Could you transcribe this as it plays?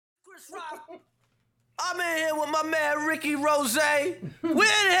Chris Rock. I'm in here with my man Ricky Rose. We're in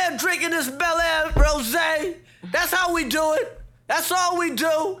here drinking this Bel Air Rose. That's how we do it. That's all we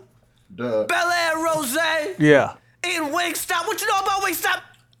do. Duh. Bel Air Rose. Yeah. Eating Wingstop. What you know about Wingstop?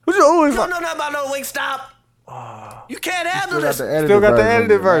 What you always You don't know nothing about no Wingstop. You can't handle Still got this. the edited Still got the version, edited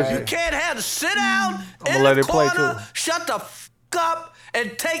man. version. You can't handle. Sit down I'ma in let the it play, corner. too. Shut the f up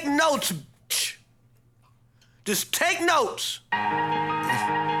and take notes. Bitch. Just take notes.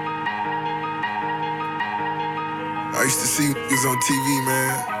 I used to see niggas on TV,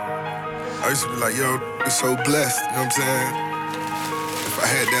 man. I used to be like, yo, you're so blessed, you know what I'm saying? If I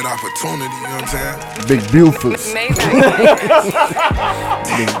had that opportunity, you know what I'm saying? Big Buford's. Big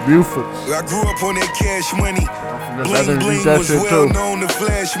Buford's. I grew up on that cash money. the Bling Southern bling beat that was shit, well too. known to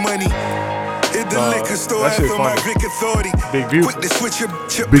flash money. Hit the liquor store that shit after my funny. Vic Authority. Big Buford. Quick to switch your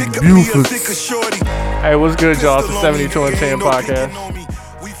Big pick up me a Buford. thicker shorty. Hey, what's good, y'all? It's the Pistol on me, 72 and 10 ain't no picking podcast. on me.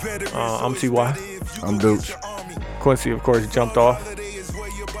 We veterans I'm T.Y. I'm Dooch. Quincy, of course, jumped off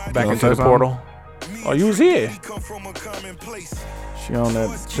back You into gonna the say portal. Oh, you was here. She on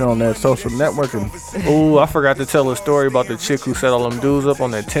that social networking. Ooh, I forgot to tell a story about the chick who set all them dudes up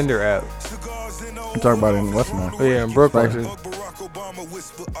on that Tinder app. We talk about it in what's name? Yeah, in Brooklyn. Smack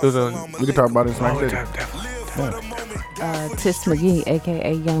It was a, We can talk about it in Smack City. Tiss McGee,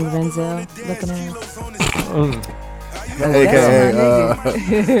 aka Young Renzel, looking at. AKA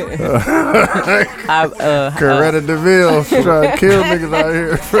Coretta DeVille trying to kill niggas out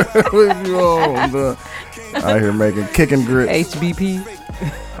here. What you on? Out here making kicking grits. HBP,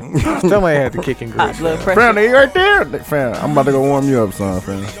 somebody had the kicking hot grits. blood man. pressure. Fam, they right there. Fam, I'm about to go warm you up, son,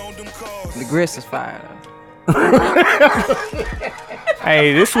 fam. The grist is fire.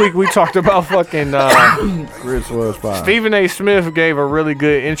 Hey, this week we talked about fucking Grits was fire. Stephen A. Smith gave a really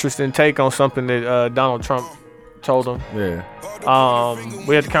good, interesting take on something that Donald Trump told him. Yeah.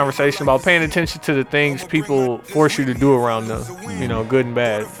 We had the conversation about paying attention to the things people force you to do around them, you know, good and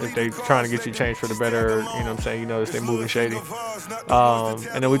bad. If they trying to get you changed for the better, you know what I'm saying, you notice they moving shady.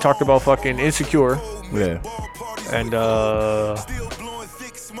 And then we talked about fucking Insecure Yeah. and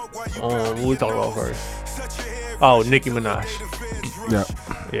what we talked about first? Oh, Nicki Minaj. Yeah.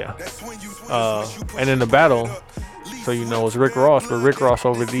 Yeah. And then the battle, so you know, it's Rick Ross, but Rick Ross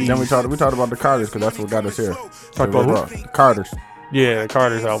over these. Then we talked about the Carters because that's what got us here. Talked about who? The Carters. Yeah,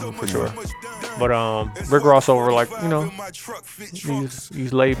 Carter's album for sure. But Rick Ross over, like, you know,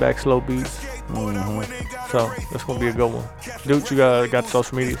 these laid back slow beats. So that's gonna be a good one. Dude, you got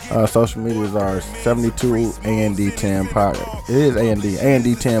social media. Social medias are 72 AND10 podcast. It is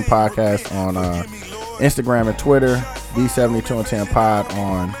AND10 podcast on Instagram and Twitter. B72 and 10 pod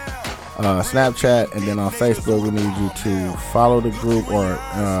on Snapchat, and then on Facebook we need you to follow the group or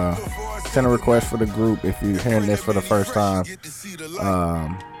send a request for the group if you're hearing this for the first time.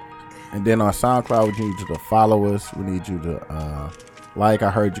 And then on SoundCloud we need you to follow us. We need you to like. I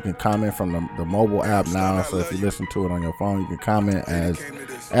heard you can comment from the mobile app now, so if you listen to it on your phone you can comment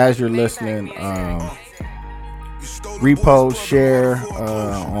as you're listening. Repost, share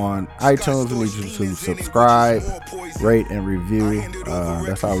on iTunes. We need you to subscribe, rate, and review.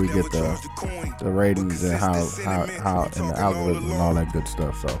 That's how we get the ratings and how and the algorithm and all that good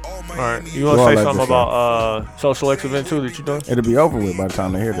stuff. So, All right, you want to say something about Social X event too that you doing? it'll be over with by the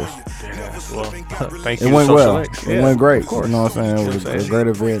time they hear this. Well, thank you. It went Social well. X. It Yeah, went great. of course. You know what I'm saying? It was a great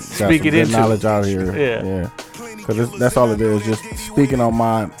event. Got Speak some it good into knowledge out here. Yeah. Because that's all it is. Just speaking on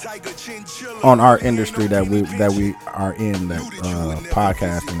our industry that we are in, that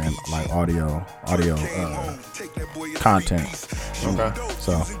podcasting and like audio content. Okay.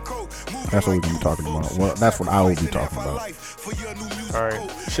 So that's what we're gonna be talking about. Well, that's what I will be talking about. All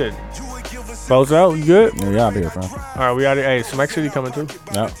right. Shit. Close out. You good? Yeah, y'all there, fam. All right. We out here. Hey, Smack City coming too.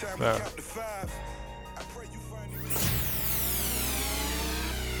 Yep. Yeah.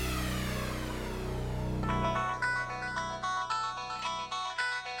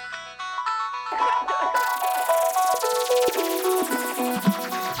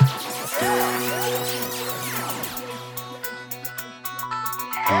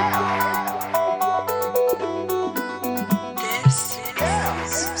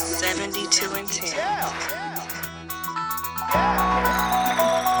 This is 72 and 10.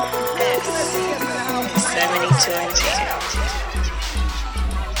 This is 72 and 10.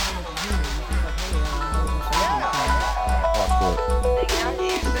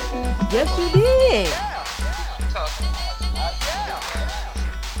 Yes, you did.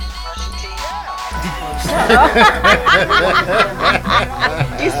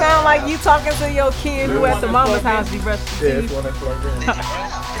 You sound like you talking to your kid who at the mama's house. You brush your teeth.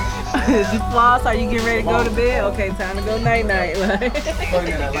 Did you floss? Are you getting ready to go to bed? Okay, time to go night night.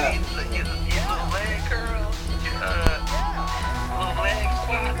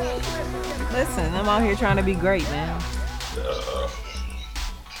 Listen, I'm out here trying to be great, man.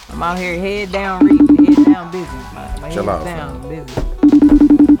 I'm out here head down reading, head down busy. My Chill head's out, down busy.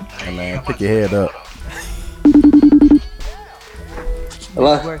 Hey, man, pick your head up.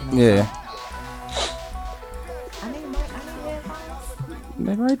 Hello? Yeah.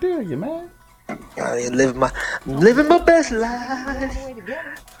 Nigga right there, you man. I ain't living my best life.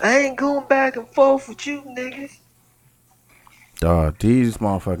 I ain't going back and forth with you niggas. Dog, these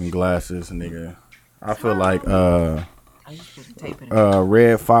motherfucking glasses, nigga. I feel like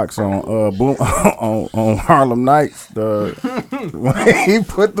Red Fox on Boom on Harlem Nights. When he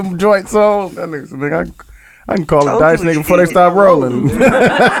put them joints on, that nigga, I can call it Dice nigga before they stop rolling.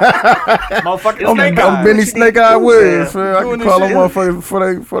 Motherfucking Snake I'm Eye. Benny Snake Eye Wiz. I can call them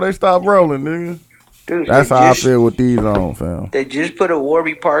motherfuckers before they stop rolling, nigga. Dude, That's how I feel with these on, fam. They just put a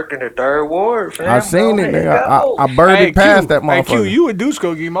Warby Park in the third ward, fam. I seen it, nigga. I Go. birded past that Hey, Q, motherfucker. you and Deuce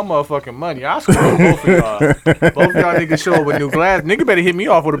go give my motherfucking money. I screw both of y'all. Both of y'all niggas show up with new glass. Nigga better hit me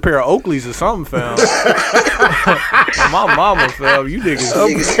off with a pair of Oakleys or something, fam. My mama, fam. You niggas.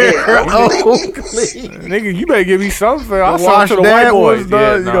 Nigga, you better give me something, fam. I'll sell to the white boys.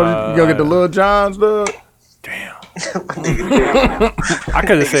 Yeah, You gonna get the Lil Johns, dog? Damn. I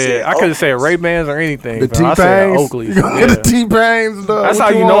could have said Ray-Bans or anything. The fam. I said T-Pains? Oakleys. You gonna Yeah. get the T-Pains, dog? That's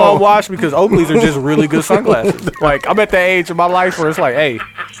What how you know want? I'm washed, because Oakleys are just really good sunglasses. Like, I'm at that age of my life where it's like, hey,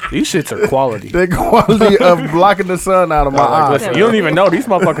 these shits are quality. The quality of blocking the sun out of my Like, eyes. listen, you don't even know these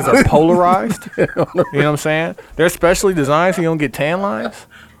motherfuckers are polarized. You know what I'm saying? They're specially designed so you don't get tan lines.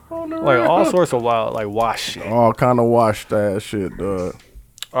 Like all sorts of wild, like wash shit. All kind of washed ass shit, dog.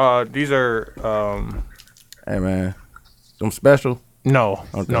 These are Hey, man. Them special? no,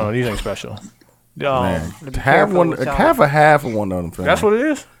 Okay. no, these ain't special. Man, be half careful one, with y'all. half of one of them, fam. That's what it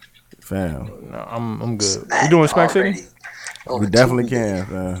is. Fam. No, I'm good. You doing Smack City? We definitely can,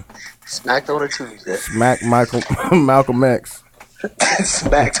 fam. Smacked on a Tuesday. Smack Malcolm X.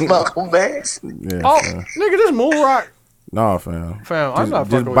 Smacked Malcolm X. Yeah, Oh, fam. nigga, this moon rock, No, fam. fam. I'm Just- not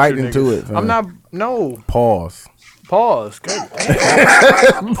just fucking with bite you into niggas. it, fam. I'm not. No. Pause. Pause. God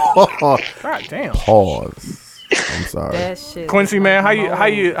Pause. damn. Pause. I'm sorry. That shit. Quincy, man,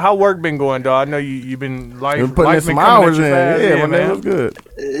 how work been going, dog? I know you been Been putting in some hours in. Yeah, man, it was good.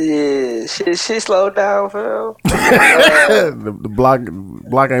 Yeah, shit slowed down, fam. the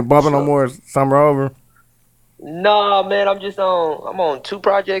block ain't bumping no more. Summer over. Nah, man, I'm on 2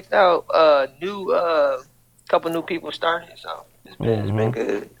 projects now. Couple new people starting, so it's been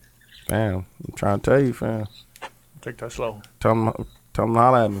good. Fam, I'm trying to tell you, fam. Take that slow. Tell them to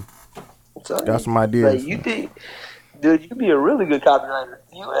holler at me. So, Got some ideas. Like, you be a really good copywriter.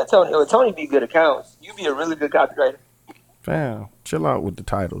 You and Tony be good accounts. You be a really good copywriter. Fam, chill out with the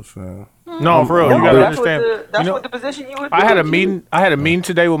titles, fam. No, for real, you gotta That's understand. That's You know, what the position you would. I had a meeting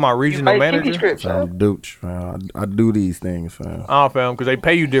today with my regional manager. Scripts, huh? I'm Dooch, fam. I do these things, fam. Oh, fam, because they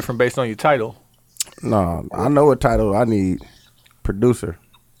pay you different based on your title. No, I know what title I need. Producer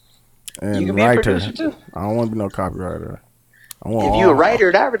and You can be a writer. producer too. I don't want to be no copywriter. I want If you a writer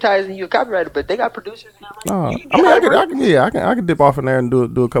in advertising, you a copywriter, but they got producers. No, You I mean get I can dip off in there and do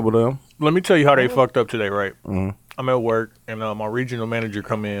a couple of them. Let me tell you how they fucked up today, right? Mhm. I'm at work, and my regional manager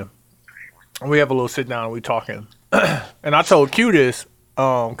come in. And we have a little sit down, and we talking. And I told Q this,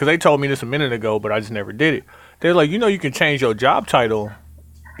 because they told me this a minute ago, but I just never did it. They're like, you can change your job title,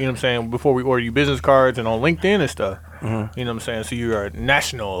 you know what I'm saying, before we order you business cards and on LinkedIn and stuff. You know what I'm saying? So you're a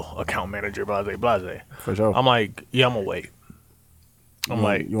national account manager, blase. For sure. I'm like, yeah, I'm going to wait. I'm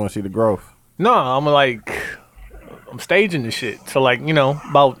like, you want to see the growth? no, I'm like, I'm staging this shit. So like,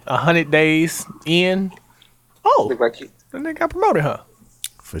 about 100 days in, Look like you. then they got promoted, huh?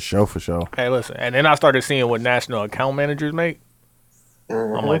 For sure. Hey, listen. And then I started seeing what national account managers make.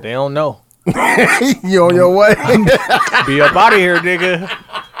 I'm like, they don't know. You on your way? Be up out of here, nigga.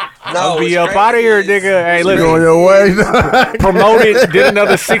 No, Be what's up out of crazy here, is- nigga. Hey, You on listen. your way? Promoted, did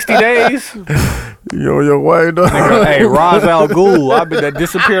another 60 days. You on your way? Dog? Hey, Ra's al Ghul, I been that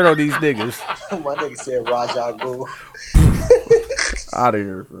disappeared on these niggas. My nigga said Raja Ghul. Out of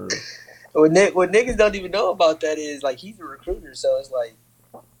here. Bro. What niggas don't even know about that is like he's a recruiter, so it's like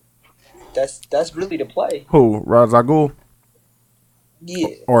that's really the play. Who? Ra's al Ghul? Yeah.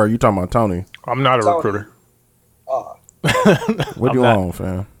 Or are you talking about Tony? I'm not a Tony. recruiter. Oh. What you not. on,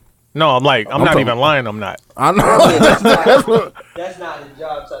 fam? No, I'm not talking- even lying. I'm not. I know. That's not his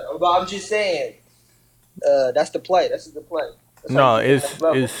job title. But I'm just saying, that's the play. That's the play. That's No, how you get to the next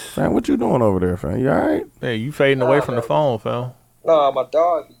level. it's. Fam, what you doing over there, fam? You all right? Hey, you fading away from the phone, fam. No, my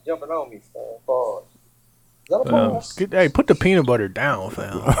dog be jumping on me, fam. Pause. Is that a pause? Hey, put the peanut butter down,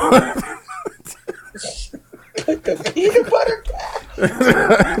 fam. Put the peanut butter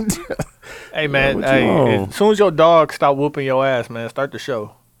down. Hey, man. what you Hey, on? as soon as your dog stop whooping your ass, man, start the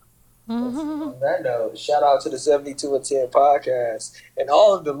show. On that note, shout out to the 72 and 10 podcast and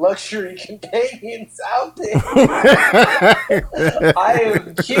all of the luxury companions out there. I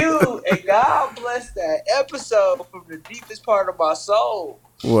am Q, and God bless that episode from the deepest part of my soul.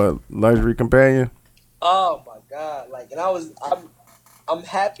 What, luxury companion? Oh my God! Like, and I'm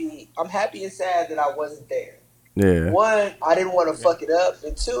happy and sad that I wasn't there. Yeah. One, I didn't want to fuck it up,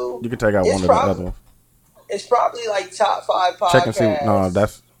 and two, You can take out it's one of the probably- other ones. it's probably like top 5 podcasts. Check and see. No,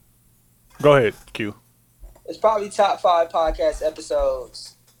 that's Go ahead, Q. It's probably top 5 podcast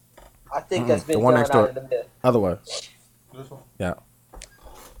episodes. I think that's been the one done next out door. of the middle. other way. This one? Yeah.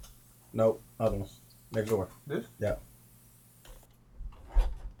 Nope. Other ones. Next door. This? Yeah.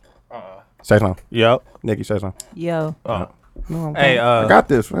 Say something. Yep. Nikki, say something. Yo. Oh. No, Hey, I got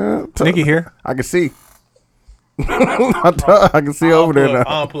this, man. Nikki here. I can see. I can see over there now.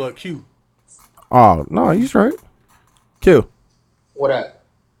 I'll plug Q. Oh, no, you straight. Q. What up?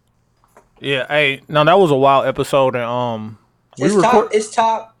 Yeah, hey, no, that was a wild episode, and It's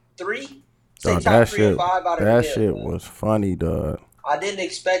top 3. Say Dog, top that 3 or shit, 5 out of that the shit middle, man. was funny, dog. I didn't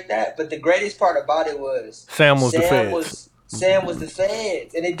expect that, but the greatest part about it was Sam was the feds. Sam was the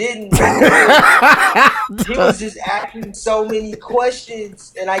feds, and it didn't. He was just asking so many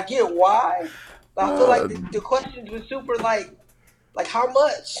questions, and I get why. But I feel like the questions were super like how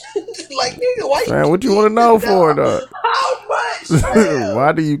much? Like, nigga, why? Man, what you want to know for, dog? How much? Damn.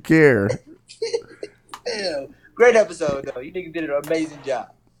 Why do you care? Damn. Great episode though. You niggas did an amazing job.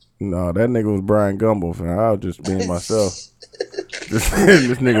 No, that nigga was Brian Gumble, fam. I was just being myself. This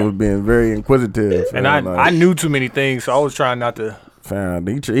nigga was being very inquisitive. And fam. I knew too many things, so I was trying not to. Fam,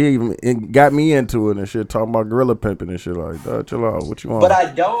 he even got me into it and shit, talking about gorilla pimping and shit like that. Chill out, what you want? But I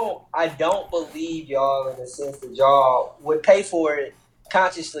don't believe y'all in the sense that y'all would pay for it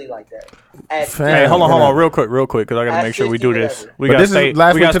consciously like that. Hey, hold on, real quick, because I gotta At make sure we do 50 this. whatever. We But gotta this is stay.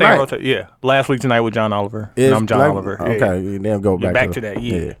 last we week gotta stay tonight. on rotation. Yeah, last week tonight with John Oliver. It's And I'm John like- Oliver. Yeah. Okay, then go Yeah, back, back to that,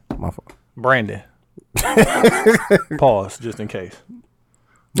 yeah. my fault. Brandon. Pause, just in case.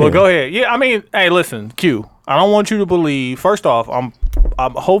 Well, go ahead. Yeah, I mean, hey, listen, Q. I don't want you to believe. First off, I'm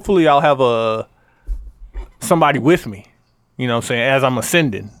hopefully I'll have somebody with me. You know what I'm saying? As I'm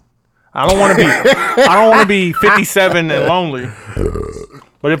ascending. I don't want to be 57 and lonely.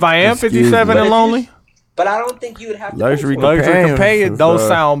 But if I am Excuse 57 me. and lonely, But I don't think you would have to Luxury pay for it. luxury companion don't Companions,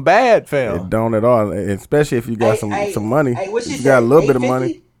 sound bad, It fam. don't at all, especially if you got some money. Hey, what If you you got a say, little bit of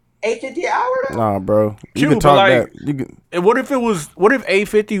money. $8.50 an hour though? Nah, bro. You Q, can but talk like- that. You can, And what if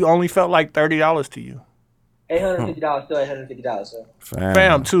 $850 only felt like $30 to you? $850 still $850, sir.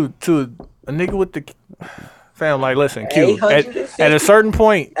 Fam, to a nigga with the fam, like, listen, Q. At 850? a certain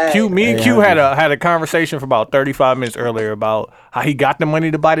point, Q, me and Q 800. had a conversation for about 35 minutes earlier about how he got the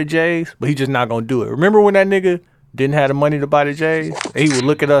money to buy the J's, but he just not gonna do it. Remember when that nigga didn't have the money to buy the J's? He would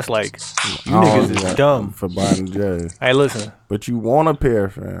look at us like, you niggas is dumb. for buying the J's. Hey, listen, But you want a pair,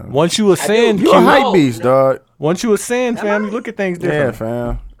 fam. once you ascend, You a Q, hype beast, dog. once you ascend, fam, you look at things Yeah, different.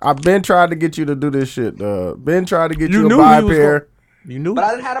 fam. I've been trying to get you to do this shit, dog. Been trying to get You you, to knew buy he a was pair. You knew? But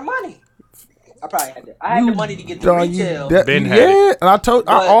I didn't have the money. I probably had I had the money to get the Dog, retail. Ben had yeah, and I But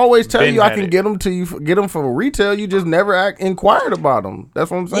always tell Ben you I had can it. get them to you, get them for retail. You just never inquired about them. That's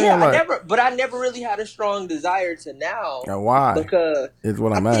what I'm saying. Yeah, like, I never really had a strong desire to now. and why? Because Is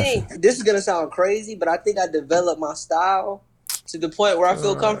what I'm I asking. think this is gonna sound crazy, but I think I developed my style to the point where I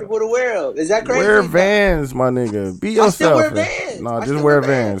feel comfortable to wear them. Is that crazy? Wear Vans, my nigga. Be I still yourself. wear fam. Vans. No, I just still wear wear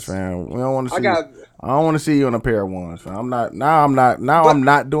Vans, Vans. fam. We don't want to I see. got. I don't want to see you in a pair of ones, fam. I'm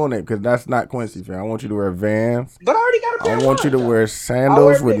not doing it because that's not Quincy, fam. I want you to wear Vans. But I already got a pair. I want you to of wear ones, sandals I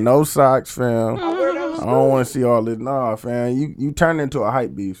wear with Vans. no socks, fam. though. I wear those I don't too. want to see all this. Nah, fam. You turn into a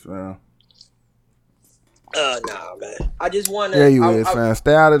hype beast, fam. Nah, man. I just want to. Yeah, you is, fam.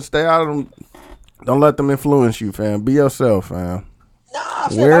 Stay out of them. Don't let them influence you, fam. Be yourself, fam. Nah,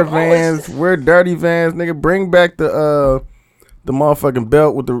 Wear Vans, wear dirty Vans, nigga. Bring back the motherfucking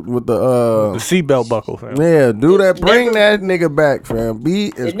belt with the The seatbelt buckle, fam. yeah, do that. Bring never- that nigga back, fam.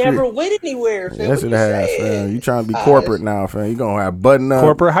 Be as It never went anywhere. Fam. Yes, What it you has, saying? fam. You trying to be corporate now, fam. You gonna have button up.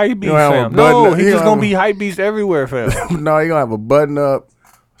 Corporate hype beast, You gonna have a fam. button No, up. he's You just gonna gonna be hype beast everywhere, fam. No, you gonna have a button up,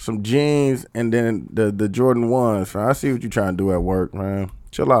 some jeans, and then the Jordan 1s, fam. I see what you trying to do at work, man.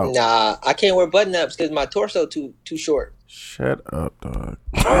 Chill out. Nah, I can't wear button ups because my torso too short. Shut up, dog.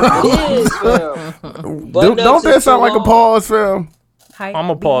 It is, fam. Don't that sound like a pause, fam? Hype I'm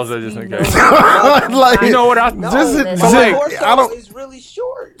gonna pause that just in case. Like, You know what? No, Just- the so, like, torso I don't- is really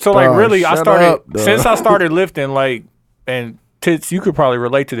short. So like Dog, really, I shut started up, dog. since I started lifting, like, and tits, you could probably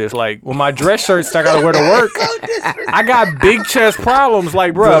relate to this. Like when my dress shirts I gotta wear to work, I got big chest problems.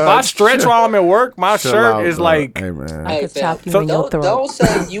 Like, bro, if I stretch while I'm at work, my chill shirt out, is dog. like, Hey, man. Hey, could fam, chop you So in your don't throat.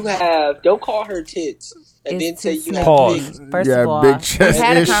 say you have. Don't call her tits and then It's say tits you and have Pause. big. First Yeah, of all, big we chest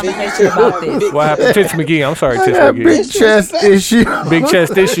had a issue. conversation about this. what happened? Tits McGee. I'm sorry, I Tits got McGee. big chest issue. Big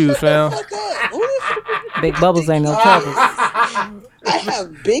chest issues, fam. Fuck up. Who the Big bubbles ain't no trouble. I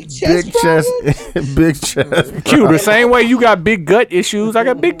have big chest. Big chest, big chest. Q, the same way you got big gut issues, I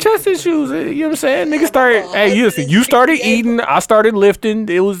got big chest issues. You know what I'm saying? Niggas started. Hey, you started eating. I started lifting.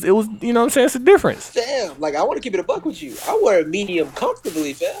 It was. You know what I'm saying? It's a difference. Damn, like I want to keep it a buck with you. I wear a medium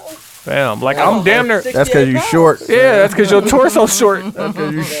comfortably, fam. Fam, like I'm damn near. That's because you short. Yeah, that's because your torso's short. That's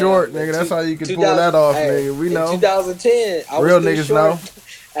because you short, nigga. That's how you can pull that off, nigga. We know. In 2010, I was Real still niggas short. know.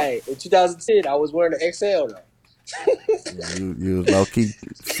 Hey, in 2010, I was wearing an XL though. You was low key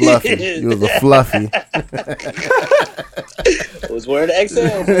fluffy. You was a fluffy. I was wearing an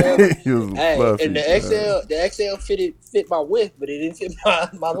XL, man. You was a Hey, fluffy. and the XL fit my width, but it didn't fit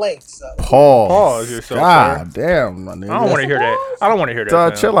my length. So Pause. Pause yourself, God damn, my nigga. I don't want to hear that. I don't want to hear that.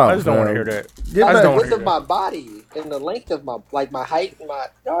 Dog, fam. chill out, I just don't want to fam. hear that. Get I just back. don't width wanna of hear my body and the length of my height and my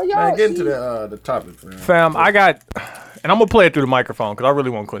y'all Man, get into see? the topic, man. Fam, I got, and I'm gonna play it through the microphone because I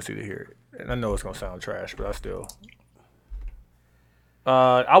really want Quincy to hear it. And I know it's gonna sound trash, but I still.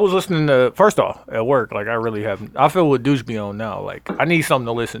 I was listening to, first off, at work, like I really haven't. I feel what douche be on now. Like I need something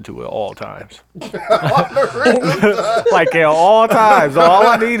to listen to at all times. Like at all times. All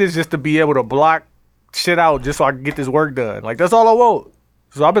I need is just to be able to block shit out just so I can get this work done. Like that's all I want.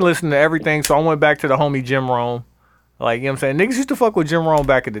 So I've been listening to everything. So I went back to the homie Jim Rome. Like, you know what I'm saying? Niggas used to fuck with Jim Rome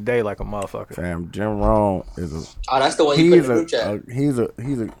back in the day like a motherfucker. Fam, Jim Rome is a. Oh, that's the one you put in the group chat. He's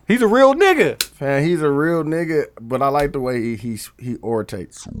He's a real nigga. Fam, he's a real nigga, but I like the way he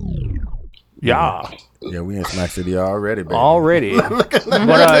orates. Yeah. Yeah, we in Smack City already, baby. Already.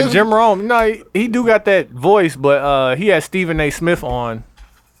 But Jim Rome, no, he do got that voice, but he had Stephen A. Smith on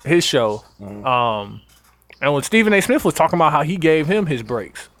his show. And when Stephen A. Smith was talking about how he gave him his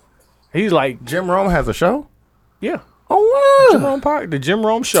breaks, he's like, Jim Rome has a show? yeah. Oh, Jim wow. Rome the Jim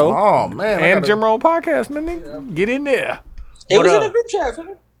Rome show Oh, man. I and gotta- Jim Rome podcast, man. Nigga, get in there. It What was in up? the group chat,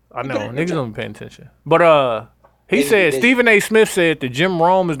 fam. I know niggas don't be paying attention, but he said Stephen A. Smith said that Jim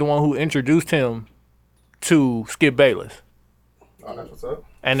Rome is the one who introduced him to Skip Bayless. Oh, that's what's up.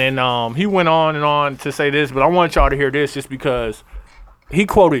 And then he went on and on to say this, but I want y'all to hear this just because he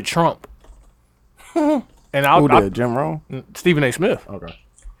quoted Trump. And Who did? Jim Rome? Stephen A. Smith. Okay.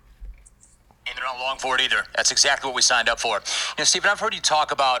 And they're not long for it either. That's exactly what we signed up for. You know, Stephen, I've heard you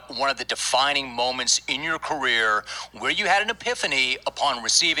talk about one of the defining moments in your career where you had an epiphany upon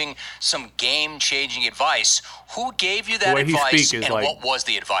receiving some game-changing advice. Who gave you that way he advice, speak is, and like, what was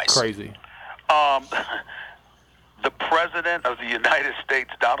the advice? Crazy. The president of the United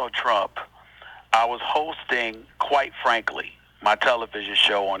States, Donald Trump, I was hosting, quite frankly, my television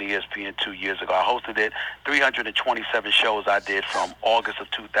show on ESPN 2 years ago. I hosted it, 327 shows I did from August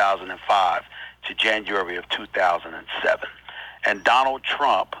of 2005 to January of 2007. And Donald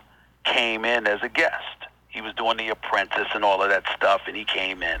Trump came in as a guest. He was doing The Apprentice and all of that stuff, and he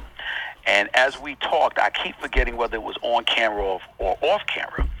came in. And as we talked, I keep forgetting whether it was on camera or off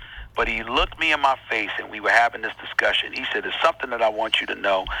camera, but he looked me in my face and we were having this discussion. He said, there's something that I want you to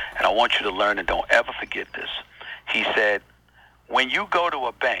know and I want you to learn, and don't ever forget this. He said, when you go to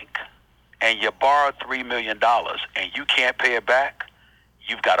a bank and you borrow $3 million and you can't pay it back,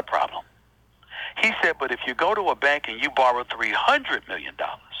 you've got a problem. He said, but if you go to a bank and you borrow $300 million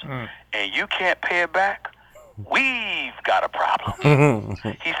and you can't pay it back, we've got a problem.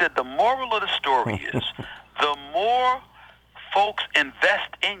 He said, the moral of the story is the more folks invest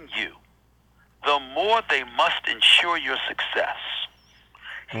in you, the more they must ensure your success.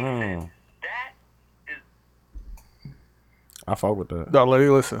 He said, that is... I fuck with that. No, let me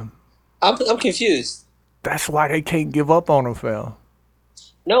listen. I'm confused. That's why they can't give up on him, fam.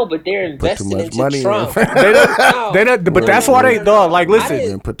 No, but they're Put too investing much into money in Trump. it. But that's why they thought, like, I listen,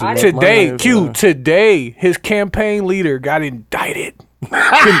 didn't- Put too much money in today, it, Q, man. today, his campaign leader got indicted.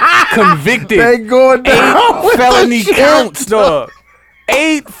 Convicted. They going down with 8 felony the shit. counts, dog.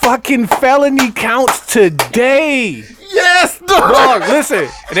 8 fucking felony counts today. Yes, dog. Dog, listen,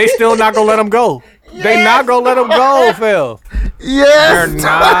 they still not gonna let him go. They not gonna let him go, fam. Yes, They're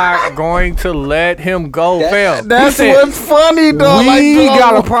not going to let him go, fam. That's He said, what's funny, dog. we Like,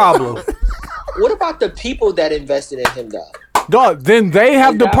 got a dog. problem. What about the people that invested in him, though? Dog, then they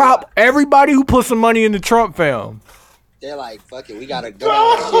have the problem. Everybody who put some money into Trump, fam, they're like, fuck it, we gotta go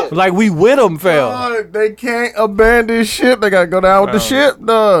down with the ship. Like we with them, fam. Dog, they can't abandon ship. They gotta go down with the ship,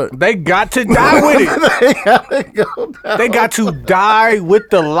 dog. They got to die with it. They gotta go down. They got to die with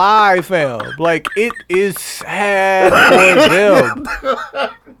the lie, fam. Like it is sad for them.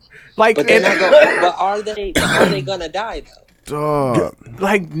 Like, But they're not gonna, but are they gonna die though? Dog.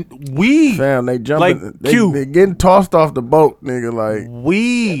 like we, Fam, they jumping. Like, they Q. getting tossed off the boat, nigga. Like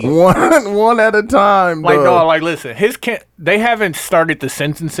we. one at a time. Like, dog. dog, like, listen, they haven't started the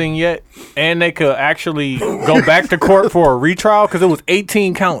sentencing yet, and they could actually go back to court for a retrial because it was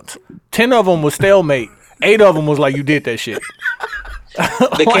 18 counts. 10 of them was stalemate. 8 of them was like, you did that shit.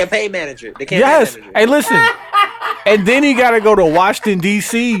 The campaign manager. Yes. Hey, listen. And then he got to go to Washington,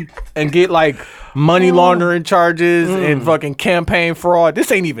 D.C. and get, like, money laundering charges and fucking campaign fraud.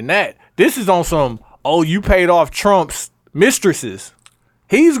 This ain't even that. This is on some, you paid off Trump's mistresses.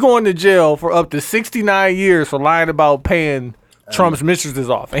 He's going to jail for up to 69 years for lying about paying Trump's mistresses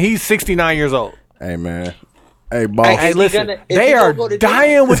off. And he's 69 years old. Hey, man. Hey, boss. Hey, listen. They are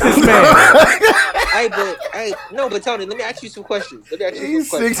dying with this man. But Tony, let me ask you some questions. He's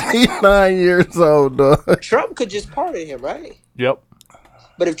 69 years old, dog. Trump could just pardon him, right? Yep.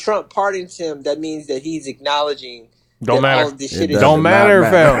 But if Trump pardons him, that means that he's acknowledging Don't that all matter. of this shit It is Don't matter,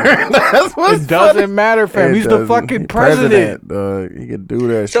 fam. It doesn't matter, fam. It He's the doesn't. fucking He president. dog. He can do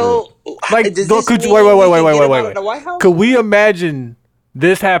that So, Like, does dog, this could you mean wait, we can get him out of the White wait. House? Could we imagine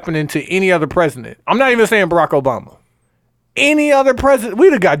this happening to any other president? I'm not even saying Barack Obama. Any other president,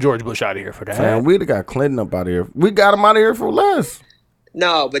 we'd have got George Bush out of here for that. shit. Man, we'd have got Clinton up out of here. We got him out of here for less.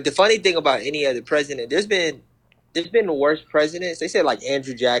 No, but the funny thing about any other president, there's been worse presidents. They said like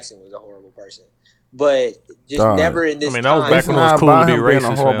Andrew Jackson was a horrible person, but just Dog. never in this I mean, that was time. back It's when it was not cool about to be him being a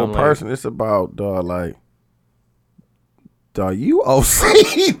racist, horrible man, like- person. It's about, you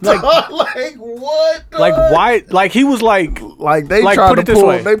OC, dog. Like what? Dog? Like, why? Like, he was like They like, tried put to it this pull.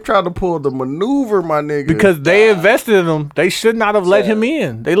 way. They tried to pull the maneuver, my nigga. because they invested in him. They should not have let him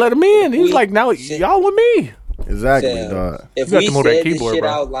in. They let him in. He was like, now y'all with me. exactly, Sam, dog. If You got we to move that said this keyboard, shit bro.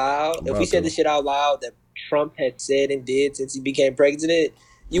 out loud, if About we said to. this shit out loud that Trump had said and did since he became president,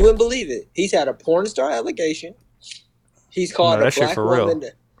 you wouldn't believe it. He's had a porn star allegation. He's called No, a that shit black for real.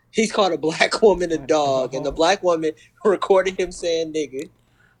 woman. He's called a black woman a dog, and the black woman recorded him saying "nigga."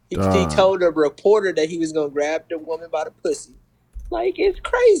 He told a reporter that he was gonna grab the woman by the pussy. Like, it's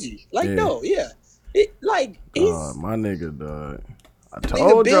crazy. Like, Yeah. no, yeah. He's My nigga, dog. I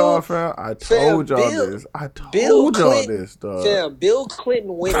told y'all, fam. I told y'all this. I Bill told y'all Clinton, this, dog. Fam, Bill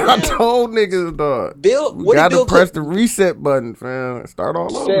Clinton went I down. told niggas, dog. Bill, We what got did Bill to press Clinton? the reset button, fam. Start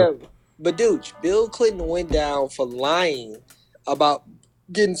all over. Fam, but dude, Bill Clinton went down for lying about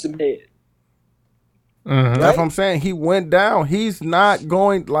getting some head. Mhm. That's what I'm saying. He went down. He's not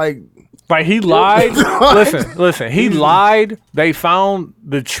going like. Like, he lied. Listen. He lied. They found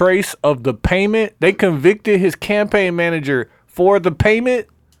the trace of the payment. They convicted his campaign manager for the payment,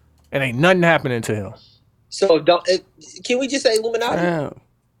 and ain't nothing happening to him. So can we just say Illuminati? Damn.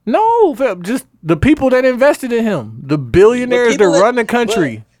 No, fam, just the people that invested in him, the billionaires that people that- run the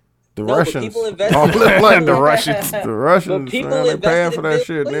country. The No, but Russians. people invested- Oh, look like The Russians. The Russians, But people man, they paying invested for in that Bill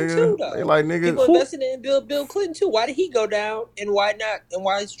shit, Clinton nigga. too, though. They like niggas. People invested in Bill Clinton too. Why did he go down, and why not? And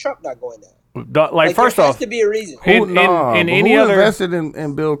why is Trump not going down? Like, first there off, has to be a reason. in but any who other, invested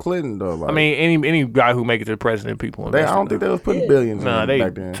in Bill Clinton though? Like, I mean, any guy who make it to president, people I invest. don't think they was putting billions Nah, in they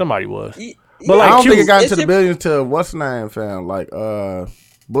back then. somebody was. Y- But yeah, like, I don't Q, think it got it's into the a- billions till what's the name, fam? Like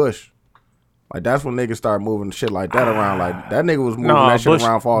Bush. Like that's when niggas started moving shit like that around. Like that nigga was moving Nah, that shit Bush-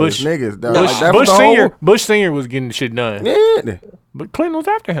 around for all Bush- his niggas. That, Bush, like, that was Bush the Senior, whole- Bush Senior was getting the shit done, Yeah. but Clinton was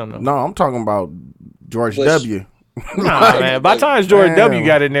after him though. No, I'm talking about George Bush. W. Nah, man. By the time George W damn.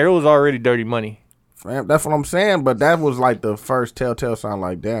 got in there, it was already dirty money. Fam, that's what I'm saying. But that was like the first telltale sign.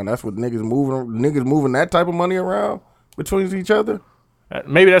 Like, damn, that's what niggas moving that type of money around between each other.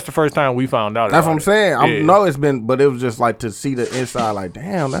 Maybe that's the first time we found out. That's about what I'm it. saying. I Yeah. know it's been, but it was just like to see the inside. Like,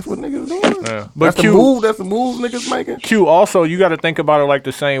 damn, that's what niggas doing. Yeah. But That's the Q- move. That's the move niggas making. Q, also, you got to think about it like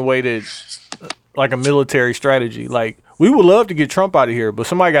the same way that, like a military strategy. Like, we would love to get Trump out of here, but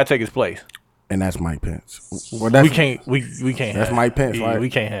somebody got to take his place. And that's Mike Pence. Well, that's, We can't. We can't. That's have- Mike Pence, yeah, right? We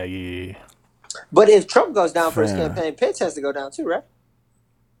can't have. Yeah. But if Trump goes down for his Fam. campaign, Pence has to go down too, right?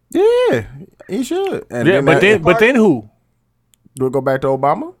 Yeah, he should. And Yeah, but then who? do it go back to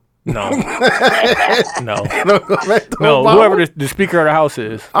Obama? No. No. Go back to No. Obama? Whoever the Speaker of the House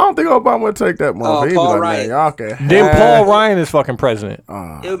is. I don't think Obama would take that motherfucker. He'd be Paul like, Ryan. man, y'all can Then have- Paul Ryan is fucking president.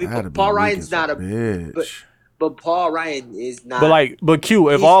 It would be that'd Paul weak Ryan's as not a bitch. but Paul Ryan is not. But Q,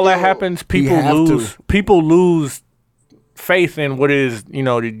 if He's all that still- happens, He have to. people lose faith in what is, the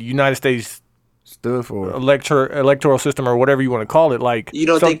United States stood for. Electoral system or whatever you want to call it. Like, You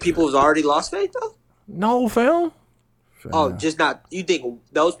don't think people have already lost faith though? No, fam. Oh, just not. You think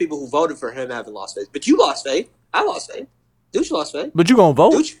those people who voted for him haven't lost faith, but you lost faith. I lost faith. Dooch lost faith. But you gonna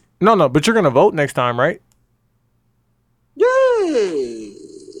vote? Dooch? No, but you're gonna vote next time, right? Yeah.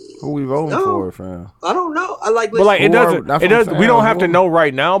 Who we voting for, fam? I don't know. I like. But like, it doesn't. that's It what I'm doesn't. We don't saying. have to know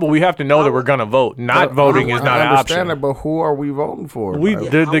right now, but we have to know that we're gonna vote. Not voting is not an I understand option. it, but who are we voting for? We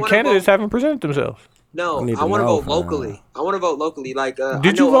Like, the candidates haven't presented themselves. No, need I to want to know, vote fam. locally. I want to vote locally. Like,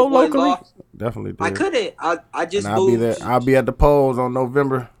 Did you vote locally? Definitely did. I couldn't. I just And I'll be there. moved I'll be at the polls on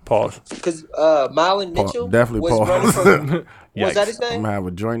November. Pause. because Marlon Mitchell Definitely was running pause. for. Was that his I'm name? gonna have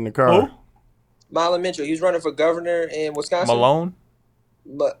a joint in the car. Marlon Mitchell. He was running for governor in Wisconsin. Malone.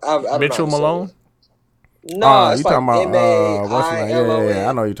 But I don't Mitchell know, so- Malone. No, it's you like talking about what's his name? MAILON. Yeah,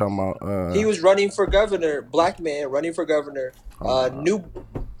 I know you're talking about. He was running for governor. Black man running for governor. A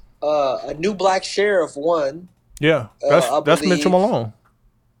new black sheriff won. Yeah, I that's believe- Mitchell Malone.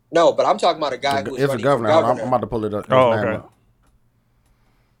 No, but I'm talking about a guy who was It's a running governor. for I'm governor. about to pull it up. Oh, His name okay. up.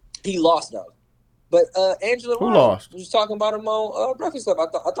 He lost though. But Angela Who Rye lost? was talking about him on Breakfast Club.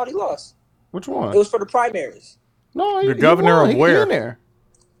 I thought he lost. Which one? It was for the primaries. No, The governor won. of where? He in there.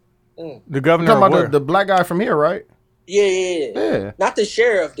 The governor Talking of about where? the black guy from here, right? Yeah. Yeah. Not the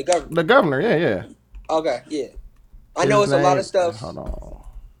sheriff, the governor. The governor. Yeah. Okay, yeah. I know it's a lot of stuff. Hold on.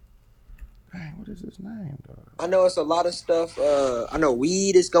 Dang, what is his name, though? I know it's a lot of stuff. I know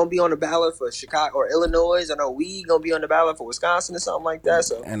weed is gonna be on the ballot for Chicago or Illinois. I know weed gonna be on the ballot for Wisconsin or something like that.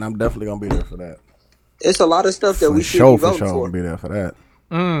 So And I'm definitely gonna be there for that. it's a lot of stuff that we should For be voting sure, I'm for. gonna be there for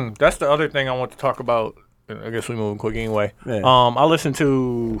that. That's the other thing I want to talk about. I guess we moving quick anyway. Yeah. I listened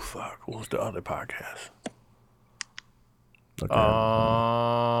to what was the other podcast?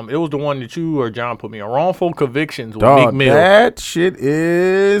 Okay. It was the one that you or John put me on. Wrongful Convictions with Dog, Meek Mill. that shit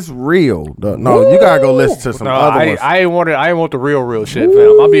is real. Dog. No, you gotta go listen to some No, other ones. I ain't want the real shit,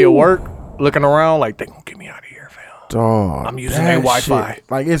 fam. I'll be at work looking around like they gonna get me out of here, fam. Dog, I'm using that their Wi-Fi. shit,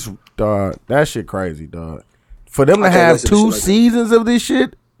 like it's dog. That shit crazy, dog. For them to I can't have listen to 2 shit like that. seasons of this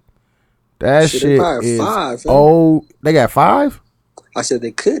shit, that Shit, they shit probably is 5, fam. oh. They got 5. I said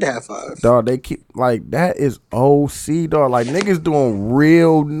they could have 5. Dog, they keep like that is OC, dog. Like niggas doing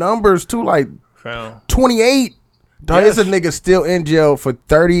real numbers too, like Fam. 28. Dog, Yes. it's a nigga still in jail for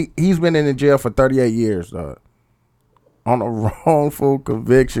 30. He's been in jail for 38 years, dog. On a wrongful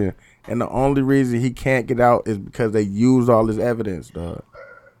conviction. And the only reason he can't get out is because they used all his evidence, dog.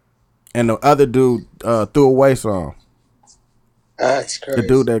 And the other dude threw away some. That's crazy. The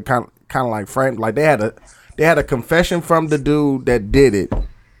dude that kind of like framed, like they had a confession from the dude that did it.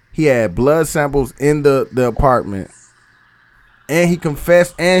 He had blood samples in the apartment, and he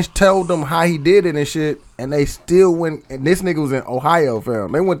confessed and told them how he did it and shit. And they still went. And this nigga was in Ohio,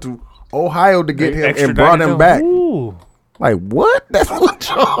 fam. They went to Ohio to get him and brought him back. Ooh, Like what? That's what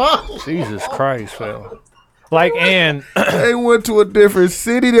y'all. Jesus Christ, fam. Like, and They went to a different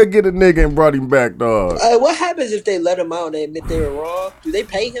city to get a nigga and brought him back, dog. What happens if they let him out and they admit they were wrong? Do they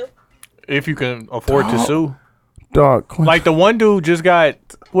pay him? if you can afford to sue, Dog, like the one dude just got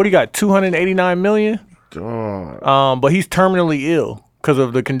what he got 289 million. dog. But he's terminally ill because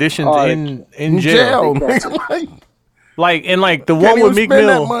of the conditions Oh, in jail. nigga. Like and like the Can't one with even Meek spend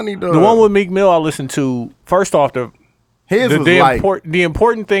that Mill, money, dog. the one with Meek Mill I listened to. First off, His was the like,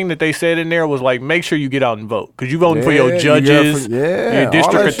 important thing that they said in there was like make sure you get out and vote because you voting for Yeah, your you judges, got for- yeah, your all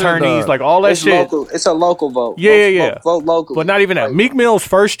district that shit, attorneys, dog. like all that It's shit. local. It's a local vote. Yeah. Vote local. But not even that. Meek Mill's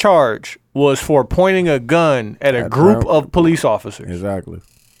first charge was for pointing a gun at a group of police officers. exactly.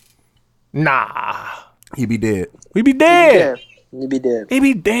 Nah, He be dead. we be dead. Yeah, you be dead. He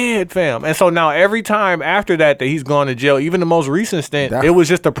be dead, fam. And so now every time after that he's gone to jail, even the most recent stint, That- it was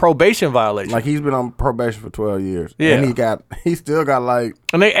just a probation violation. Like he's been on probation for 12 years. Yeah. And he still got like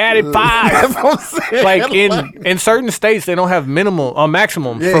and they added 5. That's what I'm saying. Like in certain states they don't have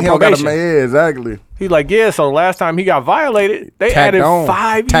maximum yeah, for he don't got probation. yeah, exactly. He's like, yeah, so the last time he got violated, they added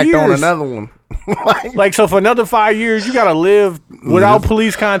 5 Tacked years. on another one. Like so for another 5 years you gotta live without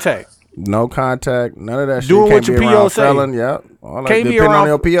police contact. No contact, none of that shit. Doing You what can't your be around PO say. selling, yep. All that, Can't be depending on around-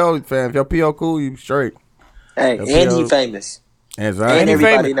 your PO, fam. If your PO cool, you straight. Hey, The and he PO famous. Exactly. And He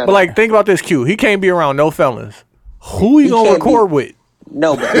everybody famous. know But like that. think about this, Q. He can't be around no felons. Who he gonna can't be- record with?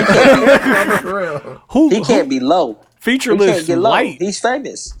 No, but he can't Who be, he can't be low. He featureless can't get low. light? He's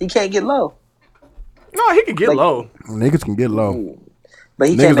famous. He can't get low. No, he could get low. Niggas can get low. But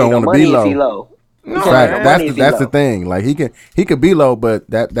he Niggas can't make don't no wanna money be if he low. low. He No, can't Fact. make no That's money the if he that's the low. thing. Like he could be low, but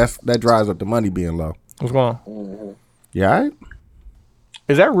that drives up the money being low. What's going on? Yeah, all right?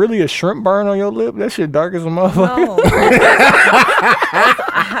 Is that really a shrimp burn on your lip? That shit dark as a motherfucker.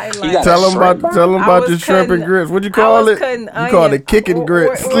 No. Tell them about your shrimp and grits. What'd you call it? You called it kicking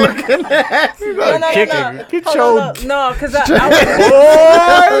grits. Looking at Kicking. Get No, because I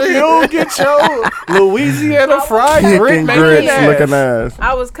Boy, you get your Louisiana fried grit kicking grits looking ass.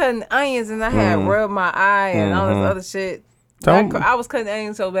 I was cutting onions and I had rubbed my eye and all this other shit. I was cutting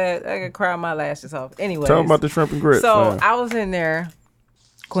onions so bad I could cry my lashes off. Anyway, Tell them about the shrimp and grits. So man. I was in there,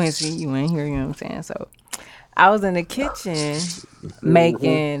 Quincy, you ain't here, you know what I'm saying? So I was in the kitchen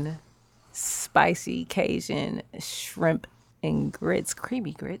making spicy Cajun shrimp and grits,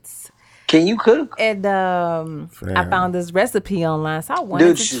 creamy grits. Can you cook? And I found this recipe online, so I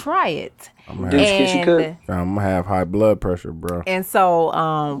wanted to try it. Can she cook? I'm gonna have high blood pressure, bro. And so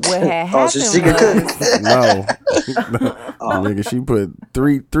what had happened so she can cook. No, nigga, she put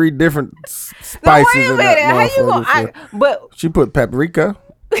three different spices in that How you motherfucker. but She put paprika.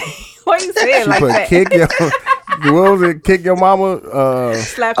 why you say it She like put that? kick your. What was it? Kick your mama.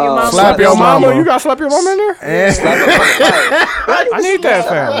 Slap your mama. Slap your mama. You got slap your mama in there? And, I need that,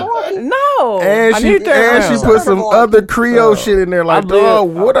 fam. No. and she put some other Creole shit in there. Like, dog,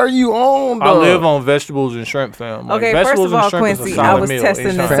 what are you on, dog? I live on vegetables and shrimp, fam. Like, Okay, first vegetables of all, and shrimp is a Quincy, solid I was meal. testing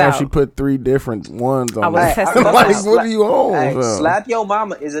It's this fine. out. She put 3 different ones on I was there. testing this Like, out. what are you on, Hey, fam? slap your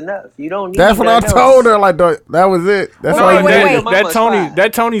mama is enough. You don't need That's what I nothing told else. her. Like, dog, that was it. That's Wait, all you wait, needed. wait.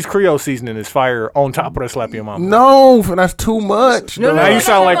 That Tony's Creole seasoning is fire on top of the slap your mama. No, that's too much. No, dog. Now you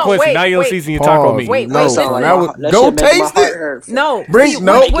sound like Quincy. wait, now you don't wait. season your taco Pause. meat. Wait, No, listen. that was, That go shit make my taste heart it. hurt. No. Bring what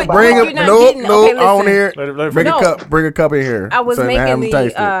no, you're bring not it. getting- No, okay, on listen. here. Let it Bring No. a cup in here. I was so making have 'em the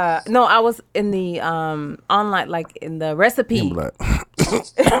taste it. no, I was in the online, like in the recipe. I'm like,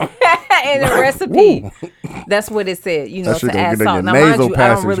 In the recipe. That's what it said, you know, That shit to gonna add get in salt. your Now, mind nasal you, I don't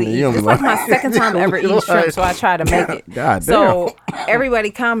passage, really man. eat. You It's don't like be my like- second time ever You eating shrimp, like- so I try to make it. God So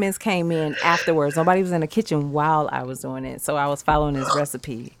everybody comments came in afterwards. Nobody was in the kitchen while I was doing it. So I was following this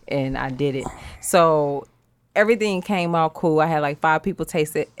recipe and I did it. So everything came out cool. I had like 5 people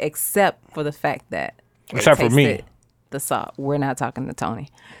taste it, except for the fact that they Except for me. tasted the salt. We're not talking to Tony.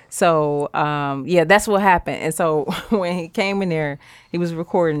 So yeah, that's what happened. And so when he came in there, he was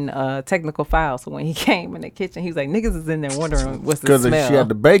recording a technical file. So when he came in the kitchen, he was like, "Niggas is in there wondering what's the Because smell." she had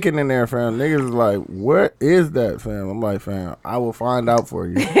the bacon in there, fam. Niggas is like, what is that, fam? I'm like, fam, I will find out for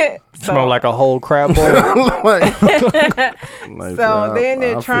you. Smell like a whole crab boil. like, So fam, then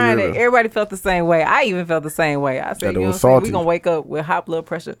they're I trying feel it. Everybody felt the same way. I even felt the same way. I said, That it "You know was what I'm saying? salty. We're gonna wake up with high blood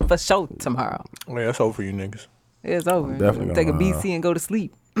pressure for sure tomorrow. Yeah, that's over for you niggas. It's over. Definitely Take a gonna, BC and go to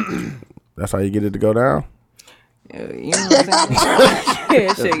sleep." That's how you get it to go down. You know what I'm saying?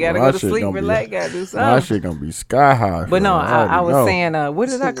 Yeah, shit, gotta My go to shit sleep, gonna be- relax, gotta do My something. shit gonna be sky high. But no, fam. I already was know. saying, what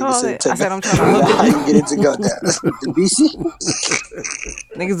did I call it? I said I'm trying to How hook you get it to go down? The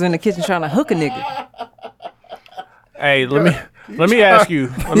BC? niggas in the kitchen trying to hook a nigga. Hey, let me ask you.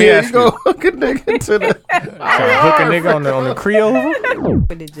 Let me Yeah, ask you go you. hook a nigga to the. Trying to hook a nigga on the Creole?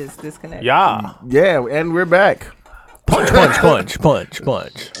 But it just disconnected. Yeah. Yeah, and we're back. Punch.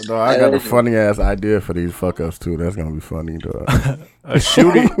 No, I got a funny ass idea for these fuck ups too. That's gonna be funny, dog. A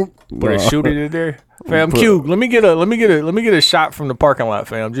shooty. Put a shooty in there. Fam, Q, let me get a shot from the parking lot,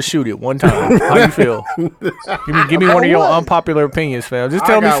 fam. Just shoot it one time. How you feel? Give me one of your unpopular opinions, fam. Just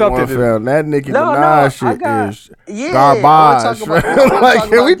tell me something. Fam. That Nicki No, Minaj I shit got- is Yeah, garbage. I wanna talk about- I wanna Like, talk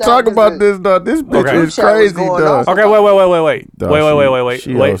can we about talk that about because this, dog? This bitch Okay. is Group chat was crazy, going dog. off. Okay, wait. Dog,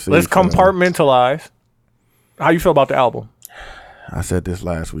 she Wait. OC, Let's fam. compartmentalize. How you feel about the album? I said this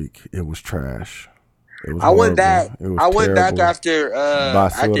last week. It was trash. It was I went horrible. back. It was I went back terrible. after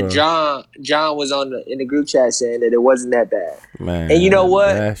Basura. John was in the group chat saying that it wasn't that bad. Man, And you know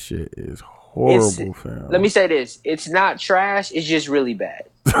what? That shit is horrible, fam. Let me say this: it's not trash. It's just really bad.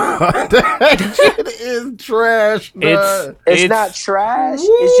 That shit is trash, dog. It's not trash.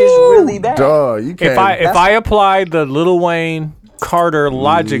 It's just really bad. Dog, you can't. If I apply the Lil Wayne Carter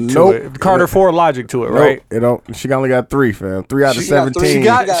logic Nope. to it, Carter 4 logic to it, Nope, right? it don't. She only got 3, fam. 3 out of She got 17.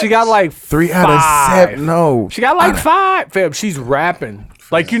 three. She got like 3 out of 5. 7. No, She got like 5, fam. She's rapping.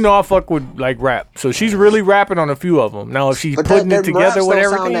 Like, you know, I fuck with like rap. So she's really rapping on a few of them. Now, if she's But putting them it together raps with don't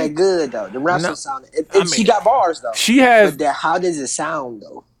sound everything, that good though. The raps No. don't sound. I She mean, got bars though. she has, But how does it sound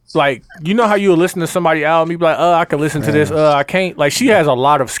though? like, you know how you listen to somebody's album, you be like, I can listen to this, I can't. Like, she has a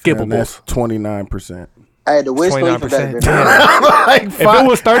lot of and skippables. that's 29%. Hey, the Wiz Khalifa 29%. better. Damn. Like If it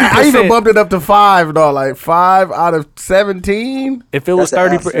was 30%, I even bumped it up to 5, dog. Like 5 out of 17. if it was That's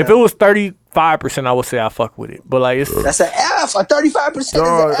 30, an F, if it was 35%, I would say I fuck with it. But like, it's That's an F. A 35% is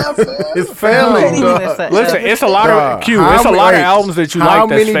Dog, an F. Man. it's failing, Dog. dog. listen, it's a lot Dog, of Q. how It's a lot of many- albums that you How like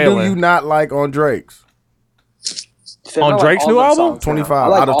that's many failing. do you not like on Drake's? Fam, I On like Drake's all new them album? songs now. 25. I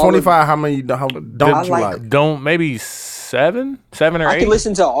like Out of all 25, how many don't I you like- like? Don't maybe 7 or I 8. can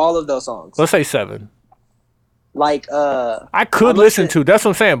listen to all of those songs. Let's say 7. Like I could listen to. That's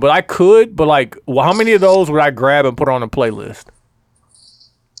what I'm saying. But I could. But like, well, how many of those would I grab and put on a playlist?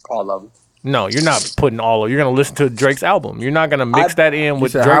 all of them. No, you're not putting all of. You're gonna listen to Drake's album. You're not gonna mix that in You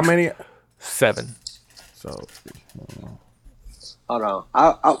with said Drake's. how many? 7. So Hold on.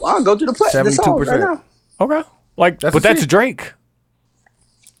 I'll go to the play. The songs right 72%. now. Okay. Like, That's but a that's shit. Drake.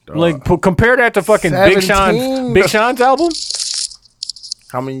 Like, compare that to fucking Big 17. Sean's album.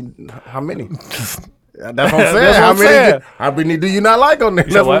 how many? How many? That's what I'm saying. That's what how I'm many? saying. How many do you not like on there?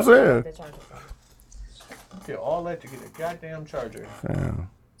 said That's what I'm what? saying. Get all that to get a goddamn charger.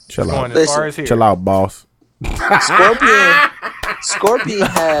 Chill out. Going as far as here. Chill out, boss. Scorpion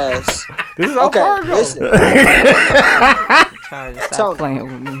has. This is how Okay, far it goes. listen, Tony, Tony. stop playing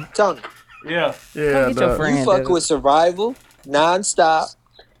with me. Tony. Yeah. Yeah, Get your friend. You fuck with Survival, Nonstop,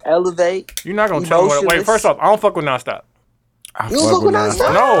 Elevate. You're not gonna tell me what. Wait, Emotionless. first off, I don't fuck with Nonstop. You don't fuck with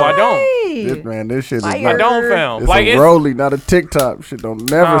Nonstop? No, I don't. This man, this shit is Fire. I not. don't, fam. It's Like a it's. Rolly, not a TikTok. Shit don't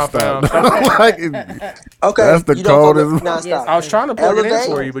never Nah, stop. fam. Like, Okay, That's the you don't fuck with coldest- Nonstop. I was trying to plug it in Elevate.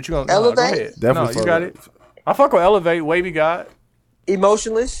 for you, but you gonna Elevate. No, go ahead. Definitely No, you fuck got with it. I fuck with Elevate, Wavy God.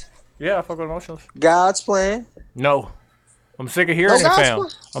 Emotionless, Yeah, I fuck with Emotionless. God's Plan. No. I'm sick of hearing No, it, God's fam. Plan.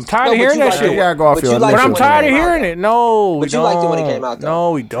 I'm tired No, of but hearing you that like shit. you gotta go off But your you like But initial. I'm when it tired of came out, hearing it. No, we But you don't. liked it when it came out, though.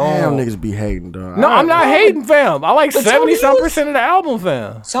 No, we Damn, don't. niggas be hating, dog. No, I'm not hating, fam. I like But 70 Tony, some you was- percent of the album,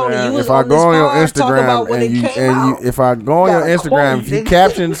 fam. Tony, you was If I on go this on your pod talking about Instagram when and it you came and you, out. if I go on your Got a Instagram, quote, if you nigga.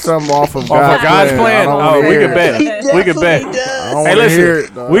 caption something off of Off God's of God's I plan. don't Oh, wanna we hear could it. bet. He We could bet. definitely does. I don't Hey, wanna hear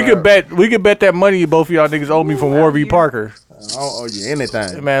listen. it, dog. We could bet that money both of y'all niggas owe me from Warby Parker. I don't owe you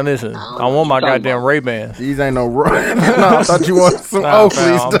anything. Man, listen. I want my goddamn Ray Bans. These ain't no. No, I thought you wanted some Nah, Oakleys.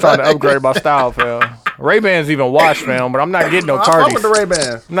 fam, I'm trying to upgrade my style, fam. Ray Bans even washed, fam, but I'm not getting no I fuck with the Cardis. Ray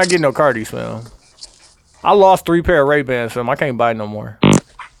Ban. I'm not getting no Cardis, fam. I lost 3 pair of Ray Bans, fam. I can't buy no more.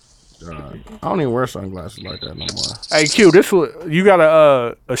 I don't even wear sunglasses like that no more. Hey Q, this was, you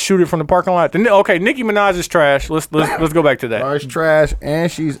gotta shoot it from the parking lot. Okay, Nicki Minaj is trash. Let's go back to that. Dog, it's trash,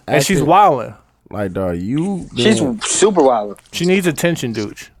 and she's And she's acting wilding. like, dog, you She's super wild. She needs attention,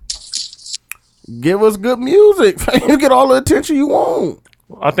 dude. give us good music. You get all the attention you want.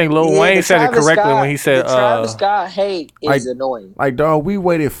 I think Lil Wayne said it correctly when he said, the Travis Scott hate is like- annoying. Like, dog, we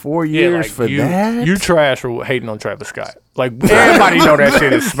waited 4 yeah, years like for you, that. you trash for hating on Travis Scott. Like everybody know that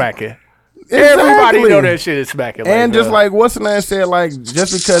shit is smacking. Everybody Exactly. know that shit is smacking. And just like what's the name said, like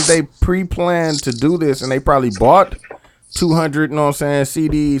just because they pre-planned to do this and they probably bought 200, you know what I'm saying,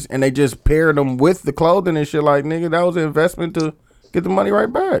 CDs and they just paired them with the clothing and shit, like nigga, that was an investment to get the money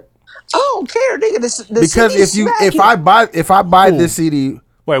right back. I don't care, nigga. The Because CD's if I buy this CD,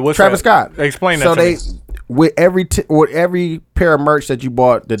 wait, what's Travis that? Scott, Explain that. so to they me. with every pair of merch that you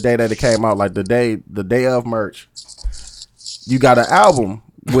bought the day that it came out, like the day of merch, you got an album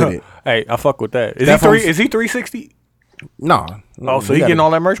with it. Hey, I fuck with that. Is That he three? from- Is he 360? No. Oh, so he getting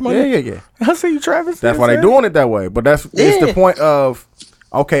all that merch money? Yeah. I see you, Travis. That's why they doing it that way. But it's the point of,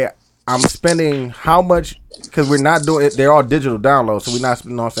 okay, I'm spending how much, because we're not doing it. They're all digital downloads, so we're not,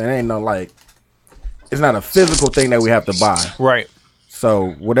 you know what I'm saying? It ain't no like, it's not a physical thing that we have to buy. Right.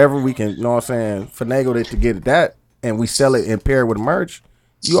 So whatever we can, you know what I'm saying, finagle it to get that, and we sell it and pair it with merch,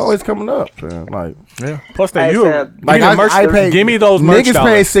 you always coming up. Man. Like, Yeah. Plus that Hey, you fam, like I pay, give me those merch niggas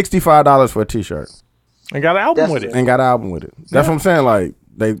dollars. pay $65 for a t-shirt And got an album with it. and got an album with it. That's what I'm saying. Like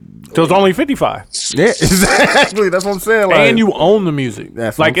they, So it's only 55. yeah, exactly. That's what I'm saying. Like, And you own the music.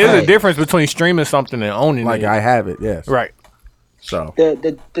 That's what like I'm there's a saying. difference between streaming something and owning like it. I have it. Yes. Right. So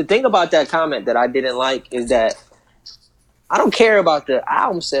The thing about that comment that I didn't like is that I don't care about the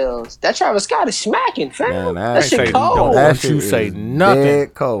album sales. That Travis Scott is smacking, fam. Man, that say shit don't- cold. Don't shit you is say nothing.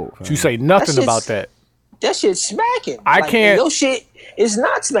 dead cold. You say nothing That about shit's- that. That shit smacking. I Like, can't- Your shit is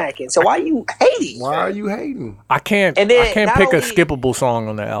not smacking. So why you hating? Why are you hating? I can't. And then I can't not pick a only- skippable song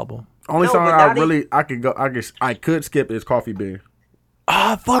on the album. Only No, song but I not really I could skip is Coffee Bean.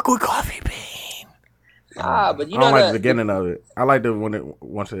 Ah, fuck with Coffee Bean. But you I know don't like the the beginning of it. I like the when it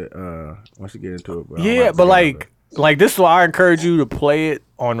once you get into it. But I don't Yeah, like the but beginning of like this is why I encourage you to play it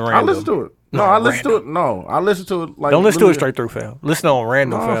on it. random. I listen to it. No, I listen to it. No, I listen to it. Like Don't listen to it really- straight through, fam. Listen on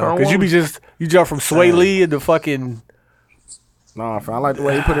random, No, fam. fam, I Because want- you jump from Sway Lee into fucking. No, fam, I like the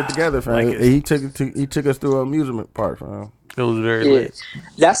way he put it together, fam. Like it. He took us through an amusement park, fam. It was very Yeah, lit.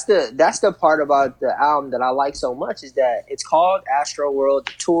 that's the part about the album that I like so much is that it's called Astro World,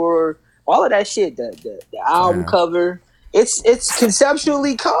 the tour, all of that shit. The album cover, it's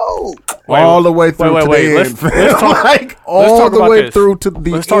conceptually cold. All the way through to the end, Let's fam. talk, like let's all talk the about way this. through to the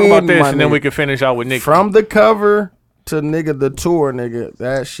end. Let's talk about this, my and then nigga. we can finish out with Nick. From the cover to nigga the tour, nigga.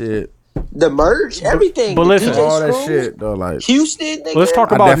 That shit. The merch, everything. But the listen, DJ All that Screw, shit though, like Houston, nigga. Let's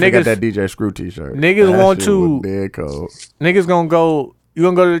talk I about definitely niggas. got that DJ Screw t-shirt. Niggas That want shit to- was dead cold. Niggas gonna go. You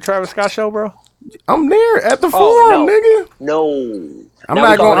gonna go to the Travis Scott show, bro? I'm there at the Oh, forum, no. nigga. No. I'm No,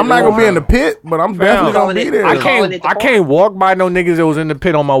 not we gonna. calling I'm it not the gonna be in the forum. pit, but I'm definitely gonna be there. I calling it the can't walk by no niggas that was in the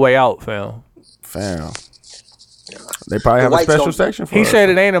pit on my way out, fam. Fam. They probably The have a whites special don't- section for He us. said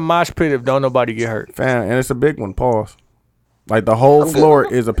it ain't a mosh pit if don't nobody get hurt. Fam, and it's a big one. Pause. Like the whole I'm good. floor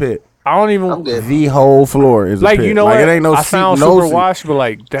is a pit. I don't even I'm good. The whole floor is a like pit. you know like what? it ain't no I seat, sound no super seat. washed, but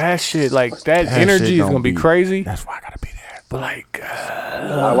like that shit, like that That energy shit is gonna gonna be be- crazy. That's why I gotta be there. But like,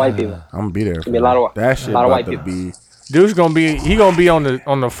 A lot of white people. I'm gonna be there. be a lot of- that shit a lot of about white to people. be. dude's gonna be on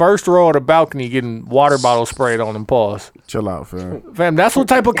the first row of the balcony getting water bottles sprayed on him. Pause, Chill out, fam. fam. That's what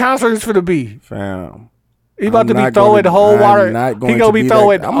type of concert it's finna be. Fam. He about I'm to be not throwing gonna- the whole I'm water. not He going gonna to be that-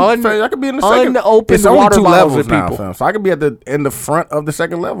 throwing I could be in the second. unopened It's only water 2 bottles levels at now, people. fam. So I could be in the front of the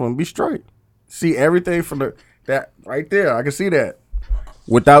second level and be straight. See everything from that right there. I can see that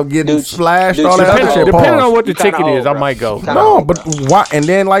without getting Dude, splashed. dude, all you that kinda other shit. old. Depending Pause. on what the You kinda ticket is, old, I bro. might go. You kinda No, old, but bro. why? And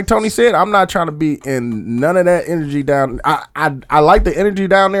then, like Tony said, I'm not trying to be in none of that energy down. I like the energy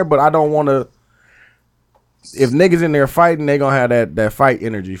down there, but I don't want to. If niggas in there fighting, they gonna have that fight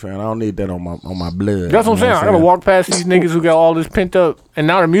energy, fam. I don't need that on my blood. That's what I'm You saying. know I gotta walk past these niggas who got all this pent up, and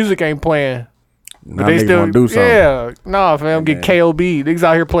now the music ain't playing. Now But they niggas still wanna do something. Yeah, nah, fam. Get man. KOB. Niggas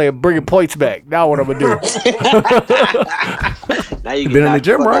out here playing, bringing points back. Now what I'm gonna do? Now you been in the knocked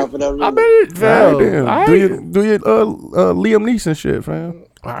gym, fuck right? out for no I reason. bet it, All fam. right, then. All Do right. your Liam Neeson shit, fam.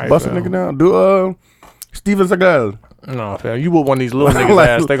 All right, Bust a fam. nigga down. Do Steven Seagal. No, fam. You with one of these little niggas Like-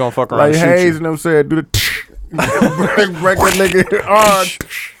 ass, they gonna fuck around Like and shoot Hayes you. and them said, do the break that nigga arm.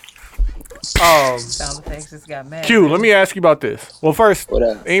 Sound effects just got mad. Q, let me ask you about this. Well, first, What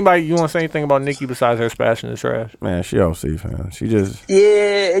up? anybody you want to say anything about Nicki besides her splashing the trash? Man, she OC, fam. She just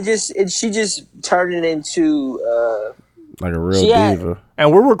Yeah, she just turned it into like a real She had- diva.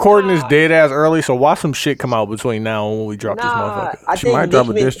 And we're recording this dead ass early, so watch some shit come out between now and when we drop this nah. motherfucker. I She think might drop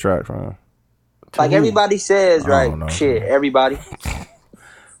a Nicki diss track, fam. like everybody says, I right? don't know. Shit, everybody.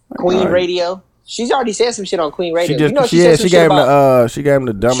 Queen Alright. Radio. She's already said some shit on Queen Radio. She just you know, she said yeah, some she shit gave him about the she gave him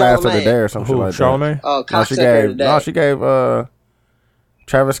the dumbass of the Charlamagne. day or some shit Who, like Charlamagne? that. oh, No, she cocksucker gave today. she gave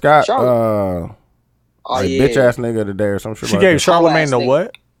Travis Scott Oh, like yeah. bitch ass nigga today or some shit She like gave that. Charlamagne ass the nigga.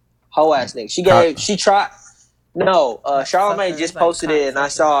 what? Hoe ass nigga. She tried. No, Charlamagne just posted it and I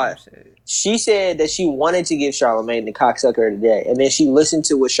saw it. She said that she wanted to give Charlamagne the cocksucker of the day, and then she listened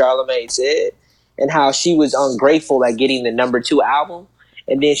to what Charlamagne said and how she was ungrateful at getting the #2 album,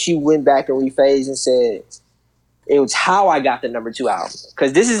 and then she went back and rephased and said it was how I got the #2 album,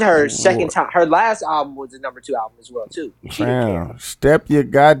 because this is her second time. Her last album was the #2 album as well too. She didn't care. Fam, step your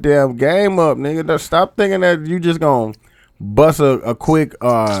goddamn game up, nigga. Just stop thinking that you just gonna bust a quick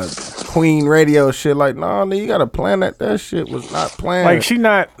Queen Radio shit. Like, nah, nigga, you gotta plan that. That shit was not planned. Like she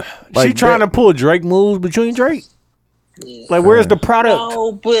not, she Like trying that- to pull Drake moves between Drake. Like where's the product?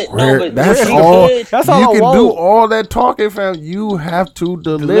 No, but that's she all. could. That's all you I can want. do all that talking, fam. You have to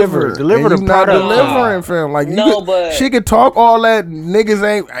deliver. Deliver And the you not product. delivering, fam. Like No, you could, but- she could talk all that.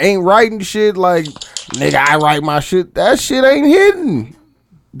 Niggas ain't writing shit. Like nigga, I write my shit. That shit ain't hidden.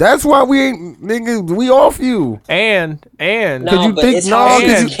 That's why we ain't niggas. We off you. And No, Cause you but think it's how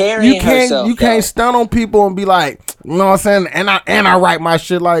she's cause carrying you can't herself, you can't though. stun on people and be like, you know what I'm saying? And I write my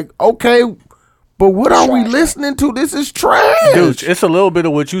shit like, okay, but what are we Trash. listening to? This is trash. dude, it's a little bit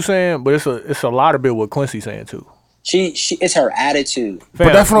of what you saying, but it's a lot of bit what Quincy saying too. She it's her attitude.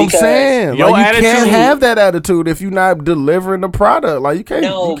 But that's what I'm Because saying. your Like, you can't attitude- have that attitude if you're not delivering the product. Like you can't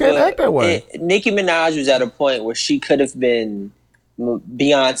But act that way. Nicki Minaj was at a point where she could have been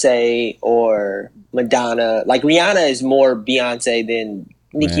Beyonce or Madonna. Like Rihanna is more Beyonce than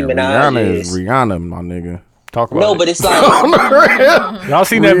Nicki Man, Minaj Rihanna is. Rihanna, my nigga. Talk about No, it. but it's like Y'all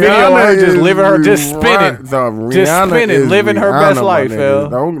seen that video of her just living her, just spinning, just Rihanna spinning, is living her Rihanna, best my life, nigga.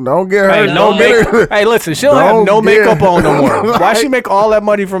 fam. Don't get her. Hey, don't get her. hey, listen, she don't have Don't no get- makeup on no more. Why she make all that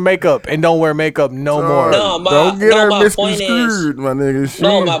money from makeup and don't wear makeup no more? No, Don't get her my point misconstrued, my nigga. She,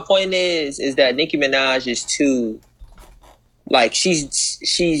 no, my point is that Nicki Minaj is too like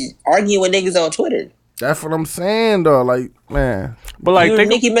she's arguing with niggas on Twitter. that's what I'm saying, though. Like, man, But like, You're think,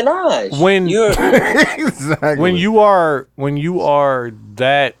 Nicki Minaj. when- you're exactly. when you are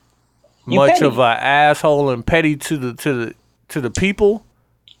that You much petty. of a asshole and petty to the people,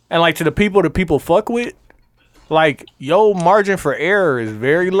 and like to the people fuck with, like your margin for error is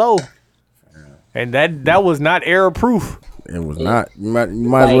very low, and that was not error proof. it was not. You might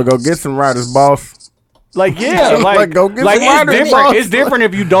as well go get some writers, boss. Like yeah, Like, go get like some it's minor different. songs. It's different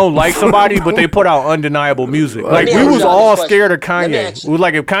if you don't like somebody, but they put out undeniable music. Like me we ask was y'all all this scared of question. Let me Kanye. ask We was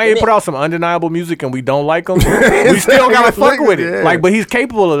like if Kanye put out some undeniable music and we don't like him, we Exactly. still gotta fuck with it. Yeah. Like, but he's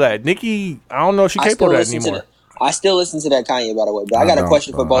capable of that. Nicki, I don't know if she's capable of that anymore. I still listen to that Kanye, by the way. But I got a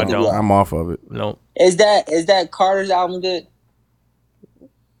question for both of you. I'm off of it. No. Is that Carter's album good?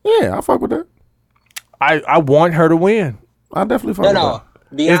 Yeah, I fuck with that. I want her to win. I definitely fuck with that.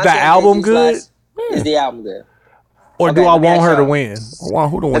 Beyonce Is the album good? Is the album good? Or Okay, do I let me want ask her to y'all. win? I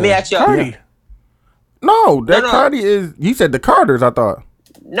want who to win? Let me ask y'all. Cardi. No, that No. Cardi is. You said the Carters. I thought.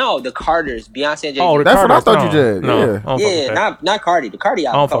 No, the Carters, Beyonce and Jay-Z. Oh, the That's what I Carters, thought you no. said. No, Yeah. I don't fuck with that. not Cardi. The Cardi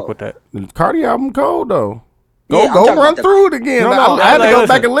I album. don't fuck cold. with that. The Cardi album cold though. Yeah, Go I'm talking run about the- through it again. No, I had to go listen.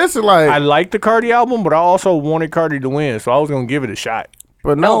 back and listen. Like, I like the Cardi album, but I also wanted Cardi to win, so I was gonna give it a shot.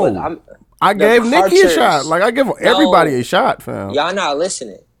 but No, no, but I the gave Nicki a Carters. shot. Like I give everybody a shot, fam. Y'all not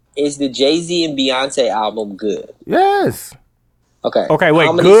listening. Is the Jay-Z and Beyonce album good? Yes, Okay. Okay, wait,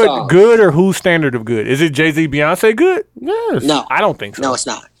 How many good, songs? good, or whose standard of good? Is it Jay-Z, Beyonce good? yes. No, I don't think so. no, it's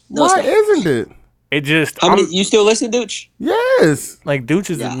not. No, Why it's not. isn't it? It just, How many? I'm- You still listen, Dooch? Yes. like Dooch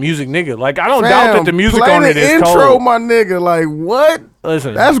is Yeah. a music nigga. Like I don't doubt that Fam, the music play on the it is intro, cold. my nigga. Like what?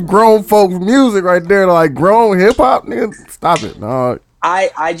 Listen, That's grown folks music right there. Like grown hip hop, nigga. Stop it, no.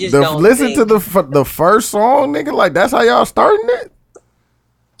 I just don't Listen think, to the first song, nigga. Like that's how y'all starting it.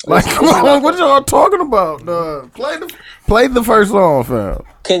 Like come on, what y'all talking about? Play the first song, fam.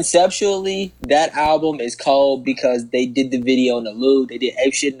 conceptually, that album is cold because they did the video in the loo. They did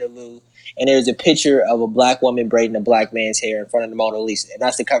ape shit in the loo. And there's a picture of a black woman braiding a black man's hair in front of the Mona Lisa. And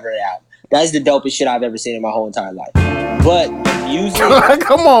that's the cover of the album. That's the dopest shit I've ever seen in my whole entire life. But the music,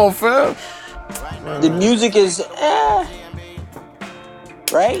 Come on, fam. the music is,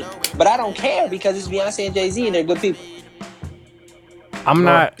 right? But I don't care because it's Beyonce and Jay-Z and they're good people. I'm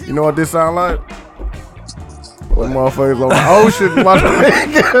not. You know what this sound like? What motherfuckers on the ocean, my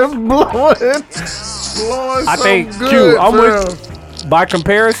nigga, blowing I think something Q. good, I'm fam. with. By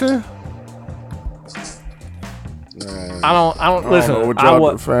comparison, I don't I don't listen. know what I y'all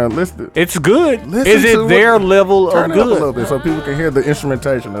wa- do, fam. Listen. It's good. Listen Is to it what- their level of Turn it up a little good? bit so people can hear the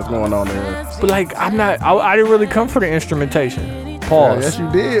instrumentation that's going on there. But like, I'm not. I didn't really come for the instrumentation. Yeah, Pause. yes,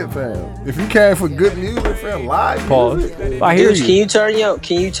 you did, fam. If you came for good music, fam, live Pause. music. I hear Dude, you. can you turn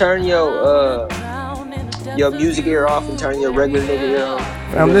your music ear off and turn your regular nigga ear on?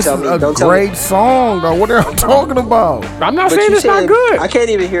 Fam, this is a great song, though. What are you talking about? I'm not But saying you it's not said- good. I can't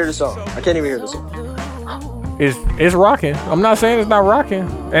even hear the song. It's rocking. I'm not saying it's not rocking,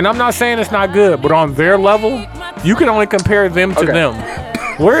 and I'm not saying it's not good. But on their level, you can only compare them to Okay. them.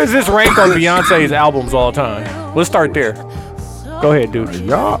 Where is this ranked on Beyonce's albums all time? Let's start there. Go ahead, dude.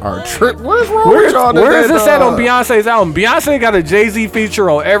 Y'all are tripping. What is wrong with y'all today, Where is this at on dog? Beyonce's album? Beyonce got a Jay-Z feature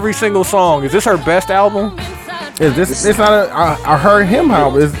on every single song. Is this her best album? Is this? It's not a. I heard him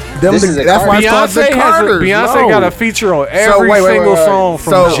album. It's them. This is a That's why it's called the Beyonce Carters. Beyonce no. got a feature on every wait, single wait. song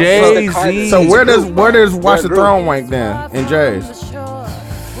from So- Jay-Z. So where It's a does group. Watch They're the a group. Throne rank then in Jay's?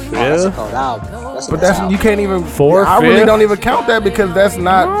 That's a Yeah. cold album. That's a But nice that's album. you can't even. Fourth, I really fifth? don't even count that because that's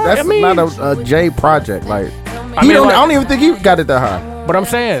not I mean- not a Jay project. Like I mean, like- I don't even think he got it that high. But I'm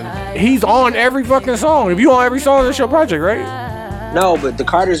saying he's on every fucking song. If you on every song, that's your project, right? No, but the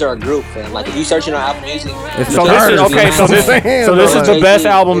Carters are a group, man. Like if you searching on Apple Music, It's So the this is Carters, okay. you know So what this, I'm saying, so this though, is the like- best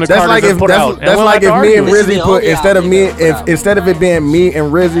album the That's That's like Carters if have put that's, out. And that's we'll like have if to me argue. and This is Rizzy the put only instead of album me they put out. instead of it being me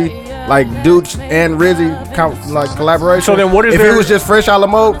and Rizzy, like Dooch and Rizzy like collaboration. So then what is if there- it was just Fresh a la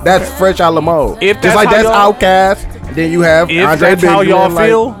Mode? That's Fresh a la Mode. If just that's like how that's y'all- Outkast. Then you have If Andre that's how Big y'all Man, like-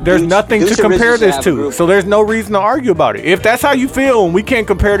 feel, there's Deuce- nothing Deuce to and compare Rizzy should this have a to. group. So there's no reason to argue about it. If that's how you feel, and we can't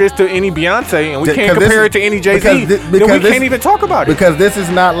compare this to any Beyonce, and we Th- can't 'cause this compare is- it to any Jay because Z, thi- then we because this- can't even talk about it. Because this is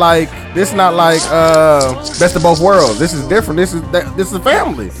not like Best of Both Worlds. This is different. This is a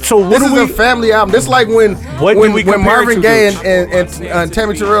family. So what this do is we- a family album. This is like when What do we compare Marvin it to, Gaye Dooch? and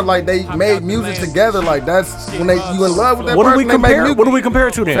Tammy Terrell like they made music together. Like that's when you in love with that What do person. we they make compare? music. What do we compare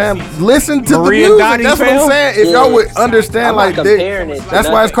it to then? Fam, listen to Marie the and music. Donnie, That's what fam? I'm saying. If y'all would understand, I'm like not comparing it to that's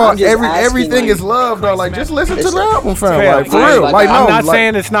why it's nothing. called I'm just asking, everything like- is love, though. Like just listen to Listen. the album, fam. Fam, Like for I- real. like, Like I'm no, not like,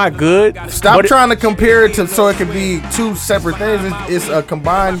 saying it's not good. Stop but trying to compare it to so it can be two separate things. It's a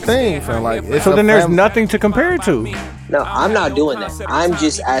combined thing, fam. Like it's So a then there's family. nothing to compare it to. No, I'm not doing that. I'm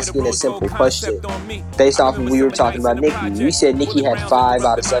just asking a simple question based off of we were talking about Nicki. You said Nicki had 5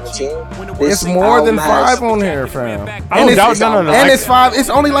 out of 17. It's more than 5 on here, fam. I don't doubt. No. And Like, it's 5. It's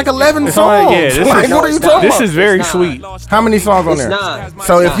only like 11 it's songs. only, yeah, this Like, is, what are you talking this about? is very It's not. sweet. How many songs on It's there? not.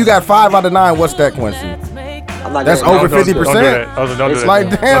 So It's if you not. got 5 out of 9, what's that, Quincy? I'm not That's gonna- over Don't do 50%. that. Don't do It's that. like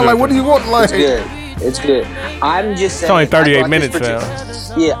Don't damn. do Like that. what do you want? Like It's good. It's good. I'm just saying. It's only 38 I brought this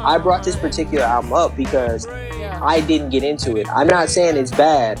minutes, Yeah, I brought this particular album up because I didn't get into it. I'm not saying it's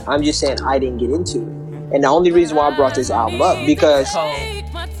bad. I'm just saying I didn't get into it. And the only reason why I brought this album up is because it,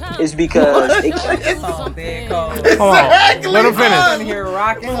 Hold on. Let him finish. Here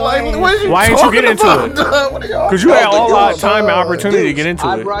rocking. Why didn't you get into it? Because you had all our time and opportunity to get into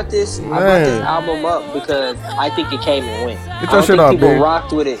I it. brought this album up because I think it came and went. I your don't shit think up, people big.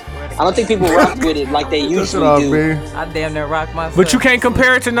 rocked with it. I don't think people rocked with it like they usually do. I damn near rock myself. But you can't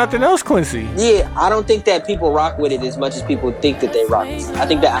compare it to nothing else, Quincy. Yeah, I don't think that people rock with it as much as people think that they rock with it. I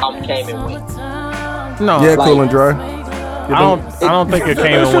think the album came and went. No. Yeah, Cool and Dry. I don't think it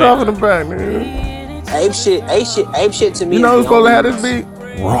came and Shit off in went. the back, nigga. Ape shit to me. You know who's is the supposed to only- have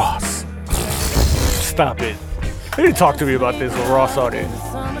this beat? Ross. Stop it. You didn't talk to me about this when Ross saw this.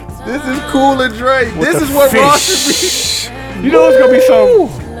 This is Cool and Dre. With This the is what fish. Ross should be. You know it's gonna be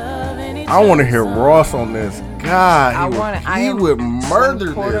some. I want to hear Ross on this. God, he would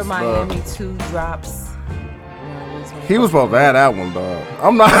murder Porter this, Miami dog. 2 drops. He was supposed to have that one, dog.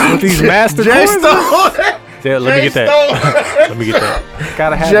 I'm not. With these master Jay chords? stole. Yeah, let me get that. Let me get that.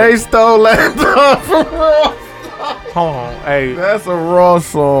 Gotta have Jay it. stole that dog from Ross. Hold on. Hey. That's a Ross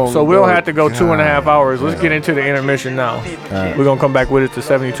song. So we'll dog. have to go 2.5 hours. Let's get into the intermission now. right. We're gonna come back with it to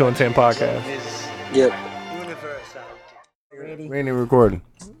 72 and 10 podcast. Yep. We ain't even recording.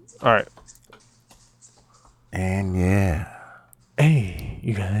 All right. And yeah. Hey,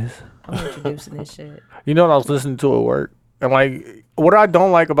 you guys. I'm introducing this shit. You know what I was listening to at work? And like, what I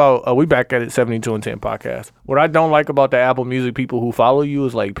don't like about, we back at it, 72 and 10 podcast. What I don't like about the Apple Music people who follow you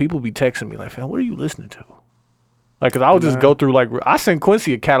is like, people be texting me like, fam, what are you listening to? Like, cause I would just go through like, I sent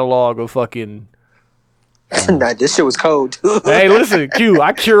Quincy a catalog of fucking. Nah, this shit was cold. Hey, listen, Q,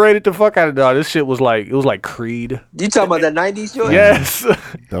 I curated the fuck out of that. This shit was like, it was like Creed. You talking about that 90s joint? Yes.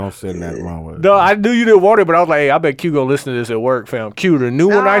 Don't send that wrong with it. No, I knew you didn't want it, but I was like, hey, I bet Q gonna listen to this at work, fam. Q, the new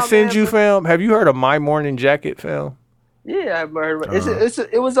one I send you, fam. Have you heard of My Morning Jacket, fam? Yeah, I heard.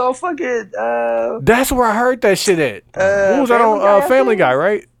 It was all fucking. That's where I heard that shit at. What was that Family Guy, on I Family think? Guy,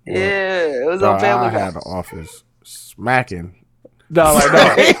 right? Yeah, it was Dog, on Family I Guy. had the office smacking. No, like, no.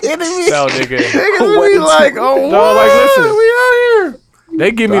 No, nigga. Niggas be like, oh, No, like, listen. we out here.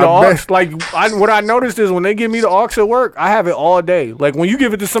 They give me I the aux. bet. Like, what I noticed is when they give me the aux at work, I have it all day. Like, when you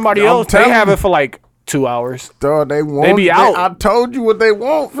give it to somebody I'm else, they telling have you. it for like 2 hours. Dog, they want. be out. I told you what they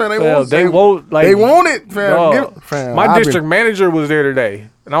want, fam. They Fam, want. they won't, like, They want it, fam. dog. Fam, My I been- district manager was there today,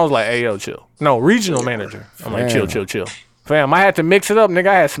 and I was like, hey, yo, chill. No, regional manager. I'm like, chill, Fam. chill. Fam, I had to mix it up, nigga.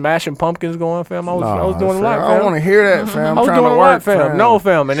 I had Smashing Pumpkins going, fam. I was doing a fam, lot, I fam. don't want to hear that, fam. I was I'm trying doing to a work, lot, fam. No,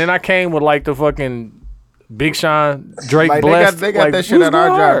 fam. And then I came with like the fucking Big Sean, Drake, Like Blessed. they got like, that shit who's at our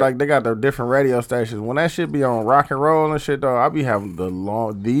going job. hard? Like they got the different radio stations. When that shit be on rock and roll and shit, dog, I be having the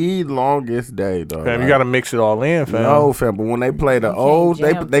longest day, dog. Fam, you Like, gotta mix it all in, fam. No, fam. But when they play the old,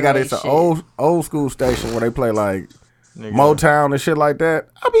 they jam got to it's an that old school station where they play like Nigga. Motown and shit like that.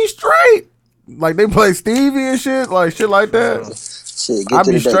 I be straight. Like they play Stevie and shit, like shit like that. Shit, I get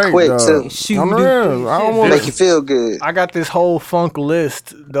to be the day straight, quick dog. too. On the real, I don't want Make you feel good. I got this whole funk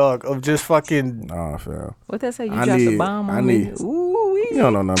list, dog, of just fucking. Nah, fam. What that say? You I dropped need- a bomb I on need- me? Ooh, You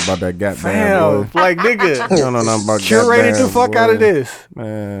don't know nothing about that goddamn Fam, boy. like, nigga. You don't know nothing about Curated goddamn the fuck boy. out of this.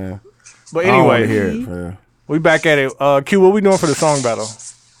 Man. But I don't wanna anyway, hear it, fam. we back at it. Q, what we doing for the song battle?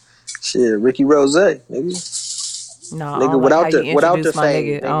 Shit, Ricky Rose, nigga. No, Nigga, I don't without like how the- you without introduced the my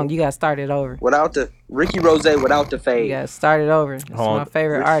fade, nigga. nigga. You gotta start it over. Without the Ricky Rose, without the You fade. gotta start it over. It's Hold my on.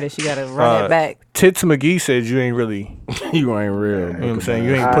 favorite artist. You gotta run it back. Tits McGee said you ain't really. You ain't real. You know what I'm saying?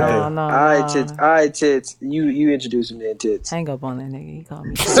 You ain't put No, the. no, All right, no. tits. All right, tits. You introduce him then, tits. Hang up on that nigga. He called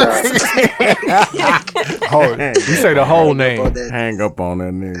me. You say the whole name. Hang up on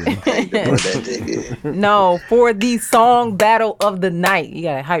that nigga. That No, for the song battle of the night. You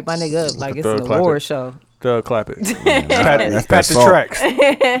gotta hype my nigga up like it's Thug an clap award it. show. Doug, clap it. That's Pat that the salt. tracks.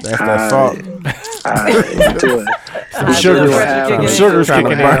 That's that salt. The sugar's Trying to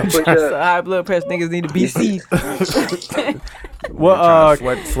kicking burn. in. So high blood pressure niggas need to be seized. Well,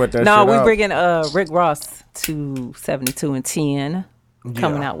 Sweat that No, shit we out. bringing Rick Ross to 72 and 10.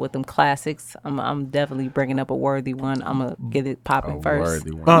 Coming out with them classics. I'm definitely bringing up a worthy one. I'm gonna get it popping first.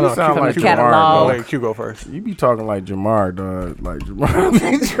 Worthy one. No, You no, sound Q- like Q- Jamar, catalog. dog. Let Q go first. You be talking like Jamar, dog. Like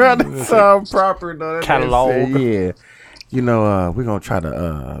Jamar be trying to sound proper, dog. That man Catalog. said, yeah. You know, we're gonna try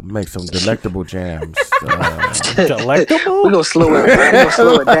to make some delectable jams. Delectable? We're gonna slow it. We're gonna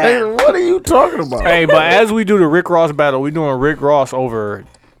slow it down. What are you talking about? Hey, but as we do the Rick Ross battle, we doing Rick Ross over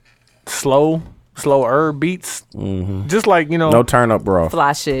slower beats. Mm-hmm. Just like, you know, No turn up, bro.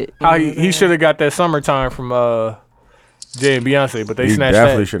 Fly shit. how he should have got that Summertime from Jay and Beyonce, but they He snatched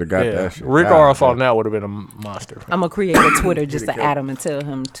definitely that. should have got that shit. Rick God, Ross on damn. that would have been a monster. I'm gonna create a Twitter just to add him and tell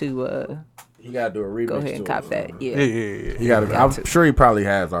him to You gotta do a remix. go ahead and cop that. Yeah. You gotta. I'm sure he probably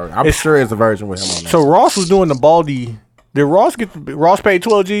has already. I'm sure it's a version with him on there. So Ross was doing the baldy. Did Ross paid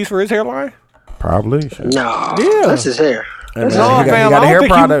 12 G's for his hairline? Probably. Shit. No, Yeah. that's his hair. And No, then he fam, got I a hair don't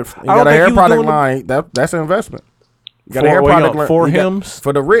think product. he- He I got don't a think hair he was product doing the- line. That's an investment. You got For- a hair what, he product got line for he got- hims?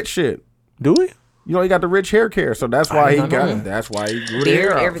 for the rich shit. Do we? You know, he got the rich hair care, so that's why he did not got know it. that. That's why he grew the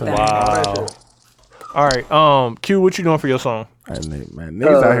Beard, hair out. everything. Wow. All right. Q, what you doing for your song? Man,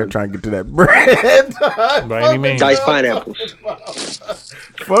 niggas out here trying to get to that bread. By any means. Diced pineapples.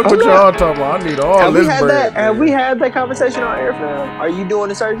 Fuck what y'all talking about. I need all Have this we had bread. that? Have we had that conversation on air, fam? Are you doing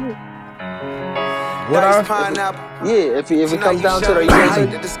the surgery? What I? Yeah, if it comes down to it, are you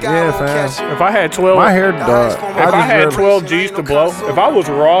doing surgery? Yeah, fam. If I had 12, My hair dog. if I had 12 G's to blow, if I was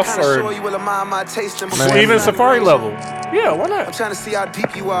Ross or even Safari level, yeah, why not? I'm trying to see how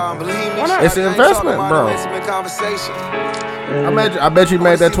deep you are. Believe me, Why not? It's an investment, bro. I bet you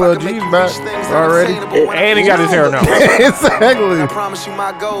made that 12 G's back already. And he got his hair now. Exactly.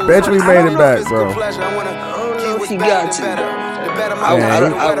 Bet you he made it back, bro. I don't know if he got to.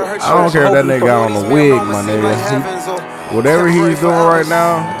 I don't care if that nigga got on the wig, my nigga. Whatever he's doing right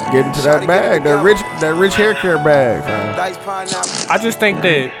now, getting to that bag, that rich hair care bag, fam. I just think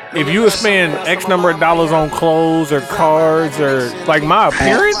that if you would spend X number of dollars on clothes or cars or like my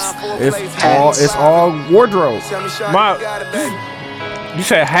appearance, It's all wardrobe. you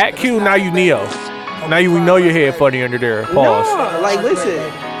said hat Q, now you Neo. Now we know your head funny under there. Pause. No, like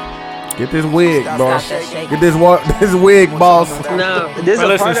listen. Get this wig, boss. Get this wig, boss. No, Hey,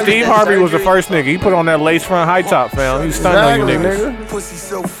 listen, Steve Harvey was the first nigga. He put on that lace front high top, fam. He stunned on you niggas. Pussy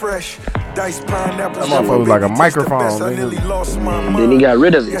so fresh. Diced pineapples. That motherfucker was like a microphone, nigga. Then he got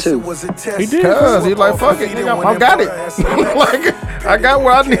rid of it too. He did. Cause he's like, fuck it, nigga, I got it. Like, I got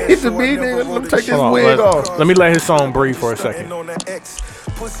where I need to be, nigga. Let me take this wig off. Let me let his song breathe for a second.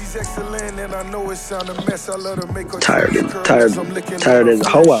 Tired as a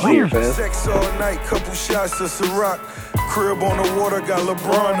hoe out here, fam. Sex all night, couple shots of Ciroc. Crib on the water, got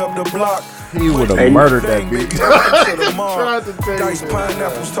LeBron up the block. He would have murdered that bitch. Diced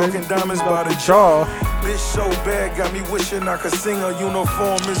pineapples, talking diamonds by the jaw. Bitch so bad, got me wishing I could sing a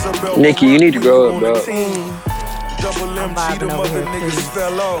uniform. Isabel. Nikki, you need to grow up, bro. Double MG, the mother niggas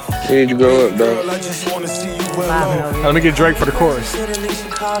fell off. You need to grow up, bro. I just wanna see you well off. Let me get Drake for the chorus.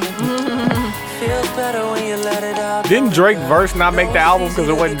 Didn't Drake verse not make the album because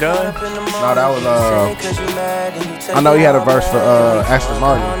it wasn't done? No, that was I know he had a verse for Aston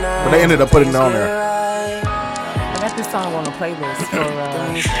Martin, but they ended up putting it on there. I got this song on the playlist for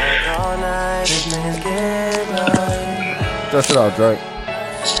Just it out, Drake.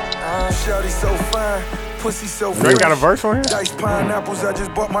 Shawty so fine, pussy so Drake got a verse on here? Diced pineapples, I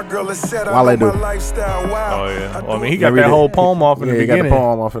just bought my girl a set. While they do. My lifestyle, wow. Oh, yeah. Well, I mean, he got that whole poem off in the he got beginning. the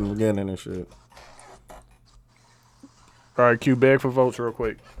poem off in the beginning and shit. All right, Q, beg for votes real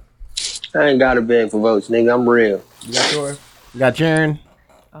quick. I ain't got to beg for votes, nigga. I'm real. You got yours? You got Jaren?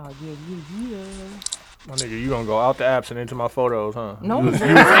 yeah. My nigga, you gonna go out the apps and into my photos, huh? No, you was in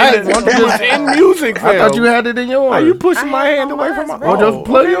music, I thought you fam. had it in yours. Why you pushing my hand away from my Oh, just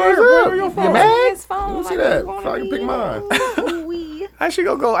plug yours up. Your You phone. mad? His phone, Let me see like, that. you wanna So I can pick mine. I should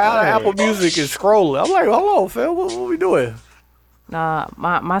go out of Apple Music and scroll it. I'm like, hold on, Phil, what we doing? Nah,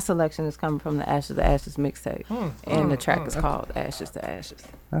 my selection is coming from the Ashes to Ashes mixtape, and the track is called Ashes to Ashes.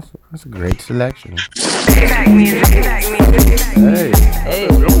 That's a great selection. Hey.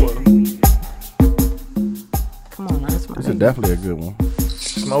 Come on, that's my This is definitely a good one.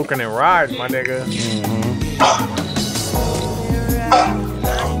 Smoking and riding, my nigga.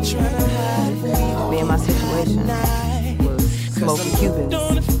 Me and my situation was smoking Cubans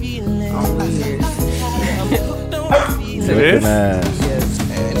on New Year's. Looking ass.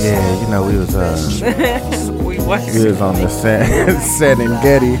 Yeah, you know we was We was on the set in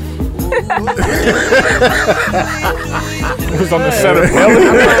Getty. It was on the set of Belly.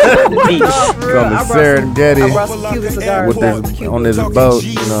 It was on the Serengeti I brought some Cuban cigars. with this on this boat.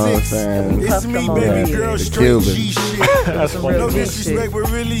 You know what I'm saying? Puffed them on. Yeah, the Cubans. That's funny.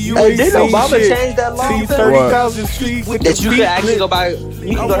 Hey, did Obama change that law? See 30,000 feet with That the you feet could actually lit. go buy. You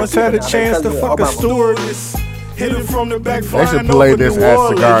can I go once had a chance to fuck a stewardess. Hit it from the back. They should play this at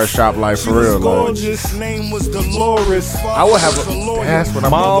Cigar Shop like for real. Like. Gorgeous. Name was Dolores. I would have a. That's what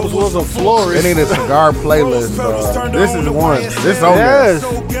I'm. Mom's was a florist. They need a cigar playlist. This is one. This on there.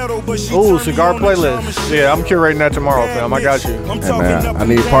 Yes. Ooh, cigar playlist. Yeah, I'm curating that tomorrow, fam. I got you. Hey man, I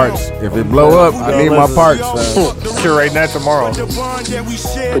need parts. If it blow up, I need my parts. Curating that tomorrow.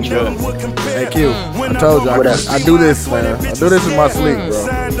 Thank you. I told you, I do this, man. I do this in my sleep, bro.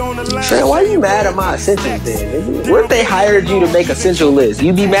 Man, why you mad at my essentials then, nigga? What if they hired you to make essential list?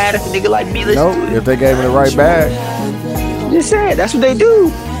 You be mad if a nigga like me listen Nope, to it? if they gave me the right bag. Just saying, that's what they do.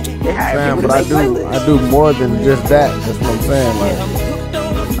 They hire Man, people but to make playlists. I do more than just that. That's what I'm saying.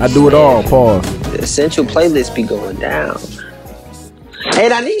 Like, I do it all. Pause. The essential playlist be going down.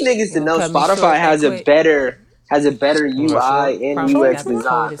 And I need niggas to know Spotify has a better UI and UX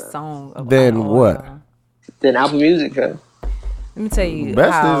design Then what? than Apple Music. Huh? Let me tell you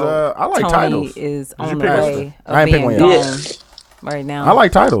Best how is, I like Tony titles. is Did you on the pick way one? of I ain't pick being one gone yet. right now. I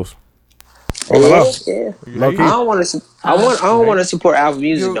like titles. Yeah. Low key. I don't want to. I don't want to support Apple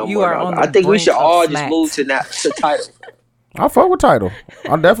Music no you more. are on I the think we should brink of all just smacks. move to Tidal. I fuck with title.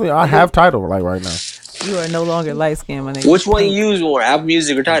 I have title like right now. You are no longer light skinned, my nigga. Which one you use more, Apple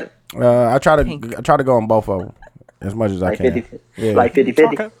Music or Tidal? I try to go on both of them as much as I can. 50, Yeah. like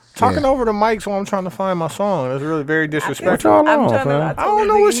 50-50. Talking over the mics while I'm trying to find my song. That's really very disrespectful. What y'all I'm on, trying to. fam? I don't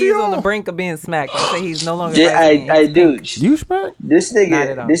know what she's on the brink of being smacked. I say he's no longer. I dude. You smack? This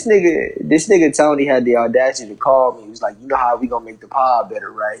nigga Tony had the audacity to call me. He was like, "You know how we gonna make the pod better,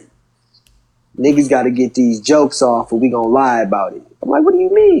 right? Niggas got to get these jokes off, or we gonna lie about it." I'm like, "What do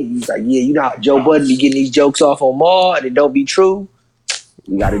you mean?" He's like, "Yeah, you know how Joe Budden be getting these jokes off on Maul, and it don't be true.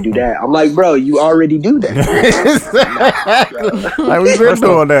 You got to do that." I'm like, "Bro, you already do that." Like we've been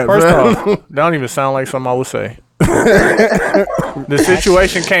doing that. First man. off, that don't even sound like something I would say. The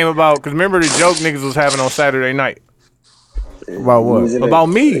situation came about because remember the joke niggas was having on Saturday night About what? about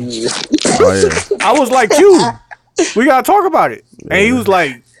me. Oh yeah. I was like, "Q, we gotta talk about it," and he was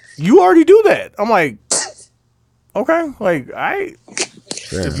like, "You already do that." I'm like, "Okay, like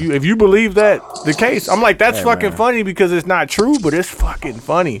if you believe that the case," I'm like, "That's fucking funny because it's not true, but it's fucking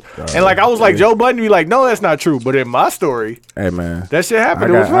funny." And like I was like, Joe Budden be like, "No, that's not true," but in my story, Hey man, that shit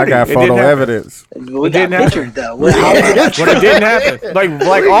happened. It was I funny. got It photo didn't happen. evidence. We It got didn't happen. pictures though. How is it not But it didn't happen.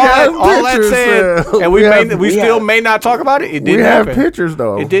 Like all that pictures, said, and we still may not talk about it. It We didn't have happen. pictures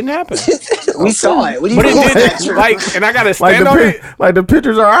though. It didn't happen. We saw it. What do you But it mean? didn't. Like, and I gotta like stand on it. like the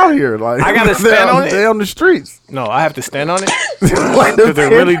pictures are out here. Like I gotta stand on it? They on the streets. No, I have to stand on it Like because it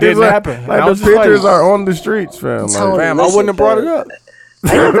really pictures didn't are- happen. And I Like was the just like, pictures are on the streets, fam. Like, Tony, Fam, I wouldn't have brought it up.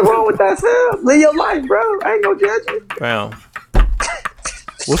 Ain't nothing wrong with that, fam. Live your life, bro. I ain't gonna judge you. Fam.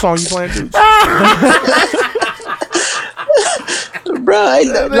 What song you playing, dude? Bro, I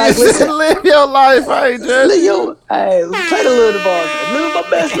ain't like listen. live your life, I ain't Live judging. your, hey, play the little ball. Live my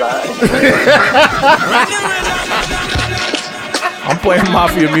best life. I'm playing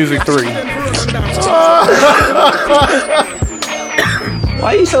Mafia Music 3.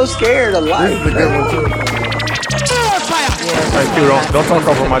 Why you so scared of life? Hey, Q, don't talk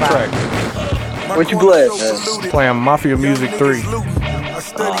over my track. What you play? Playing Mafia Music 3.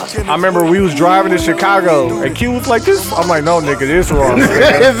 I remember we was driving to Chicago and Q was like this. I'm like, no, nigga, this wrong.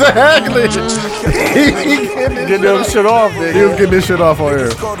 Exactly. Get them shit off, He nigga. was getting this shit off on here.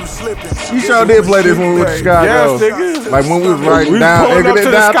 You sure did play this when we went to Chicago. Yes, nigga. Like when we was writing We down, pulling up to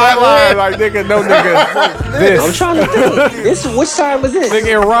the down skyline like, nigga, no, nigga. I'm This. trying to think. Which time was this?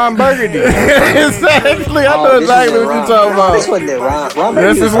 Nigga and Ron Burgundy. Exactly. I know this exactly was what in you talking Ron- This about. wasn't it, Ron.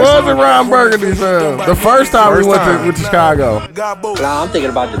 Yes, this was in Ron Burgundy, fam. The first time we went to Chicago. Nah, I'm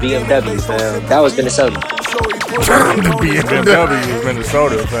thinking about the BMW, fam. That was Minnesota. BMW is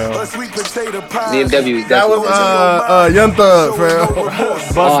Minnesota, fam. BMW is That was definitely Young Thug, fam.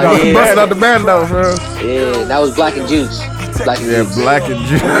 yeah. Busting out the bando, fam. Yeah, that was Black and Juice. Black and Yeah, Juice. Black and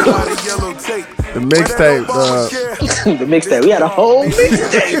Juice. The mixtape, The mixtape. We had a whole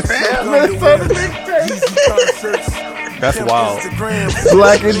mixtape, fam. That's wild.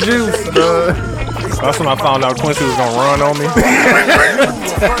 Black and Juice, That's when I found out Quincy was gonna run on me.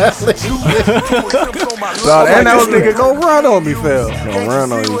 Dog, and that was nigga gonna run on me, Phil. gonna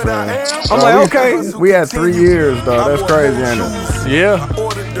run on you, fam. I'm like, okay. We had 3 years, dog. That's crazy, ain't it? Yeah.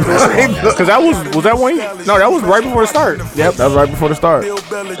 Cause that was that when? No, that was right before the start. Yep, that was right before the start.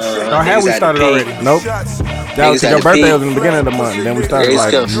 Or had we started already? Nope. That was Niggas your had to birthday pee. was in the beginning of the month. Then we started Yeah,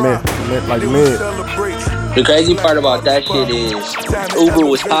 like it's mid. The crazy part about that shit is Uber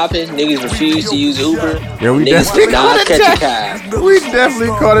was popping. Niggas refused to use Uber. Yeah, we Niggas definitely could not caught a catch a taxi. cab. We definitely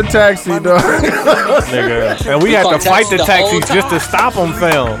caught a taxi, dog. Nigga. And we had to caught fight the taxis the whole taxis just to stop them,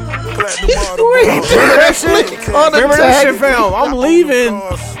 fam. Remember that shit? Remember that shit, fam? I'm leaving,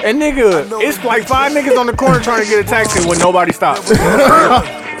 and nigga, it's like 5 niggas on the corner trying to get a taxi when nobody stops.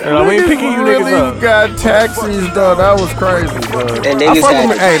 And I mean, picking you really niggas up. Got taxis, though. That was crazy, bro. And niggas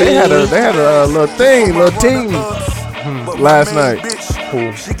had hey, they had a little team last night.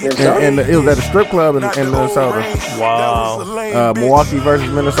 And it was at a strip club in Minnesota. Wow. Milwaukee versus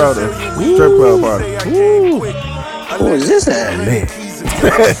Minnesota. Strip club party. Who is this at?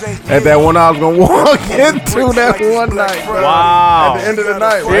 At that one I was gonna walk into that one night, bro. Wow. At the end of the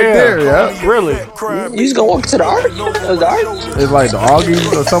night, right there, yeah. Really? You just gonna walk to the Arch? That was the Arch? It's like the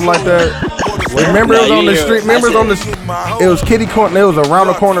Augies or something like that. Remember it was on the street. Remember it was on the. It was Kitty Corner. It was around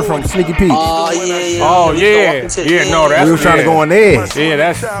the corner from Sneaky Pete. Oh yeah. Oh yeah. Yeah, no, that's. We was trying to go in there. Yeah,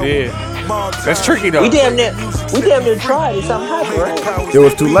 that's tricky though. We damn near tried it. Something happened, right? It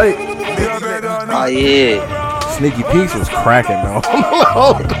was too late. Oh yeah. Sneaky Pete's was cracking though.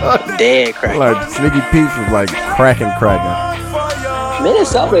 Dead cracking. Like Sneaky Pete's was like cracking.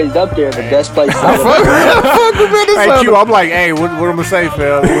 Minnesota is up there, the best place. Hey Q, I'm like, hey, what I'm gonna say,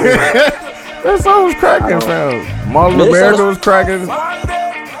 fam? That song was cracking, fam. Marlon America was cracking.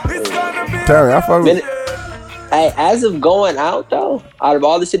 Terry, I fuck with. Hey, as of going out though, out of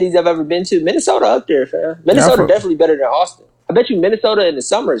all the cities I've ever been to, Minnesota up there, fam. Minnesota definitely better than Austin. I bet you Minnesota in the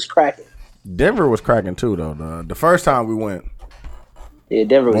summer is cracking. Denver was cracking too, though. The first time we went. Yeah,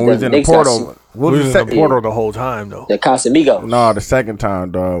 Denver was. When we was in the portal. We was in the portal the whole time, though. The Casamigos. No, the second time,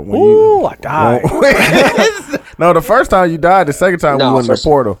 dog. I died. No, the first time you died. The second time we went in the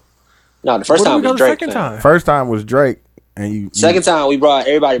portal. No, the first time was Drake. First time was Drake, and you. Second time we brought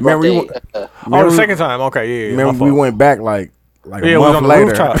everybody. The second time. Okay, yeah. Remember we went back like a month on later.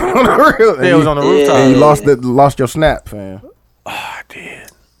 Rooftop. It was on the rooftop. And you lost your snap, fam. Oh, I did.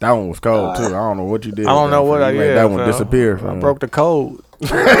 That one was cold too. I don't know what you did. I don't know what I did. That one disappeared. I broke the code.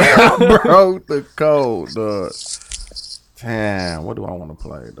 Broke the code, dog. Damn, what do I want to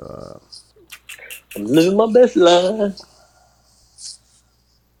play, dog? I'm living my best life.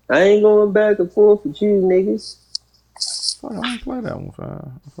 I ain't going back and forth with you niggas. I don't play that one,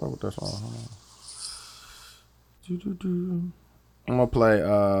 fam. I fuck with that song. I'm gonna play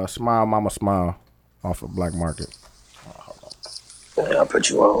 "Smile Mama Smile" off of Black Market. I'll put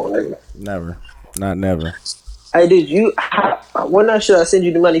you on, nigga. Never. Not never. Hey, dude, when should I send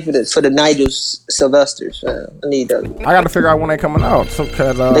you the money for the Nigel Sylvesters? I need that. I got to figure out when they coming out. So,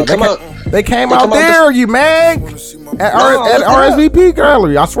 cause they came out there, you man. At RSVP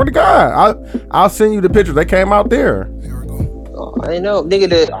gallery. I swear to God, I'll send you the pictures. They came out there. I know,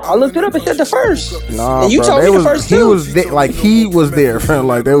 nigga. I looked it up. It said the first. No, and you told me the first he too. Was he was there, fam.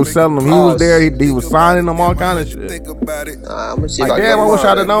 Like they was selling them. He was there. He was signing them, all kind of shit. I'm gonna see like, damn, I wish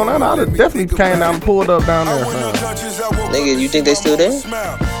I'd have known that. I'd have definitely came down and pulled up down there, fam. Nigga, you think they still there?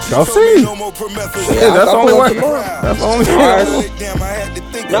 Go see. Yeah, that's the only way. That's the only way.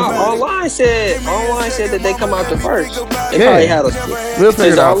 No, online said that they come out the first. They probably had us. We'll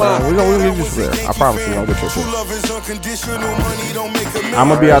figure it out, man. We'll just there. I promise you, I'll get your shit. I'm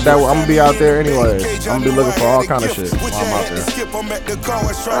gonna be out there. I'm gonna be out there anyways. I'm gonna be looking for all kind of shit while I'm out there.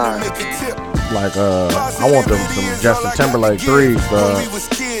 Like I want them Justin Timberlake 3s,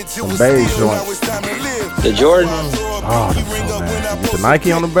 some beige joints. The Jordan. Oh, that's so nasty. With the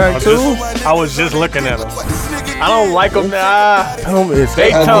Nike on the back too. I was just looking at them. I don't like them now. They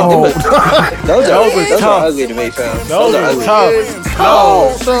tough. Those are ugly to me, fam. Those are tough.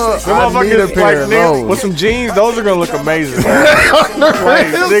 No, the motherfuckers like niggas with some jeans. Those are gonna look amazing. Like,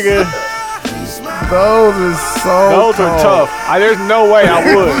 nigga, those are so. Those are tough. There's no way I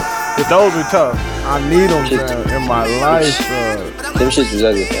would, but those are tough. I need them in my life. Them shits is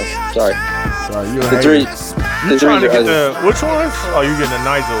ugly, fam. Sorry. You the three. You trying to get the which ones? Oh, you getting the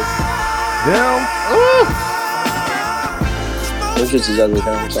Nigels? Damn. Them shits is ugly,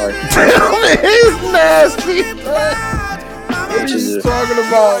 fam. I'm sorry. He's nasty. What are you talking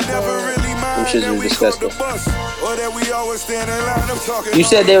about? Them shits are disgusting. You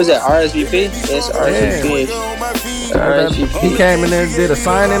said they was at RSVP? Yes, RSVP. RSVP. He came in there and did a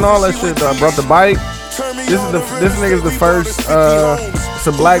sign and all that shit. I brought the bike. This nigga's the first. It's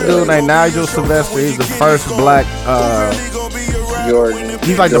a black dude named Nigel Sylvester. He's the first black. Jordan.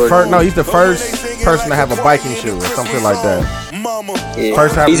 He's like the first. No, he's the first person to have a biking shoe or something like that.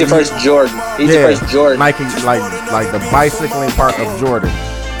 Yeah. He's the first Jordan. He's the first Jordan. Nike, like the bicycling part of Jordan.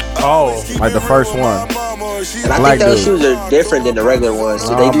 Oh, like the first one. And I think those shoes are different than the regular ones.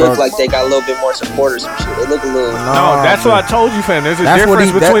 So they look like they got a little bit more support or some shit. They look a little. No, that's what I told you, fam. There's a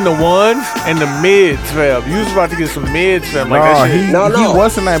difference between the ones and the mids, fam. You was about to get some mids, fam. Like that shit. He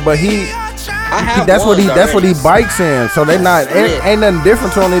wasn't that, but he That's what he bikes in. So they not ain't nothing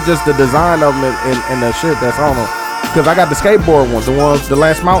different to them. It's just the design of them and the shit that's on them. Because I got the skateboard ones, the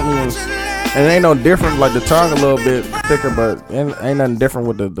Lance Mountain ones, and it ain't no different. Like the tongue a little bit thicker, but ain't nothing different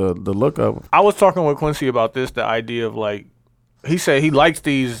with the look of them. I was talking with Quincy about this. The idea of like, he said he likes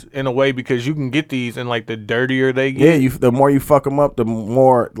these in a way because you can get these and like the dirtier they get. Yeah, the more you fuck them up, the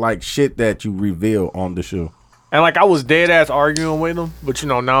more like shit that you reveal on the shoe. And like I was dead ass arguing with him, but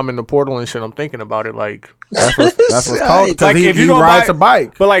now I'm in the portal and shit. I'm thinking about it like that's what's called. Because like if he you rides a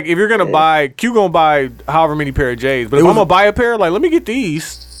bike. But like if you're gonna buy, Q gonna buy however many pair of J's. But if I'm gonna buy a pair, like let me get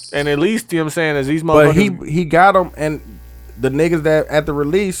these, and at least you know what I'm saying is these motherfuckers. But he got them, and the niggas that at the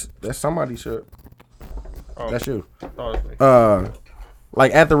release, that's somebody's shirt. That's you.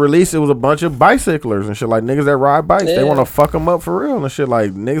 Like at the release, it was a bunch of bicyclers and shit. Like niggas that ride bikes, they want to fuck them up for real and shit.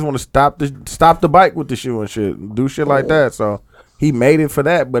 Like niggas want to stop the bike with the shoe and shit, do shit like that. So he made it for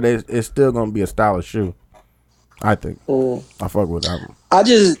that, but it's still gonna be a stylish shoe. I think. I fuck with that. I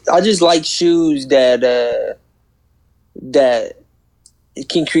just like shoes that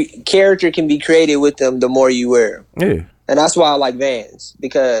character can be created with them. The more you wear them, yeah, and that's why I like Vans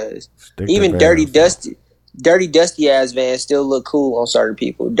because even Dirty Dusty ass Vans still look cool on certain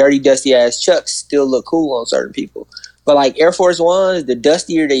people. Dirty Dusty ass Chucks still look cool on certain people. But like Air Force Ones, the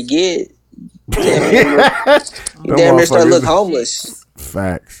dustier they get, you damn near start look homeless.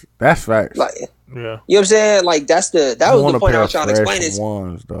 Facts. That's facts. Like, yeah. You know what I'm saying? Like that was the point I was trying to explain. Is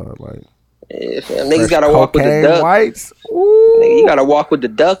ones, dog, like niggas gotta walk with the duck. Whites. Nigga, you gotta walk with the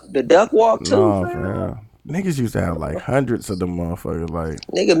duck walk too. No, man. Niggas used to have like hundreds of them motherfuckers. Like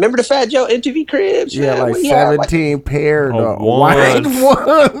nigga, remember the Fat Joe MTV cribs? Yeah, like 17 pair of white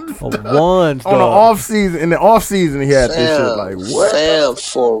ones. Ones on the off season. In the off season, he had this shit. Like what? Fam,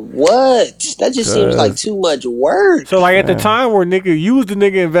 for what? That just seems like too much work. So like at the time where you was the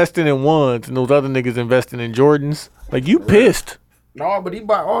nigga investing in ones and those other niggas investing in Jordans, like you pissed. No, but he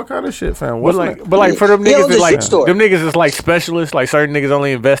buy all kind of shit, fam. But like for them niggas, them niggas is like specialists. Like certain niggas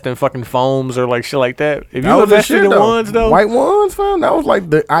only invest in fucking foams or like shit like that. If you invested in ones though, white ones, fam, that was like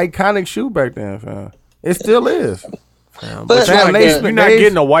the iconic shoe back then, fam. It still is. But fam, you're not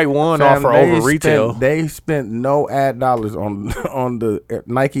getting a white one off for over retail. They spent no ad dollars on the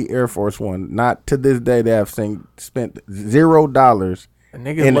Nike Air Force One. Not to this day, they have spent $0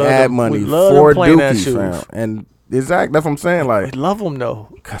 in ad money for Dookies, fam. And exactly, that's what I'm saying. Like, they love them though,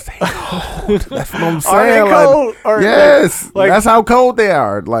 cause they cold. That's what I'm saying. Are they cold? Like, yes, like, that's how cold they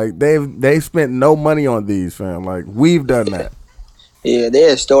are. Like they've spent no money on these, fam. Like we've done that. Yeah, they're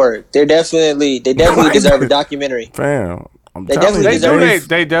historic. They definitely deserve a documentary. Fam, they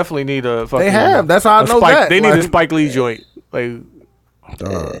definitely need a fucking. They have. That's how I know that. They need a Spike Lee joint. Like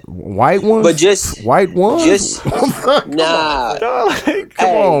white ones, but just white ones. Just nah.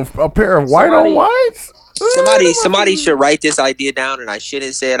 Come on, a pair of white on whites. Somebody should write this idea down, and I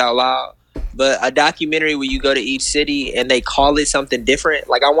shouldn't say it out loud. But a documentary where you go to each city and they call it something different.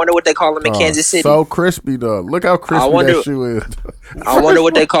 Like I wonder what they call them in Kansas City. So crispy though. Look how crispy that shoe is. I wonder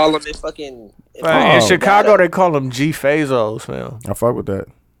what they call them in fucking. In Chicago, they call them G Fazos, man. I fuck with that.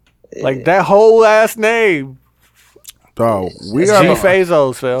 Like that whole ass name. Dog, we G are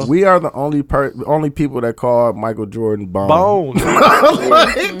Fazos, Phil. We are the only people that call Michael Jordan Bone.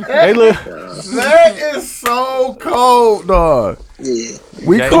 That is so cold, dog. Yeah.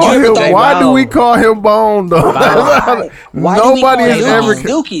 We call him. Why do we call him Bone, dog? Nobody has ever.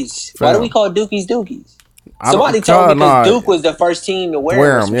 Dookies. Why do we call Dookies Dookies? Somebody told me because Duke was the first team to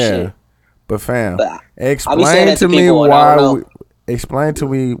wear them. Yeah. Shit. But fam, explain to me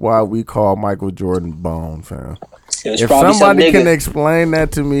why we call Michael Jordan Bone, fam. If somebody can explain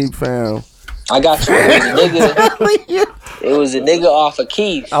that to me, fam. I got you. It was a nigga off of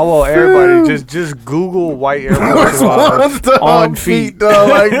Keith. I want everybody just Google white Air Force Ones on feet, dog.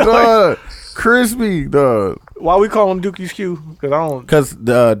 Like dog, crispy, dog. Why we call them Dookie's Q? Because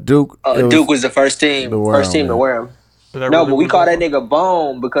Duke. Duke was the first team to wear them. No, but we call that nigga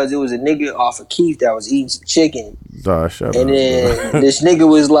Bone because it was a nigga off of Keith that was eating some chicken. And then this nigga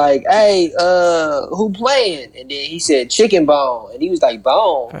was like, "Hey, who playing?" And then he said Chicken Bone, and he was like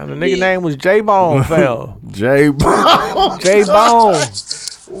Bone. The nigga name was J Bone, fell. J Bone. J Bone.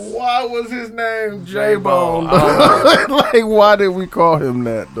 Why was his name J Bone? Like, why did we call him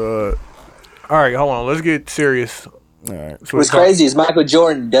that, dog? All right, hold on. Let's get serious. All right. What's crazy is Michael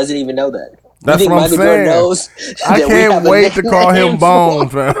Jordan doesn't even know that. That's what I'm saying. I can't wait to call him Bone,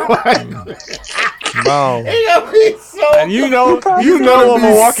 fam. Bone. He gonna be so. And you know when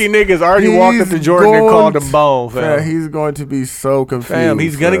Milwaukee niggas already walked up to Jordan and called him Bone, fam. Yeah, he's going to be so confused. Fam,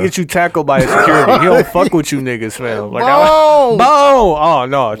 he's gonna get you tackled by a security. He don't fuck with you niggas, fam. Like, Bone! Bone! Oh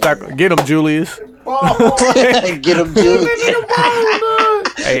no, get him, Julius. Get him, Julius.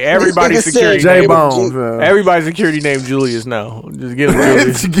 Hey, everybody's security. J name- Bone. Everybody's security named Julius now. Just get him,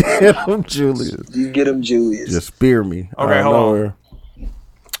 Julius. Get him, Julius. You get him, Julius. Just spear me. Okay, out of hold on. nowhere.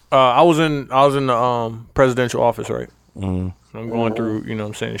 I was in the presidential office, right? I'm going through, you know what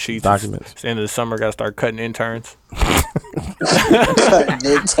I'm saying, sheets. Documents. It's the end of the summer, gotta start cutting interns.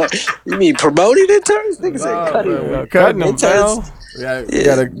 You mean promoting interns? Niggas said cutting. Cutting them, fam. interns. You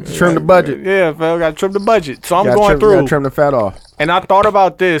gotta trim the budget. Yeah, fam, gotta trim the budget. So I'm Gotta going gotta through. trim the fat off. And I thought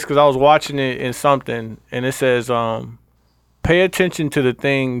about this because I was watching it in something, and it says, pay attention to the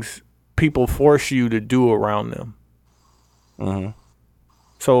things people force you to do around them.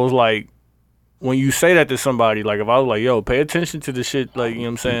 So it was like, when you say that to somebody, like if I was like, yo, pay attention to the shit, like, you know what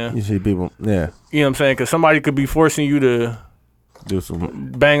I'm saying? You see people, yeah, You know what I'm saying? Because somebody could be forcing you to do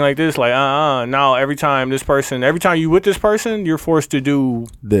some. bang like this, like, now every time you with this person, you're forced to do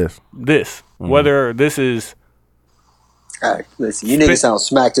This. whether this is. All right, listen, you niggas sound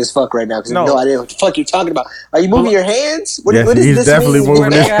smacked as fuck right now because No. no idea what the fuck you talking about. Are you moving your hands? What, Yes, what does he's this definitely mean?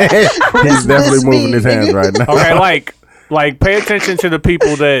 moving his hands. He's does definitely this moving mean, his hands nigga? right now. Okay, like pay attention to the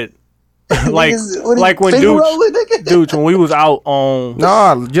people that, like, Niggas, what, like when finger dudes, rolling, nigga? dudes, when we was out on,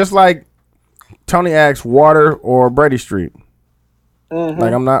 No, just like Tony asked, Water or Brady Street.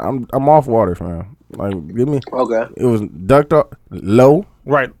 Like I'm off Water, fam. Like give me. Okay. It was ducked up low.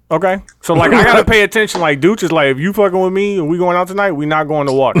 right, okay, so like I gotta pay attention, like dudes is like, if you fucking with me and we going out tonight, we not going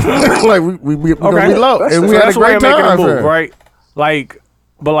to water. Like we gonna be low, and we So had a that's the way great of making a time, move, fam. right? Like,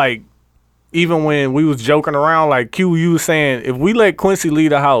 but like, even when we was joking around, like Q, you was saying, if we let Quincy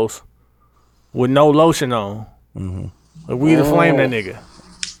leave the house with no lotion on, like, we to flame that nigga.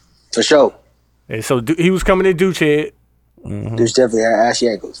 For sure. And so he was coming to douche head, There's definitely ashy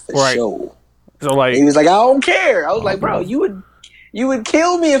ankles. For Right. sure. so like, He was like, I don't care. I was like, bro, you would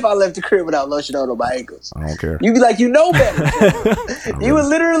kill me if I left the crib without lotion on my ankles. I don't care. You'd be like, you know better. You would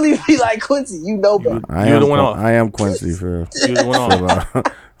literally be like, Quincy, you know better. You're the one off. I am Quincy, fam. you the one off.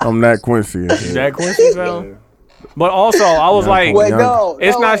 I'm that Quincy. That Quincy fell. But also, I was like, Wait, no,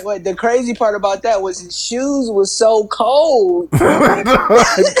 it's no, not. wait. The crazy part about that was his shoes was so cold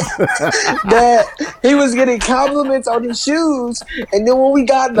that he was getting compliments on his shoes, and then when we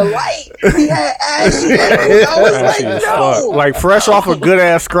got in the light, he had ashy ankles. I was Ashy like, as no. fuck. Like fresh off a good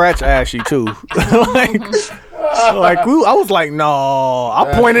ass scratch, ashy too. like I was like, no.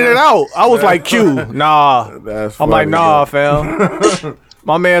 I pointed it out. I was like, Q, nah. That's I'm like, funny, nah, fam.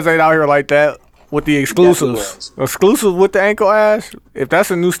 My man's ain't out here like that with the exclusives. Exclusive with the ankle ash. If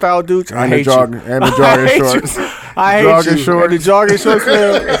that's a new style, dude, I And hate the jogging, you. and the I jogging hate shorts. you. I hate Jogging you. shorts. And the jogging shorts,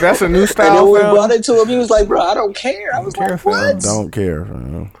 fam. If that's a new And then style, when we fam. brought it to him, he was like, bro, I don't care. I was like, what? Don't care,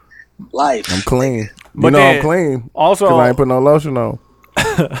 fam. Life. I'm clean. But you know then I'm clean. also- because I ain't put no lotion on.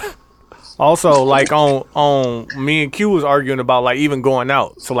 Also, like on me and Q was arguing about like even going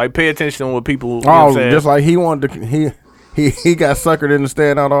out. So like pay attention to what people. You know what I'm Oh, saying? just like he wanted to. He got suckered into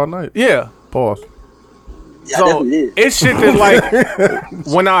staying out all night. Yeah. Pause. Yeah, I So definitely did. it's shit that like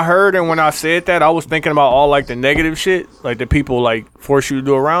when I heard and when I said that, I was thinking about all like the negative shit, like the people like force you to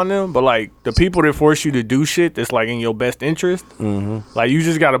do around them. But like the people that force you to do shit that's like in your best interest, like you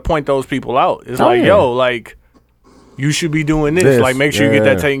just got to point those people out. It's Oh, like, yeah. yo, like you should be doing this. This, Like make sure you get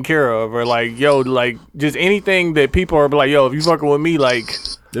that yeah. taken care of, or like yo, like just anything that people are like, yo, if you fucking with me, like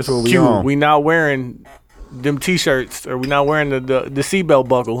This what we Q, on. we not wearing them t-shirts or we not wearing the seatbelt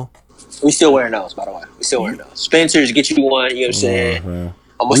buckle. We still wearing those, by the way. We still wearing those. Spencer's, get you one. You know what I'm saying? Man.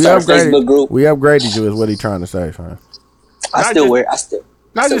 I'm gonna start a Facebook group. We upgraded you, is what he trying to say, fam. I still wear. I still.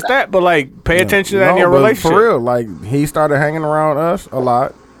 Not just that, but like pay attention to that in No, your but relationship. For real, like he started hanging around us a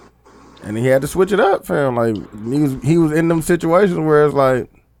lot, and he had to switch it up, fam. Like he was in them situations where it's like,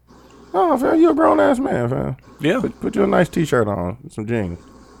 oh, fam, you a grown ass man, fam. Yeah. Put you a nice t-shirt on, some jeans.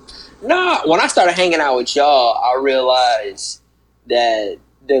 Nah, when I started hanging out with y'all, I realized that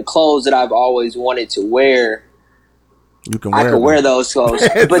the clothes that I've always wanted to wear, You can I wear could them. wear those clothes.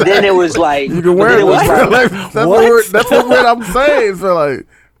 But then it was like, You can but wear then it them. was like, That's what I'm saying. So like,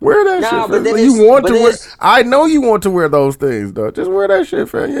 wear that Nah, shit. but Fam. then You it's- want but to then wear. it's- I know you want to wear those things, though. Just wear that shit,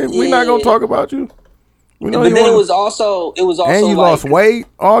 fam. We're not gonna Yeah. talk about you. We know but you then wanna- it was also and you like, lost weight,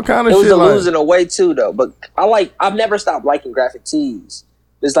 all kind of it was shit. a Like, losing away too, though. But I've never stopped liking graphic tees.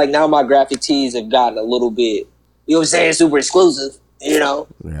 It's like now my graphic tees have gotten a little bit, you know what I'm saying, super exclusive. You know,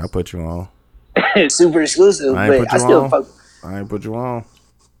 yeah, I put you on. super exclusive. I ain't But put I you still on. fuck. I ain't put you on.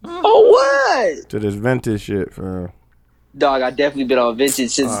 Oh, what? To this vintage shit, fam. Dog, I definitely been on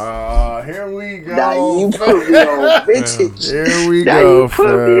vintage since. Here we go. Now you put me on vintage. Here we now go, you put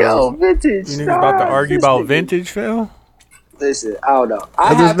me fam. on vintage. You niggas about to argue about vintage, Phil? Listen, I don't know.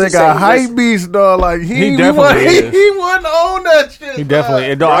 This nigga a hype beast, dog. Like He definitely is. He wouldn't own that shit. He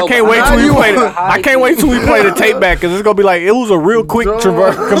definitely. Dog, I can't wait till we play. I can't wait till we play the tape back because it's gonna be like it was a real quick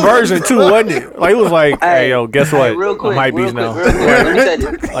conversion too, wasn't it? Like it was like, hey yo, guess what? Real quick, I'm hype beast now. Let me say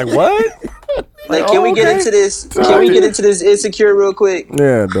this. Like what? Like, can we get into this? Can we get into this insecure real quick?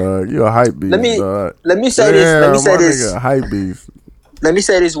 Yeah, dog. You a hype beast, dog. Let me say this. Let me say this. Nigga, a hype beast. Let me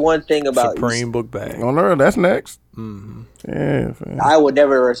say this one thing about Supreme book bag. On there, that's next. Mm-hmm. Yeah, fam. I would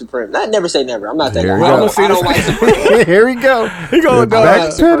never wear Supreme. Not never say never. I'm not that Here guy. we I don't like Supreme. Here we go. He going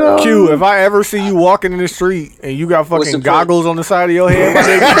Backpedal. Q, if I ever see you walking in the street and you got fucking Supreme? goggles on the side of your head, my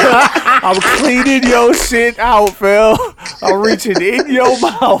nigga, I'm cleaning your shit out, Phil. I'm reaching in your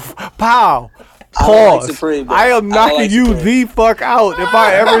mouth. Pow. I don't like Pause. Supreme, bro. I am knocking like you Supreme. the fuck out if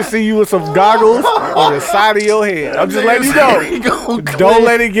I ever see you with some goggles on the side of your head. I'm just letting you know. Don't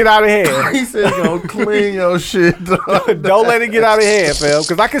let it get out of hand. He said he gonna clean your shit, dog. Don't let it get out of hand, fam.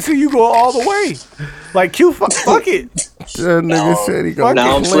 Because I can see you go all the way. Like, Q, fuck it. That nigga said he gonna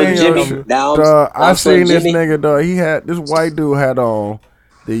Now I'm clean Slim your Jimmy. shit. Now Dog, I'm I Slim seen this Jimmy. nigga, dog. He had this white dude had on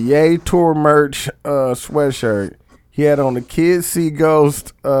the Yay Tour merch sweatshirt. He had on the Kids See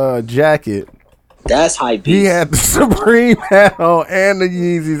Ghost jacket. That's hype. He had the Supreme hat on and the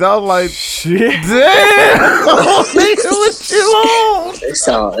Yeezys. I was like, shit. Damn, nigga, what you on?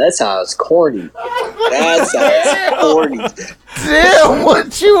 That sounds corny. That sounds corny. Damn,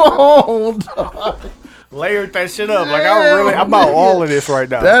 what you on, dog? Layered that shit up. Like, I'm about all of this right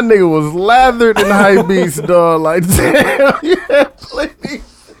now. That nigga was lathered in hype beast, dog. Like, damn, you had plenty.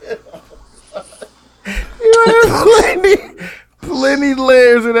 You had plenty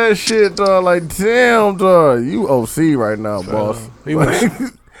layers of that shit, dog. Like, damn, dog. You OC right now, boss. He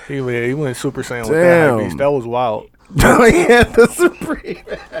went Super Saiyan with that Damn. hype beast. That was wild. He had the Supreme.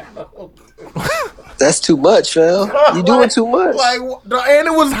 That's too much, fam. You doing too much. Like, and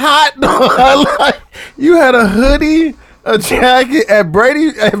it was hot, dog. Like, you had a hoodie, a jacket at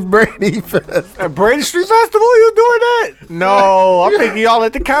Brady Fest. At Brady Street Festival, you doing that? No, I'm thinking y'all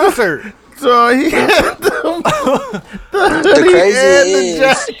at the concert. So he had the The crazy is,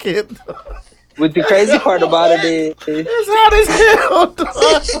 jacket. with the crazy part about it is, It's hot as hell,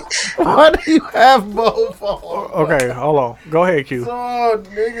 dog. Why do you have both on? Okay, hold on. Go ahead, Q. Dog,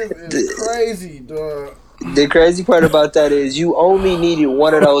 niggas is crazy, dog. the crazy part about that is you only needed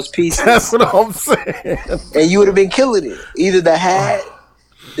one of those pieces. That's what I'm saying. And you would have been killing it. Either the hat,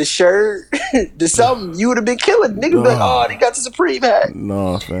 the shirt, the something. You would have been killing. Niggas be like, oh, they got the Supreme hat.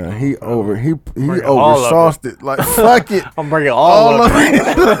 No, fam. He all of oversauced it. Like, fuck it. I'm bringing all of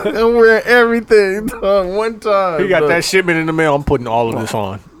it. And wear everything, dog, one time. He got dog. that shipment in the mail. I'm putting all of this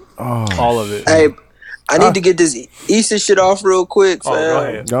on. All of it. Hey, I need to get this Easter shit off real quick, fam. Go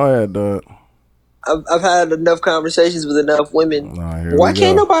ahead. Go ahead, dog. I've had enough conversations with enough women. Here Why we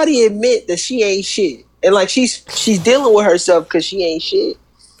can't go. nobody admit that she ain't shit? And like she's dealing with herself because she ain't shit.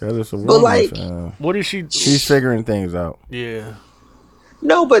 Cause it's a But, woman, like- fam. What is she? She's figuring things out. Yeah.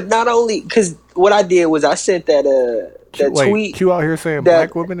 No, but not only because what I did was I sent that that Wait, tweet. Q out here saying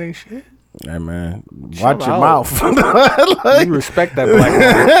that- black women ain't shit? Hey, man. Watch your out. mouth. You respect that black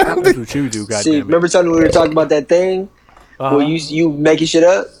woman. That's what you do, See, goddamn it. remember something we were talking about that thing where you making shit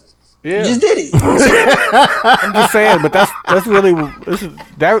up? Yeah. You just did it. I'm just saying, but that's really this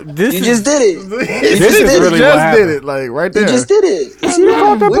You just did it. This is really what just happened. did it. Like, right there. You just did it. You see You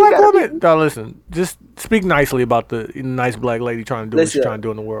called that we black gotta- woman. Now listen, just speak nicely about the nice black lady trying to do what she's Listen. trying to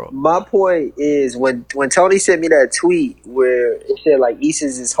do in the world. My point is when Tony sent me that tweet where it said like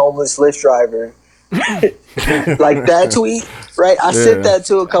Issa's is homeless Lyft driver, like that tweet, right? I sent that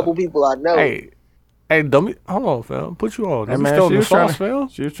to a couple people I know. Hey, dummy, hold on, fam. Put you on. Hey, Don't be man, stealing she the was, sauce, fam.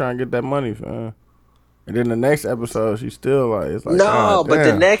 she was trying to get that money, fam. And then the next episode, she's still like, it's like, No, God but the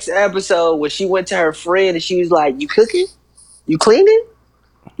damn. next episode when she went to her friend and she was like, "You cooking? You cleaning?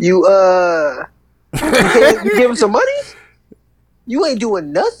 You you give him some money? You ain't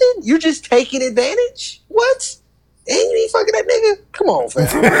doing nothing. You're just taking advantage. What? And you ain't fucking that nigga? Come on, fam.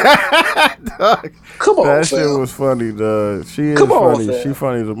 Come on, That fam. shit was funny, dog. She is Come on, funny. fam. She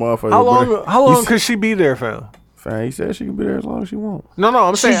funny as a motherfucker. How long could she be there, fam? Fam, he said she can be there as long as she wants. No,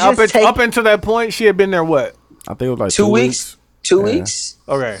 I'm saying up until that point, she had been there what? I think it was like 2 weeks. 2 Yeah. weeks.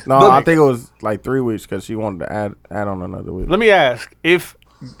 Okay. No, But- I think it was like 3 weeks because she wanted to add on another week. Let me ask, if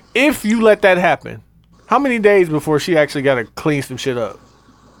you let that happen, how many days before she actually got to clean some shit up?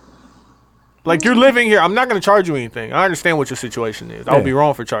 Like, you're living here. I'm not going to charge you anything. I understand what your situation is. I would be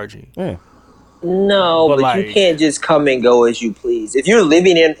wrong for charging you. Yeah. No, but like, you can't just come and go as you please. If you're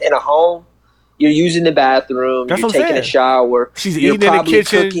living in a home, you're using the bathroom, That's you're what I'm taking a saying. shower, She's you're eating in the probably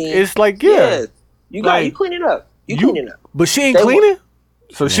kitchen. cooking. It's like, you Like, clean it up. You clean it up. But she ain't They cleaning?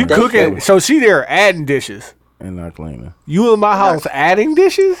 So she They- cooking. So she there adding dishes. And not cleaning. You in my house adding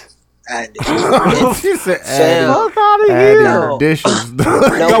dishes? She said Fuck out of adding here. dishes.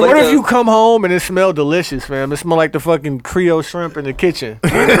 Yo, what if you come home and it smell delicious, fam? It smell like the fucking Creole shrimp in the kitchen.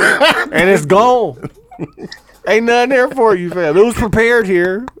 And it's gone. Ain't nothing there for you, fam. It was prepared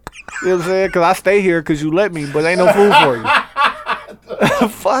here. You know what I'm saying? Because I stay here because you let me, but ain't no food for you.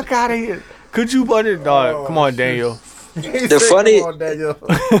 Fuck out of here. Could you butter dog? Come on, Daniel.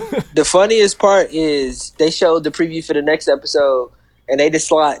 The funniest part is they showed the preview for the next episode, and they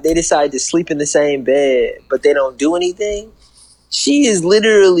decide to sleep in the same bed, but they don't do anything. She is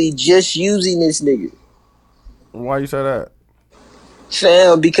literally just using this nigga. Why you say that?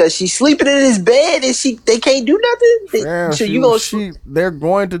 Fam, because she's sleeping in his bed and they can't do nothing. Fam, So you gonna they're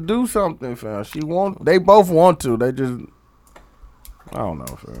going to do something, fam. They both want to. They just, I don't know,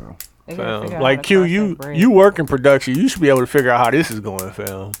 fam. Like Q, you work in production. You should be able to figure out how this is going,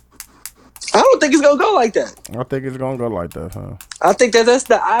 fam. I don't think it's gonna go like that. I think it's gonna go like that, fam. I think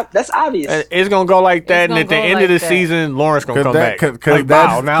that's obvious. It's gonna go like that, and at the end of the season, Lawrence gonna come back. Like,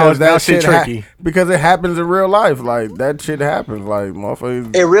 wow, now shit tricky. Because it happens in real life. Like, that shit happens. Like,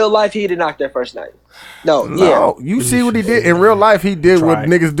 motherfuckers. In real life, he'd have knocked that first night. No, you see what he did in real life. He did what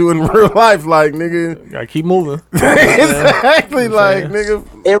niggas do in real life. Like, nigga, gotta keep moving. Exactly, like, nigga.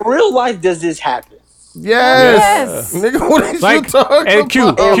 In real life, does this happen? Yes. Nigga, what is you talking and Q,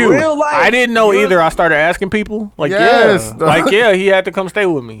 about? Q, real life, I didn't know either. I started asking people. Like, Yes, yeah. Like, yeah, he had to come stay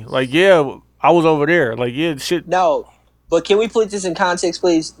with me. Like, yeah, I was over there. Like, yeah, shit. No, but can we put this in context,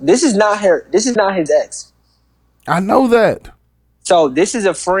 please? This is not her. This is not his ex. I know that. So this is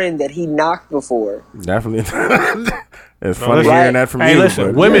a friend that he knocked before. Definitely. It's funny listen. hearing that from Hey, you. listen,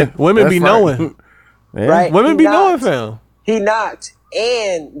 but women that's be right. knowing. Yeah. Right? Women He be knocked. knowing, fam. He knocked,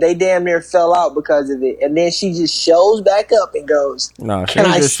 and they damn near fell out because of it. And then she just shows back up and goes, No, she "Can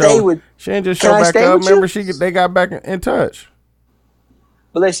ain't I just stay show, with? She ain't just can show I back stay up. with you?" Remember, they got back in touch.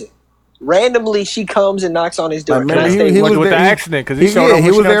 But listen, randomly she comes and knocks on his door. Like, Can I remember, stay he with was with there, the accident, 'cause he showed up when he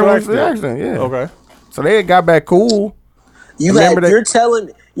she was got there to with the accident. accident. Yeah. Okay. So they got back cool. you? Remember You're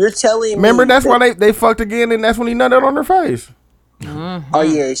telling Remember, me that's that- why they fucked again, and that's when he nutted on her face. Oh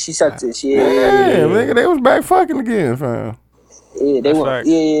yeah, she sucked it. Yeah, nigga, they was back fucking again, fam. Yeah, they That's were. facts.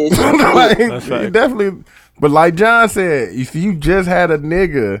 Yeah. Like, That's you facts. definitely. But like John said, if you just had a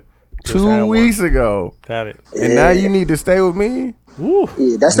nigga Just 2 had one. weeks ago, Got it. and now you need to stay with me, Woo.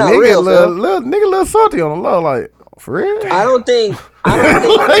 Yeah, that's not nigga, real, little, fam. nigga, little salty on the low, like for real. I don't think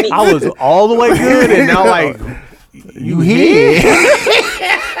any, I was all the way good, and now like You here?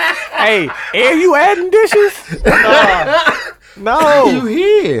 hey, and you adding dishes? No. You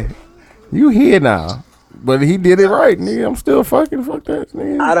here? You here now? But he did it right, nigga. I'm still fucking fuck that,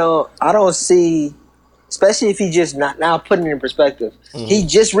 nigga. I don't see, especially if he just not now putting it in perspective. He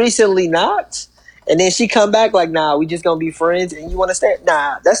just recently knocked, and then she come back like, nah, we just gonna be friends, and you want to stay?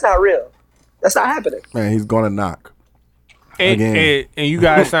 Nah, that's not real. That's not happening. Man, he's gonna knock. And you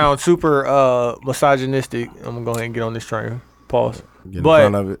guys sound super misogynistic. I'm gonna go ahead and get on this train. Pause. Get in But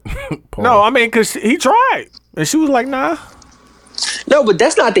front of it. Pause. no, I mean, cause he tried, and she was like, nah. No, but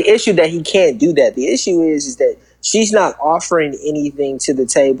that's not the issue that he can't do that. The issue is that she's not offering anything to the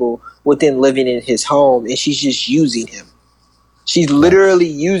table within living in his home, and she's just using him. She's literally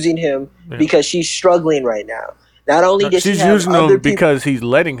using him because she's struggling right now. Not only does She's she have using other him because he's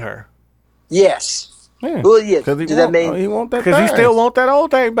letting her. yes. Yeah. Well, yeah. Cause he Does that want, mean he want that Because he thing. still want that old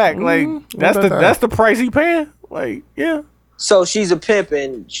thing back. Like that's that the thing. that's the price he paying. Like yeah. so? She's a pimp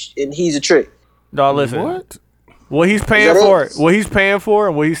and he's a trick. No, listen. What? What he's paying Is that for, it? what he's paying for,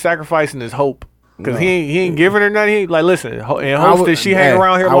 and what he's sacrificing is hope. Because No. he ain't giving her nothing. He ain't, like listen, in hopes that she hang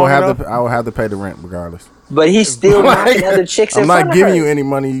around here I would long have enough. I would have to pay the rent regardless. But he's still knocking other chicks in I'm front not of giving her. you any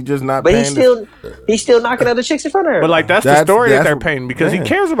money. You just not But paying. he's still knocking other chicks in front of her. But like that's the That's- story that that's they're what- painting because he yeah.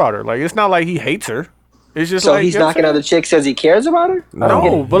 cares about her. Like it's not like he hates her. It's just so like he's you know what knocking I'm other chicks because he cares about her.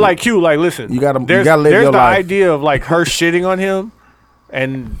 No, but like Q, like listen, You gotta there's live there's your the life. idea of like her shitting on him,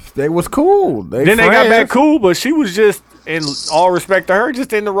 and They was cool. Then they got back cool, but she was just in all respect to her,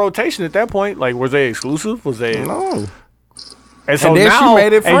 just in the rotation at that point. Like, was they exclusive? Was they? No. And so And then she now,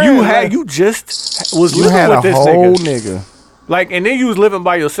 made it and friend, like- you just was You living had with a this whole nigga. nigga. Like, and then you was living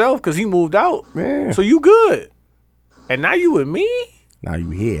by yourself because he moved out. Yeah. So you good. And now you with me? Now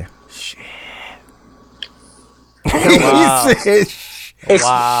you here. Wow. He said,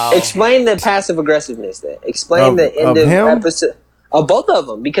 Explain the passive aggressiveness then. Explain the end of episode of both of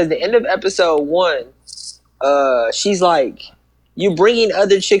them, because the end of episode 1, she's like, "You bringing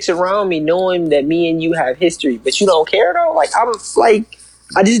other chicks around me, knowing that me and you have history, but you don't care though." Like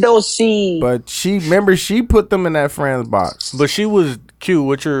I just don't see. But she put them in that friends box. But she was cute.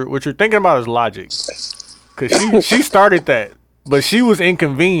 What you're thinking about is logic, because she started that, but she was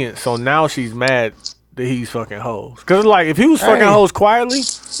inconvenienced, so now she's mad that he's fucking hoes. Because like if he was fucking hoes quietly,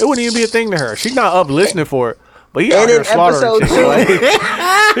 it wouldn't even be a thing to her. She's not up listening for it. But he's out here slaughtering chicks. Like,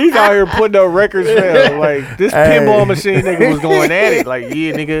 he's out here putting up records, man. Like, this pinball machine nigga was going at it. Like,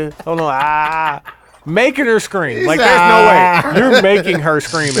 yeah, nigga, hold on, making her scream. Like, there's no way. You're making her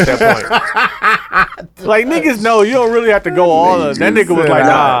scream at that point. Like, niggas know you don't really have to go all of that. Nigga was like,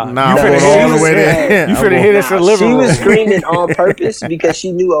 nah, you finna hit us in the living room. She was screaming on purpose because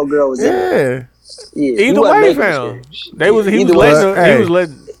she knew old girl was in there. Yeah. Either way, fam. He was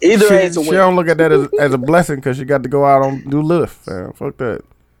letting. She don't look at that as a blessing because she got to go out and do Lyft. Fam. Fuck that.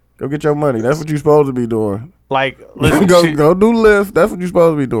 Go get your money. That's what you're supposed to be doing. Like, listen, go do Lyft. That's what you're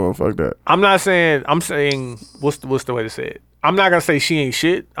supposed to be doing. Fuck that. I'm saying what's the way to say it? I'm not gonna say she ain't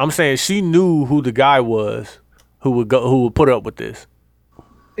shit. I'm saying she knew who the guy was who would put up with this.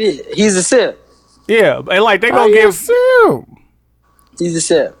 Yeah, he's a simp. Yeah, and like they gonna give simp. He's a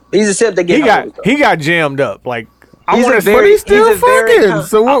simp. He's a simp that he got jammed up. Like, but he's still fucking.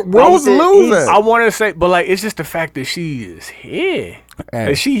 So what was the lose at? I want to say, but like, it's just the fact that she is here.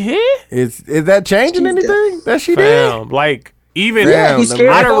 Is she here? Is that changing anything that she did? Like, even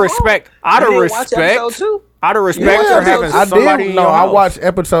out of respect, for having somebody. I watched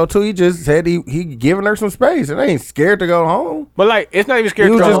episode 2. He just said he giving her some space. And ain't scared to go home. But like, it's not even scared.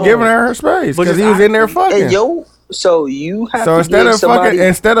 He was just giving her space because he was in there fucking. So you have to instead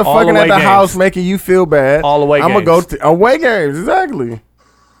of fucking at the house making you feel bad, all away I'm gonna go to away games. Exactly.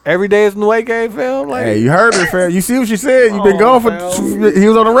 Every day is an away game, fam. Like, hey, you heard her, fam. You see what she said? You've been gone for. He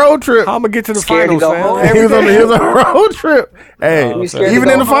was on a road trip. How I'm gonna get to the finals, fam? He was on a road trip. Hey, even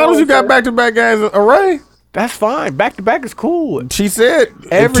in the finals, you got back-to-back games. Array. That's fine. Back to back is cool. She said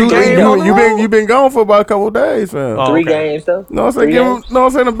every game you've been gone for about a couple of days, fam. 3 games though. No, I'm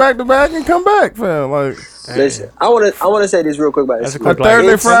saying a back to back and come back, fam. Like, listen, I want to say this real quick about this.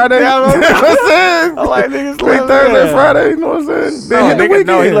 Thursday, Friday. You know what I'm saying? I like niggas Thursday, Friday. You know what I'm saying?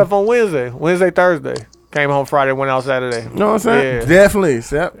 No, he left on Wednesday, Thursday. Came home Friday, went out Saturday. You know what I'm saying? Yeah. Definitely.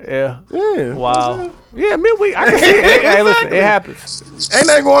 Yeah. Wow. Yeah, midweek. I can see it. Hey, listen, it happens. Ain't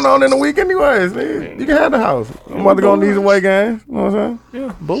that going on in the week anyways, man? You can have the house. I'm about to go on these away games. You know what I'm saying?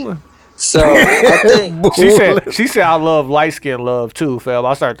 Yeah, bullying. So I think she said I love light skin love too, fam.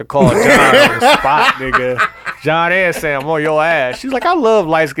 I started to call John on the spot, nigga. John and Sam on your ass. She's like, I love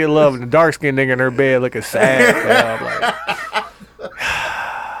light skin love, and the dark skinned nigga in her bed looking sad, fam. Like,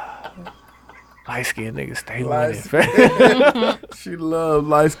 light skinned niggas stay winning, fam. She loves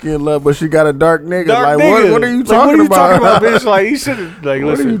light skinned love, but she got a dark nigga. Dark like, nigga. What are you talking about? Bitch? Like, you should have. Like,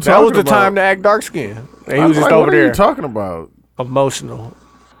 listen, that was the time to act dark skinned. And he was just over there. What are you talking about? Emotional.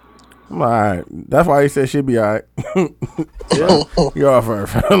 I'm all right. That's why he said she'd be all right. Yeah. You're off her.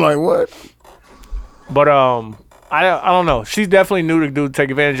 Like, what? But I don't know. She definitely knew the dude to take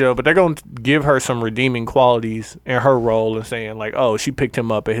advantage of, but they're gonna give her some redeeming qualities in her role and saying like, oh, she picked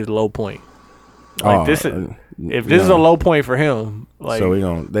him up at his low point. Like this is a low point for him. Like, so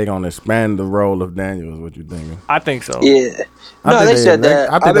they gonna expand the role of Daniel is what you thinking? I think so. Yeah. No, they said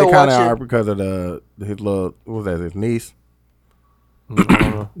that. I think they kind of are because of his little his niece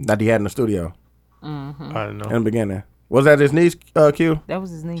that he had in the studio. Mm-hmm. I don't know. In the beginning, was that his niece? Q? That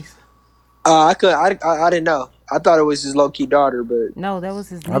was his niece. I didn't know. I thought it was his low key daughter, but no, that was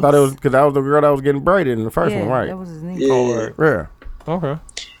his niece. I thought it was because that was the girl that was getting braided in the first one, right? That was his niece. Yeah. Okay.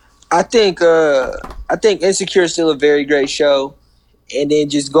 I think Insecure is still a very great show, and then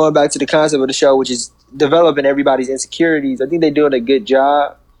just going back to the concept of the show, which is developing everybody's insecurities. I think they're doing a good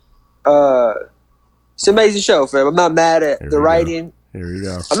job. It's an amazing show, fam. I'm not mad at the writing. Here we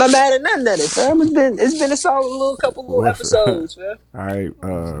go. I'm not mad at nothing at it, fam. It's been a solid couple episodes, fam. All right,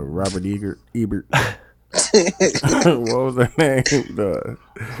 Robert Ebert. What was that name?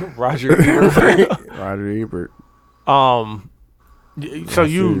 Roger Ebert. Roger Ebert.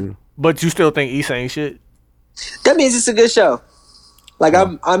 So but you still think Issa ain't shit? That means it's a good show. Like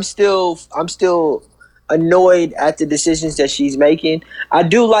I'm still annoyed at the decisions that she's making. I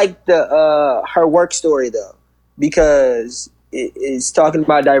do like the her work story though, because it's talking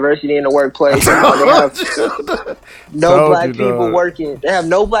about diversity in the workplace. They have no black people working. They have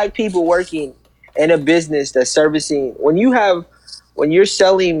no black people working in a business that's servicing. When you're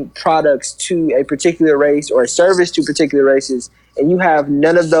selling products to a particular race or a service to particular races, and you have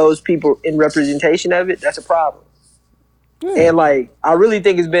none of those people in representation of it, that's a problem. Yeah. And like, I really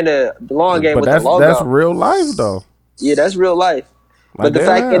think it's been a long game with the logo. That's real life, though. Yeah, that's real life. But the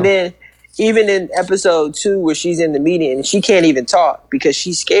fact, and then even in episode 2 where she's in the meeting and she can't even talk because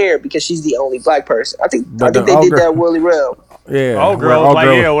she's scared because she's the only black person. I think they did that really well. Yeah. Old girl,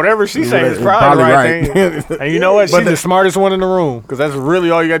 whatever she says is probably the right thing. And you know what? She's the smartest one in the room because that's really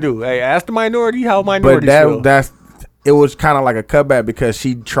all you got to do. Hey, ask the minority how minorities feel. It was kind of like a cutback because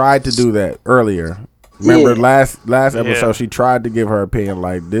she tried to do that earlier. Remember last episode, she tried to give her opinion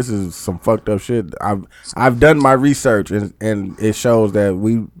like this is some fucked up shit. I've done my research and it shows that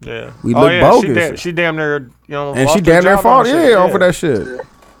we look bogus. She damn near and she damn near fought over that shit.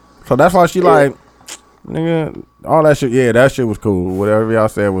 So that's why she like nigga all that shit. Yeah, that shit was cool. Whatever y'all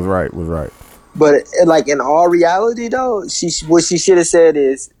said was right. But like in all reality though, what she should have said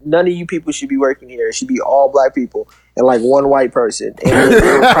is none of you people should be working here. It should be all black people and like one white person, and it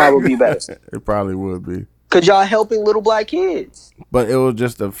would probably be better. It probably would be. Cause y'all helping little black kids. But it was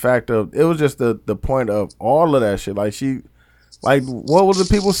just the fact of it was just the point of all of that shit. Like what was the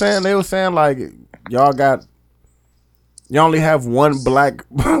people saying? They were saying like you only have one black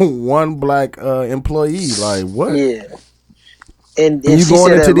employee. Like what? Yeah. And you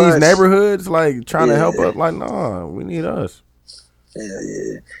going into these neighborhoods like trying to help us? Like, nah, we need us.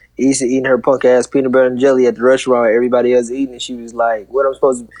 Yeah. Issa eating her punk ass peanut butter and jelly at the restaurant. Everybody else eating, and she was like, "What, I'm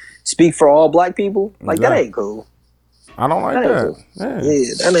supposed to speak for all black people? Like that ain't cool. I don't like that. Cool. Yeah,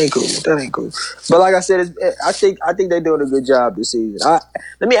 that ain't cool. That ain't cool." But like I said, I think they're doing a good job this season.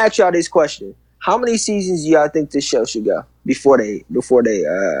 Let me ask y'all this question: how many seasons do y'all think this show should go before they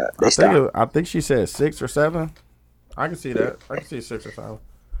stop? I think she said 6 or 7. I can see that. I can see 6 or 7.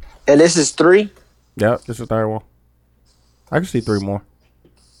 And this is 3? Yeah, this is the 3rd one. I can see 3 more.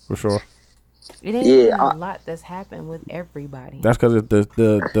 For sure. It ain't even a lot that's happened with everybody. That's because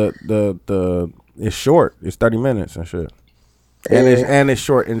it's short. It's 30 minutes and shit. And it's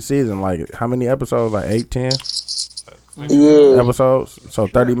short in season. Like how many episodes? Like 8, 10? Yeah. Episodes. So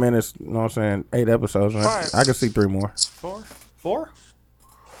 30 minutes, you know what I'm saying? 8 episodes. I can see 3 more. 4?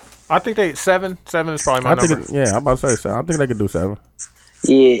 I think 7. 7 is probably my number. I'm about to say 7. I think they could do 7.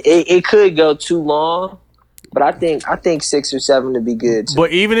 Yeah, it could go too long, but I think 6 or 7 would be good too.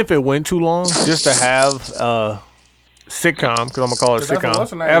 But even if it went too long, just to have sitcom, because I'm gonna call it a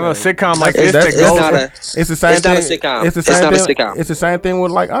sitcom. Have a sitcom like this that goes. It's the same thing. It's not a sitcom. It's the same thing. It's the same thing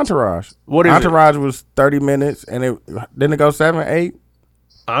with like Entourage. What is Entourage was 30 minutes, and didn't it go 7, 8?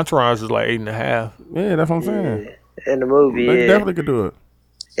 Entourage was like 8.5. Yeah, that's what I'm saying. In the movie, they definitely could do it.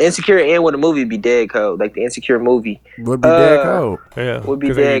 Insecure and with a movie be dead cold. Like the Insecure movie would be dead cold. Yeah, would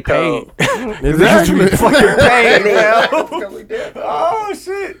be dead cold. Exactly. Fucking paid. Oh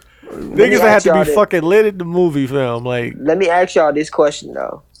shit. Niggas that have to be fucking lit at the movie film. Like, let me ask y'all this question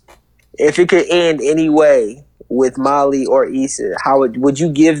though: if it could end any way with Molly or Issa, how would you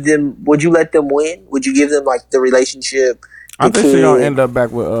give them? Would you let them win? Would you give them like the relationship? I think she's gonna end up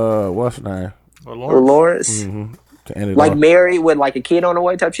back with what's her name? Lawrence. Mm-hmm. Like married with like a kid on the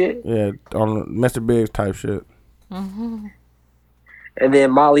way type shit? Yeah, on Mr. Biggs type shit. Mm-hmm. And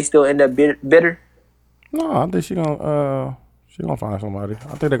then Molly still end up bitter? No, I think she gonna find somebody. I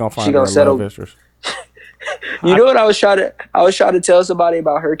think they're gonna find her love interest. You know what I was trying to tell somebody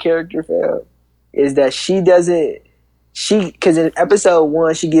about her character, fam? Is that because in episode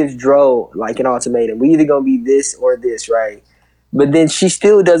 1 she gives Dro like an ultimatum. We either gonna be this or this, right? But then she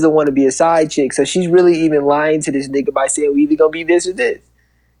still doesn't want to be a side chick. So she's really even lying to this nigga by saying we either going to be this or this.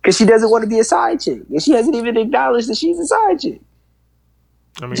 Because she doesn't want to be a side chick. And she hasn't even acknowledged that she's a side chick.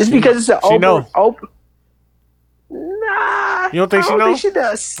 I mean, just because it's an open. Nah. You don't think she knows? I don't think she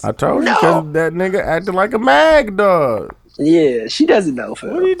does. I told you because that nigga acted like a mag dog. Yeah, she doesn't know,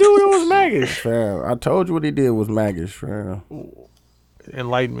 fam. What did he do that was maggish? Fam, I told you what he did was maggish, fam.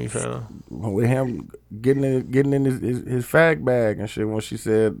 Enlighten me, fam. With him getting in his fag bag and shit when she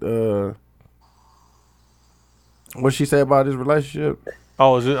said what she said about his relationship.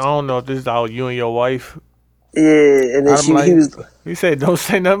 Oh, is it? I don't know if this is how you and your wife. Yeah, and then he said, "Don't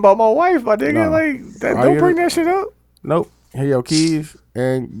say nothing about my wife, my nigga." No. Like that. Don't bring that shit up. Nope. Here your keys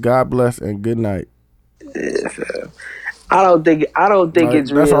and God bless and good night. Yeah, fam. I don't think like,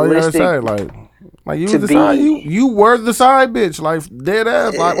 it's that's realistic. All you gotta say, like you was the side, you were the side bitch, like dead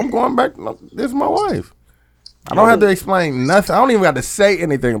ass. Like I'm going back. This is my wife. I don't have to explain nothing. I don't even have to say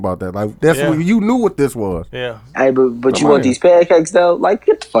anything about that. Like that's what you knew what this was. Yeah. Hey, but you want these pancakes though? Like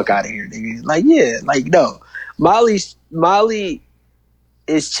get the fuck out of here, nigga. Like no. Molly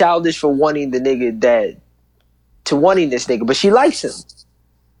is childish for wanting the nigga wanting this nigga, but she likes him.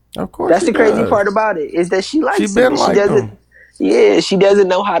 Of course, that's the crazy part about it is that she likes him. She doesn't. Yeah, she doesn't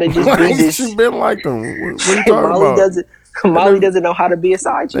know how to just be this. She been like them. What are you talking Molly about? Molly doesn't know how to be a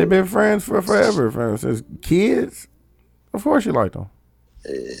side chick. They've been friends for forever, fam. Since kids. Of course you like them.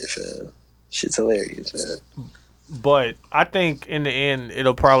 Yeah, fam. Shit's hilarious, man. But I think in the end,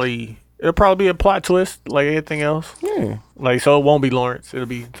 it'll probably be a plot twist like anything else. Yeah. Like, so it won't be Lawrence. It'll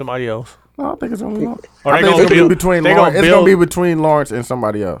be somebody else. No, I think it's gonna be Lawrence. Or I think it's gonna be between Lawrence. It's gonna be between Lawrence and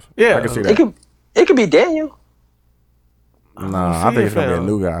somebody else. Yeah, I can see that. It could be Daniel. Nah, I think it's gonna be a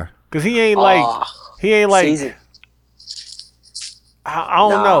new guy. Cause he ain't like Season. I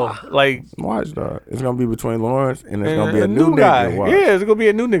don't know. Like, watch dog. It's gonna be between Lawrence and it's gonna be a new guy. nigga. Watch. Yeah, it's gonna be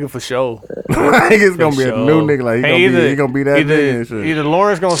a new nigga for sure. It's gonna be a new nigga. Like he gonna be that nigga and shit. Either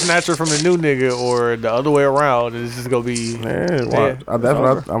Lawrence gonna snatch her from the new nigga or the other way around. It's just gonna be. Man, that's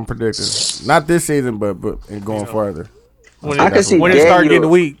what I'm predicting. Not this season, but going further. When it started getting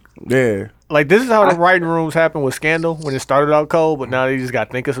weak. Yeah. Like, this is how the writing rooms happen with Scandal when it started out cold, but now they just got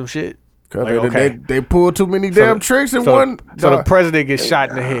to think of some shit. Cause like, they pulled too many damn tricks in one. So the president gets shot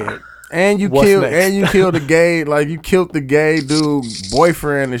in the head. And you killed the gay, like you killed the gay dude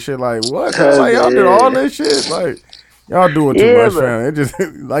boyfriend and shit. Like what? Like y'all did all this shit. Like y'all doing too much, fam. It just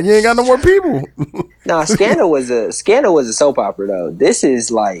like you ain't got no more people. Nah, Scandal was a soap opera though. This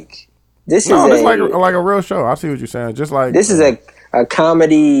is like this like a real show. I see what you're saying. Just like this is a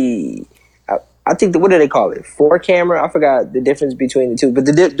comedy. I think what do they call it? 4-camera. I forgot the difference between the two. But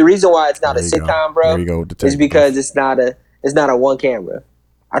the reason why it's not a sitcom, bro, is because it's not a 1 camera.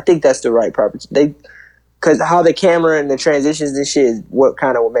 I think that's the right proper. Because how the camera and the transitions and shit is what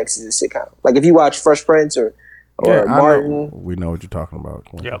makes it a sitcom. Like if you watch Fresh Prince or Martin, we know what you're talking about.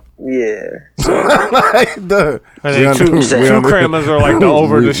 Yep. Yeah. And then two crammers are like the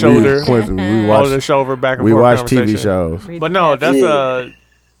over the shoulder, over the shoulder back and forth. We watch TV shows, but no, that's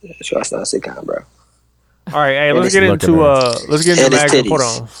So that's not a sitcom, bro. All right, hey, let's get into Mags and put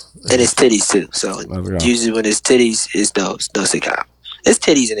on. And it's titties too. So usually when it's titties, it's no sitcom. It's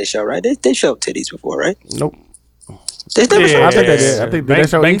titties in this show, right? They showed titties before, right? Nope. They never showed. I think they did. I think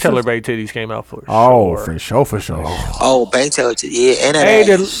Bank Teller Bay titties came out for. Oh, for sure. Oh, Bank Teller titties, yeah. And hey,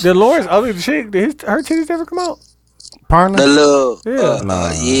 did Lawrence other chick? Did her titties ever come out? Partner? The little,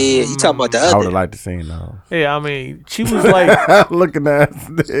 yeah. You talking about the other? I would have liked to seen those. Yeah, I mean, she was like looking at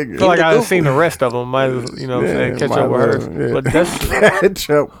nigga. I feel like I've seen the rest of them. Might as you know what I'm saying, catch up with her. Yeah. But that's catch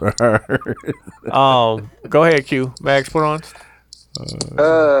up with her. Go ahead, Q. Max, put on.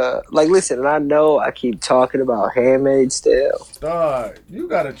 Like listen, and I know I keep talking about Handmaid's Tale. Dog, you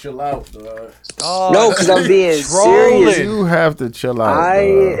gotta chill out, dog. No, because I'm being serious. You have to chill out. I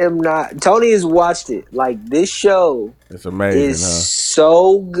am not. Tony has watched it. Like this show, it's amazing. Is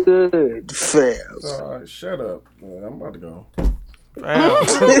so good, fam. Shut up, man. I'm about to go.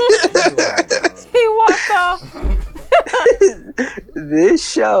 He walked off.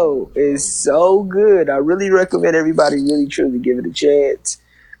 This show is so good. I really recommend everybody really truly give it a chance.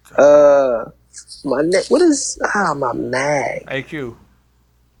 My mag? AQ.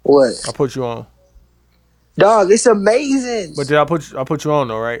 What? I put you on. Dog, it's amazing. But did I put you on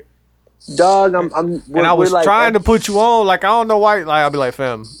though, right? Dog, and I was trying to put you on. Like I don't know why. Like I'll be like,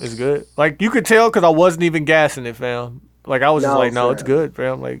 fam, it's good. Like you could tell because I wasn't even gassing it, fam. Like I was just like, no, it's good,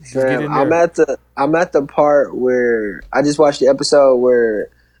 fam. Like just get in there. I'm at the part where I just watched the episode where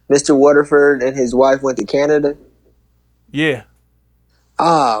Mr. Waterford and his wife went to Canada. Yeah.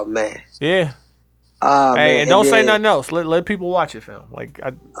 Oh man. Yeah. Oh, hey, man. and don't say nothing else. Let people watch it, fam. Like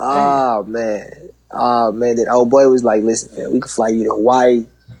man. Oh man. That old boy was like, listen, fam, we can fly you to Hawaii,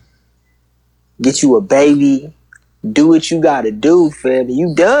 get you a baby, do what you gotta do, fam.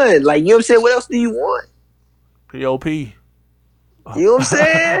 You done. Like, you know what I'm saying? What else do you want? POP. You know what I'm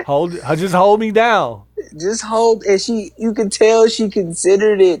saying? Just hold me down. Just hold, and you can tell she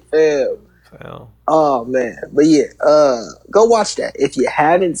considered it, fam. Oh man, but yeah, go watch that if you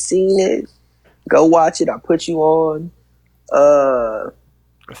haven't seen it. Go watch it. I put you on.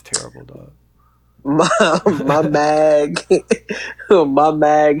 That's terrible, dog. My mag, my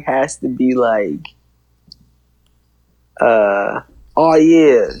mag has to be like, oh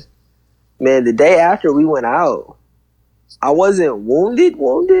yeah. Man, the day after we went out, I wasn't wounded,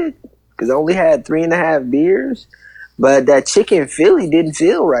 because I only had 3.5 beers. But that chicken Philly didn't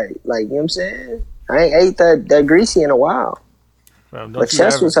feel right. Like, you know what I'm saying? I ain't ate that greasy in a while. My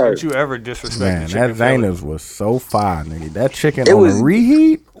chest was hurt. Don't you ever disrespect man, the chicken that Zaynab's was so fire, nigga. That chicken it on was, the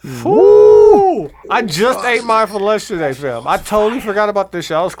reheat. Woo! I just ate mine for lunch today, fam. I totally forgot about this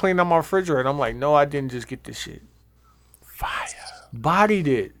shit. I was cleaning up my refrigerator. I'm like, no, I didn't just get this shit. Fire. Bodied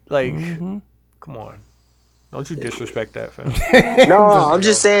it. Like, come on. Don't you disrespect that, fam. No, I'm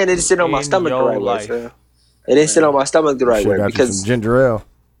just saying it sit on my stomach the right way, fam. It didn't sit on my stomach the right Shit way got you because some ginger ale.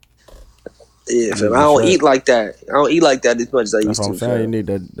 yeah, fam, I don't eat like that. I don't eat like that as much as I That's used what I'm to. saying. You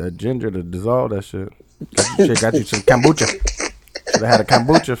fam. need that ginger to dissolve that shit. Got you some kombucha. They had a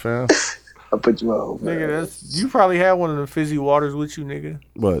kombucha, fam. I put you on, Nigga, you probably had one of the fizzy waters with you, nigga.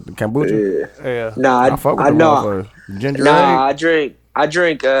 What, the kombucha? Yeah. Nah, I fuck with I the know. motherfuckers. Ginger Nah, ale. I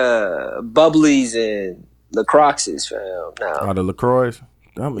drink bubblies and LaCroixes, fam. Nah. Oh, the LaCroix.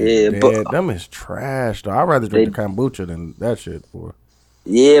 Them is Yeah, dead. but- Them is trash, though. I'd rather drink the kombucha than that shit, boy.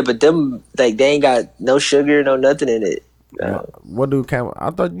 Yeah, but them like they ain't got no sugar, no nothing in it. What do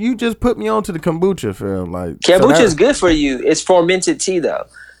I thought you just put me on to the kombucha, fam. Like Kombucha is good for you. It's fermented tea though.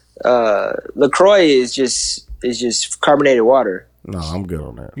 LaCroix is just carbonated water. No, I'm good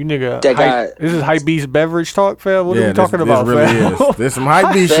on that. You nigga, That guy- this is hype beast beverage talk, fam. What are we this, talking this about, really fam? is. There's some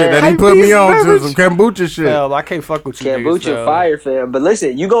hype beast shit that he Hype put me beast on to, beverage? some kombucha shit. Fam, I can't fuck with you, niggas, Kombucha fam. fire, fam. But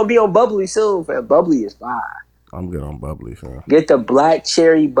listen, you gonna be on bubbly soon, fam. Bubbly is fire. I'm good on bubbly, fam. Get the black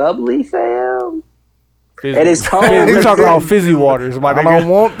cherry bubbly, fam. Fizzy. And it's cold. We talking about fizzy waters, my I nigga. don't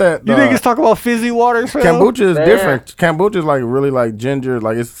want that. You dog. niggas talk about fizzy waters, fam? Kombucha is Man. different. Kombucha is like really like ginger,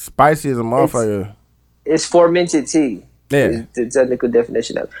 like it's spicy as a motherfucker. It's fermented tea. Yeah. Is the technical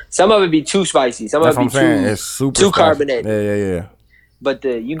definition of it. Some of it be too spicy. Some That's of what it I'm be saying. too It's super too spicy. carbonated. Yeah. But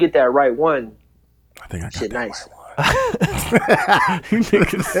you get that right one. I think I got shit that nice. You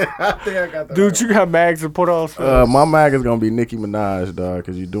niggas. Dude, you got mags to put on, fam. My mag is gonna be Nicki Minaj, dog,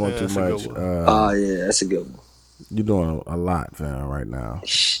 because you're doing Yeah, too that's a much. good Oh yeah, that's a good one. You're doing a lot, fam, right now.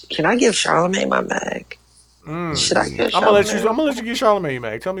 Can I give Charlamagne my mag? Should I give I'm gonna let you. Charlamagne? I'm gonna let you get Charlamagne,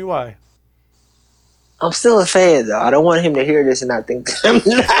 mag. Tell me why. I'm still a fan though. I don't want him to hear this and not think that I'm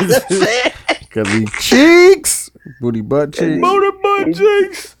not a fan. Cause he cheeks, booty butt cheeks. Booty butt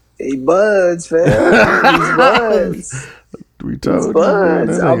cheeks. He buds, fam. He's buds. We told He's you, buds.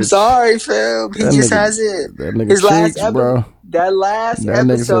 man, that I'm nigga- sorry, fam. He that just nigga- hasn't. That nigga His last cheeks, bro. That last That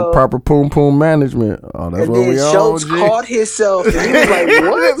nigga said episode. proper poom management. Oh, that's And what then we on. Schultz G. caught himself. And he was like,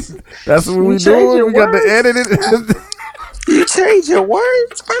 "What? That's what we You changed doing. your We got to words? edit it. You changed your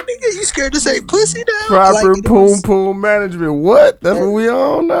words, my nigga. You scared to say pussy now? Proper Like, it was- poom management. What? That's what we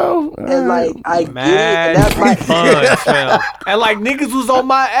on now. And like I get it, Mad and that might fun, fam. And like niggas was on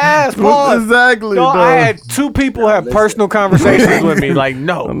my ass, pause. Exactly. No, I dog. had two people have personal conversations with me. Like,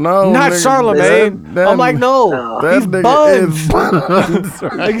 no, No, not nigga, Charlamagne. that- I'm like, no, That he's nigga buns. is buns.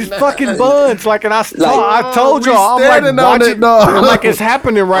 Like he's fucking buns. Like, and I Like, told we y'all, I'm like, standing on watching. it, dog. I'm like, it's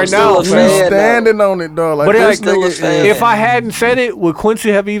happening right still now, a We fan. fam. standing on it, dog. Like But this like, still a nigga fan. is if I hadn't said it, would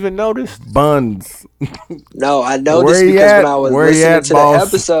Quincy have even noticed? buns. No, I know Where this he because at? when I was Where he listening at, to boss? the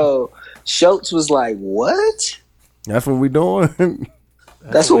episode, Schultz was like, "What? That's what we doing.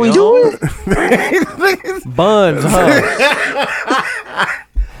 That's what we doing?" Buns, huh?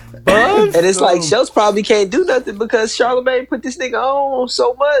 Buns. And it's like Schultz probably can't do nothing because Charlamagne put this nigga on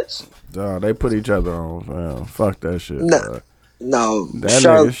so much. Dog, they put each other on, fam. Fuck that shit. No. dog. No, That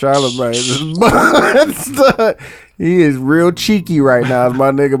nigga Charlamagne is buns. dog. He is real cheeky right now, as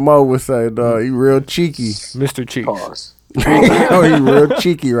my nigga Mo would say, dog. He real cheeky. Mr. Cheeks. Pause. Oh, he real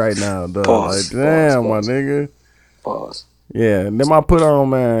cheeky right now, dog. Pause, Like, damn, pause. my nigga. Pause. Yeah, and then I put on,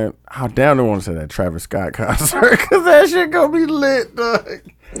 man. I damn don't want to say that Travis Scott concert because that shit gonna be lit, dog.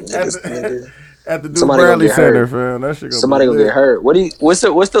 Nigga. At the Duke Somebody gonna Bradley get Center, hurt. fam. That shit gonna Somebody be gonna lit. get hurt.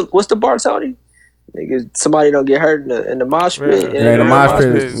 What's the bar, Tony? Nigga, somebody don't get hurt in the mosh pit. Yeah, the Yeah, mosh mosh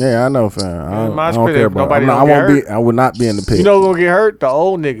pit. pit. Yeah, I know, fam. I the don't, mosh I don't pit, care if about. nobody I'm not, I don't get won't be. hurt. I would not be in the pit. You know who's gonna get hurt? The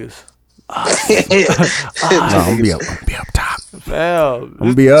old niggas. no, I'm gonna be up top. Fam. I'm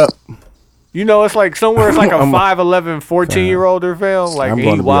gonna be up. You know, it's like somewhere it's like a I'm- 5'11", 14-year-older fam. Like I'm he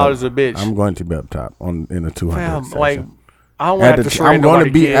going to be wild up. as a bitch. I'm going to be up top in the 200 Fam, section. like I don't want to shred I'm going to nobody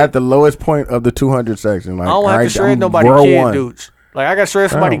be kid. at the lowest point of the 200 section. Like, I don't have to shred I'm nobody row kid, one. dudes. Like I got shred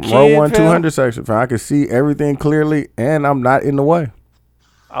somebody kid. Row 1, fam. 200 section. Fam. I can see everything clearly, and I'm not in the way.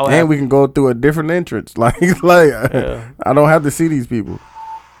 I would And have- we can go through a different entrance. Like Yeah. I don't have to see these people,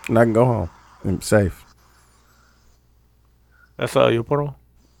 and I can go home and safe. That's all you put on.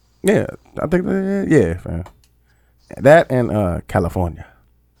 Yeah, I think yeah, fam. That and California.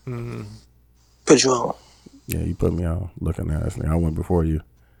 Put you on. Yeah, you put me on looking at us. I went before you.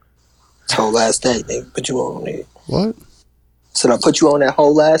 This whole last day, nigga. Put you on, nigga. What? Said I put you on that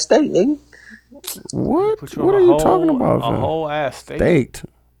whole last day, nigga. What? Put you What on are a you whole- talking about? A fam? whole ass state. State.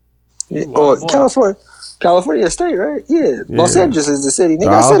 Yeah, Ooh, or boy. California state, right? Yeah. Los Yeah. Angeles is the city, nigga.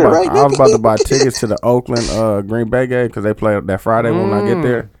 No, I said it right, I was about to nigga. buy tickets to the Oakland Green Bay game because they play that Friday when I get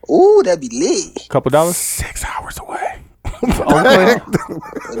there. Ooh, that'd be lit. Couple dollars. 6 hours away. Oakland.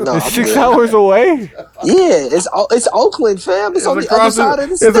 No, I'm 6 good. hours away. Yeah, it's Oakland, fam. It's on the other side of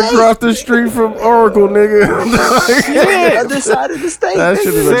the state. It's across the street from Oracle, nigga. Yeah, other side of the state. That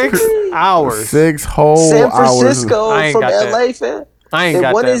shit is 6 hours. 6 whole San hours. Francisco from LA, fam. I ain't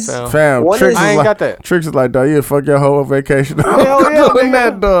got that, fam. Tricks I ain't like, got that. Tricks is like, dog, you fuck your whole vacation. Hell yeah, doing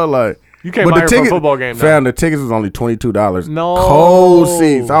that, dog. Like, you came out here for a football game, though. Fam, the tickets was only $22. No. Cold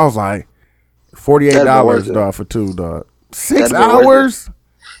seats. I was like, $48, it. dog, for 2, dog. 6 That'd be worth hours?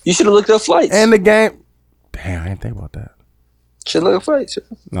 You should have looked up flights. And the game. Damn, I didn't think about that. Should look up flights.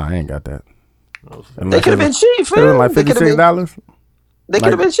 No, I ain't got that. They could have been cheap, Could have been fam. like $56. They could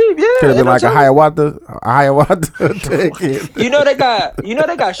have been cheap, yeah. Could have been like a Hiawatha ticket. You know they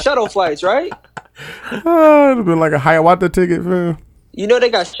got shuttle flights, right? It'd have been like a Hiawatha ticket, fam. You know they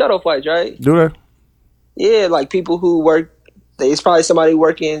got shuttle flights, right? Do they? Yeah, like people who work. It's probably somebody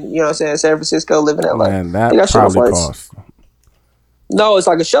working, you know what I'm saying, San Francisco, living in LA. Man, They that got shuttle probably flights. costs. No, it's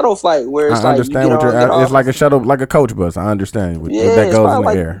like a shuttle flight where it's I like understand you what get you're on, get It's off. like a shuttle, like a coach bus. I understand. Yeah, that it's goes in probably the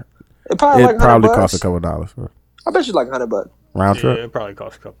like- air. It probably like probably $100. costs a couple dollars. I bet you like $100. Round Yeah, trip. it probably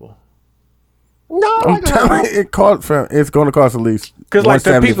costs a couple. No, I'm like telling you, it's going to cost at least Because like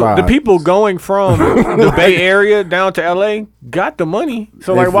the people going from the Bay Area down to LA got the money.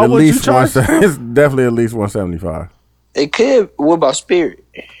 So like, why would you charge? It's definitely at least $175. It could. What about Spirit?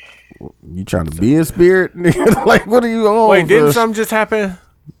 You trying to be a Spirit? Nigga? Like, what are you on? Wait, didn't for? something just happen?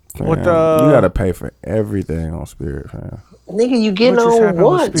 Fam, With you gotta pay for everything on Spirit, fam. Nigga, you getting What just on happened with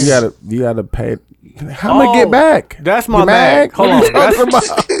once. You gotta pay. How am I get back? That's my Your mag. Hold What on. you talking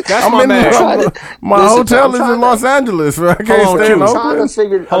about? That's I'm my in mag. my Listen, hotel I'm is trying in to- Los Angeles, so I can't Hold on, stay Q. in I'm trying to Oakland.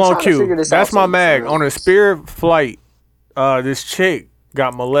 figure. Hold on, I'm trying to figure Q. this That's out my for you, mag. fam. On a Spirit flight, this chick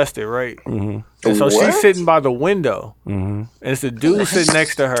got molested, right? Mm-hmm. And so What? she's sitting by the window, and it's the dude sitting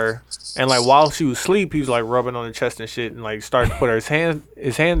next to her. And like while she was asleep, he was like rubbing on her chest and shit, and like started to put his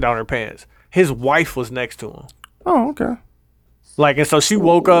hand down her pants. His wife was next to him. Oh, okay. Like, and so she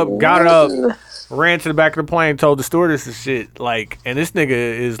woke up, got up, ran to the back of the plane, told the stewardess and shit. Like, and this nigga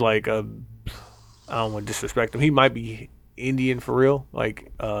is like I don't want to disrespect him. He might be Indian for real,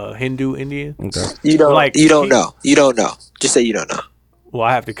 like Hindu Indian. Okay. You don't. Like, you don't he- know. You don't know. Just say you don't know. Well,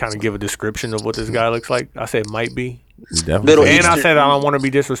 I have to kind of give a description of what this guy looks like. I said might be, Definitely. Middle and I Eastern. said I don't want to be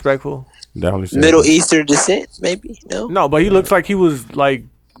disrespectful. Definitely. said Middle that. Eastern descent, maybe. No. No, but he looks like he was like,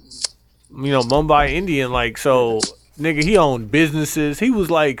 Mumbai Indian. Like, so nigga, he owned businesses. He was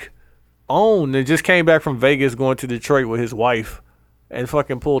like owned and just came back from Vegas going to Detroit with his wife and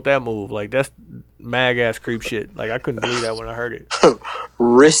fucking pulled that move. Like, that's mag ass creep shit. Like, I couldn't believe that when I heard it.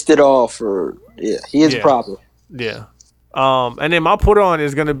 Risked it all for. Yeah, he is a Yeah. problem. Yeah. And then my put on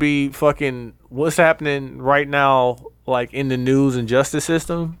is gonna be fucking what's happening right now, like in the news and justice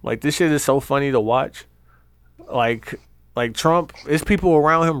system. Like, this shit is so funny to watch. Like Trump, is people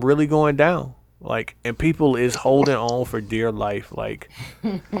around him really going down? Like, and people is holding on for dear life. Like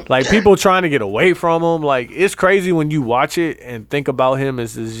people trying to get away from him. Like, it's crazy when you watch it and think about him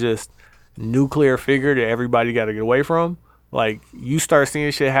as this just nuclear figure that everybody got to get away from. Like, you start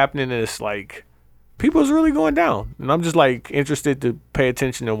seeing shit happening and it's like people's really going down. And I'm just like interested to pay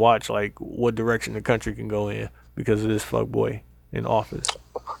attention and watch like what direction the country can go in because of this fuckboy in office.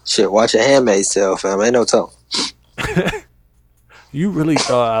 Shit, watch a Handmaid's Tale, fam. Ain't no telling. You really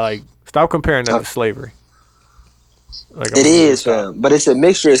like stop comparing that to slavery. Like, It is, fam, but it's a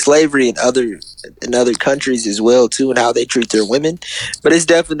mixture of slavery in other countries as well too, and how they treat their women. But it's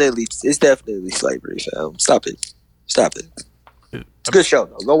definitely slavery, fam. Stop it. It's a good show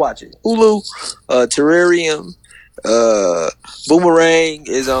though. Go watch it. Hulu, Terrarium, Boomerang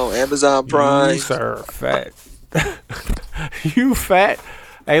is on Amazon Prime. You, sir, fat. You fat.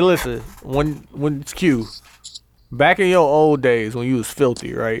 Hey, listen. When it's Q, back in your old days when you was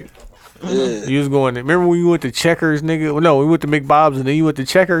filthy, right? Yeah. You was going. Remember when you went to Checkers, nigga? Well, no, we went to McBob's and then you went to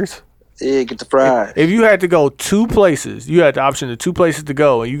Checkers. Yeah, get the fries. If you had to go 2 places, you had the option of 2 places to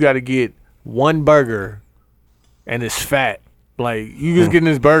go, and you got to get 1 burger, and it's fat. Like, you just getting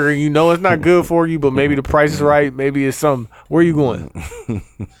this burger, you know it's not good for you, but maybe the price is right. Maybe it's some. Where you going?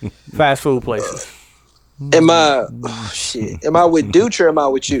 Fast food places. Am I with Dooch or am I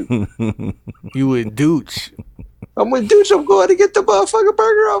with you? You with Dooch. I'm with Dooch. I'm going to get the motherfucking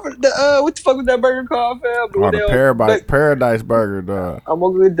burger over the what the fuck was that burger called, fam? Oh, the Paradise Burger, dog. I'm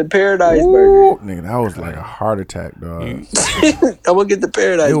gonna get the Paradise burger. Nigga, that was like a heart attack, dog. I'm gonna get the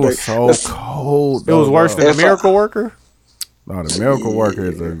Paradise It burger. was so cold. It was though, worse dog. than the Miracle Worker? No, the Miracle Worker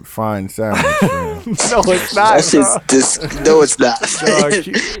is a fine sandwich. Man. No, it's not. That's just no, it's not.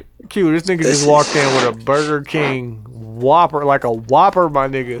 Q, this nigga just walked in with a Burger King Whopper, like a Whopper, my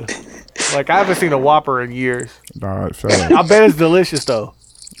nigga. Like, I haven't seen a Whopper in years. Dog, so I bet it's delicious, though.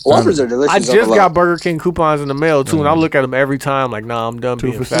 Whoppers are delicious. I on the just low. got Burger King coupons in the mail too, and I look at them every time like, nah, I'm done 2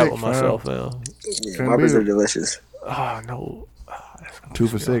 being for fat $6, with myself now. Yeah, Whoppers are delicious. Oh no. 2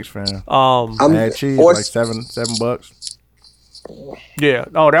 for $6, fam. I'm- Add cheese or- like $7. Yeah.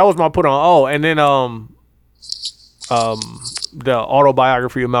 Oh, that was my put on. Oh, and then the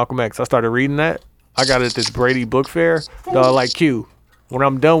autobiography of Malcolm X. I started reading that. I got it at this Brady book fair. Dog, like Q. When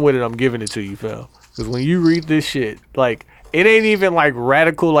I'm done with it, I'm giving it to you, fam. Because when you read this shit, like it ain't even like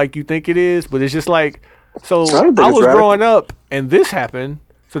radical like you think it is, but it's just like so. I don't think I it's was radical. growing up and this happened,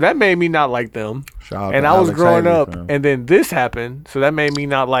 so that made me not like them. Shout out And to I was Alex growing Haley, up, fam. and then this happened, so that made me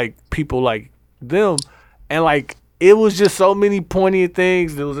not like people like them. And like it was just so many poignant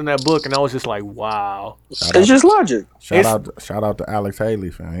things that was in that book, and I was just like, wow. It's just logic. Shout out to Alex Haley,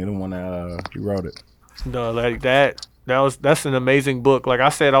 fam. He the one that he wrote it. No, like that's an amazing book. Like I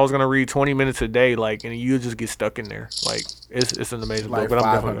said, I was gonna read 20 minutes a day, like, and you just get stuck in there. Like it's an amazing Like book. But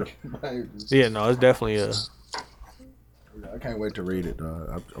I'm 500 definitely, yeah, no, it's definitely a. I can't wait to read it,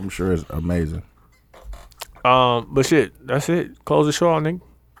 dog. I'm sure it's amazing. But shit, that's it. Close the show, I think.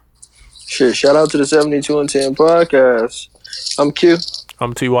 Shit, shout out to the 72 and 10 podcast. I'm Q.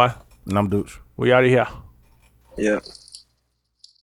 I'm Ty. And I'm Dooch. We out of here. Yeah.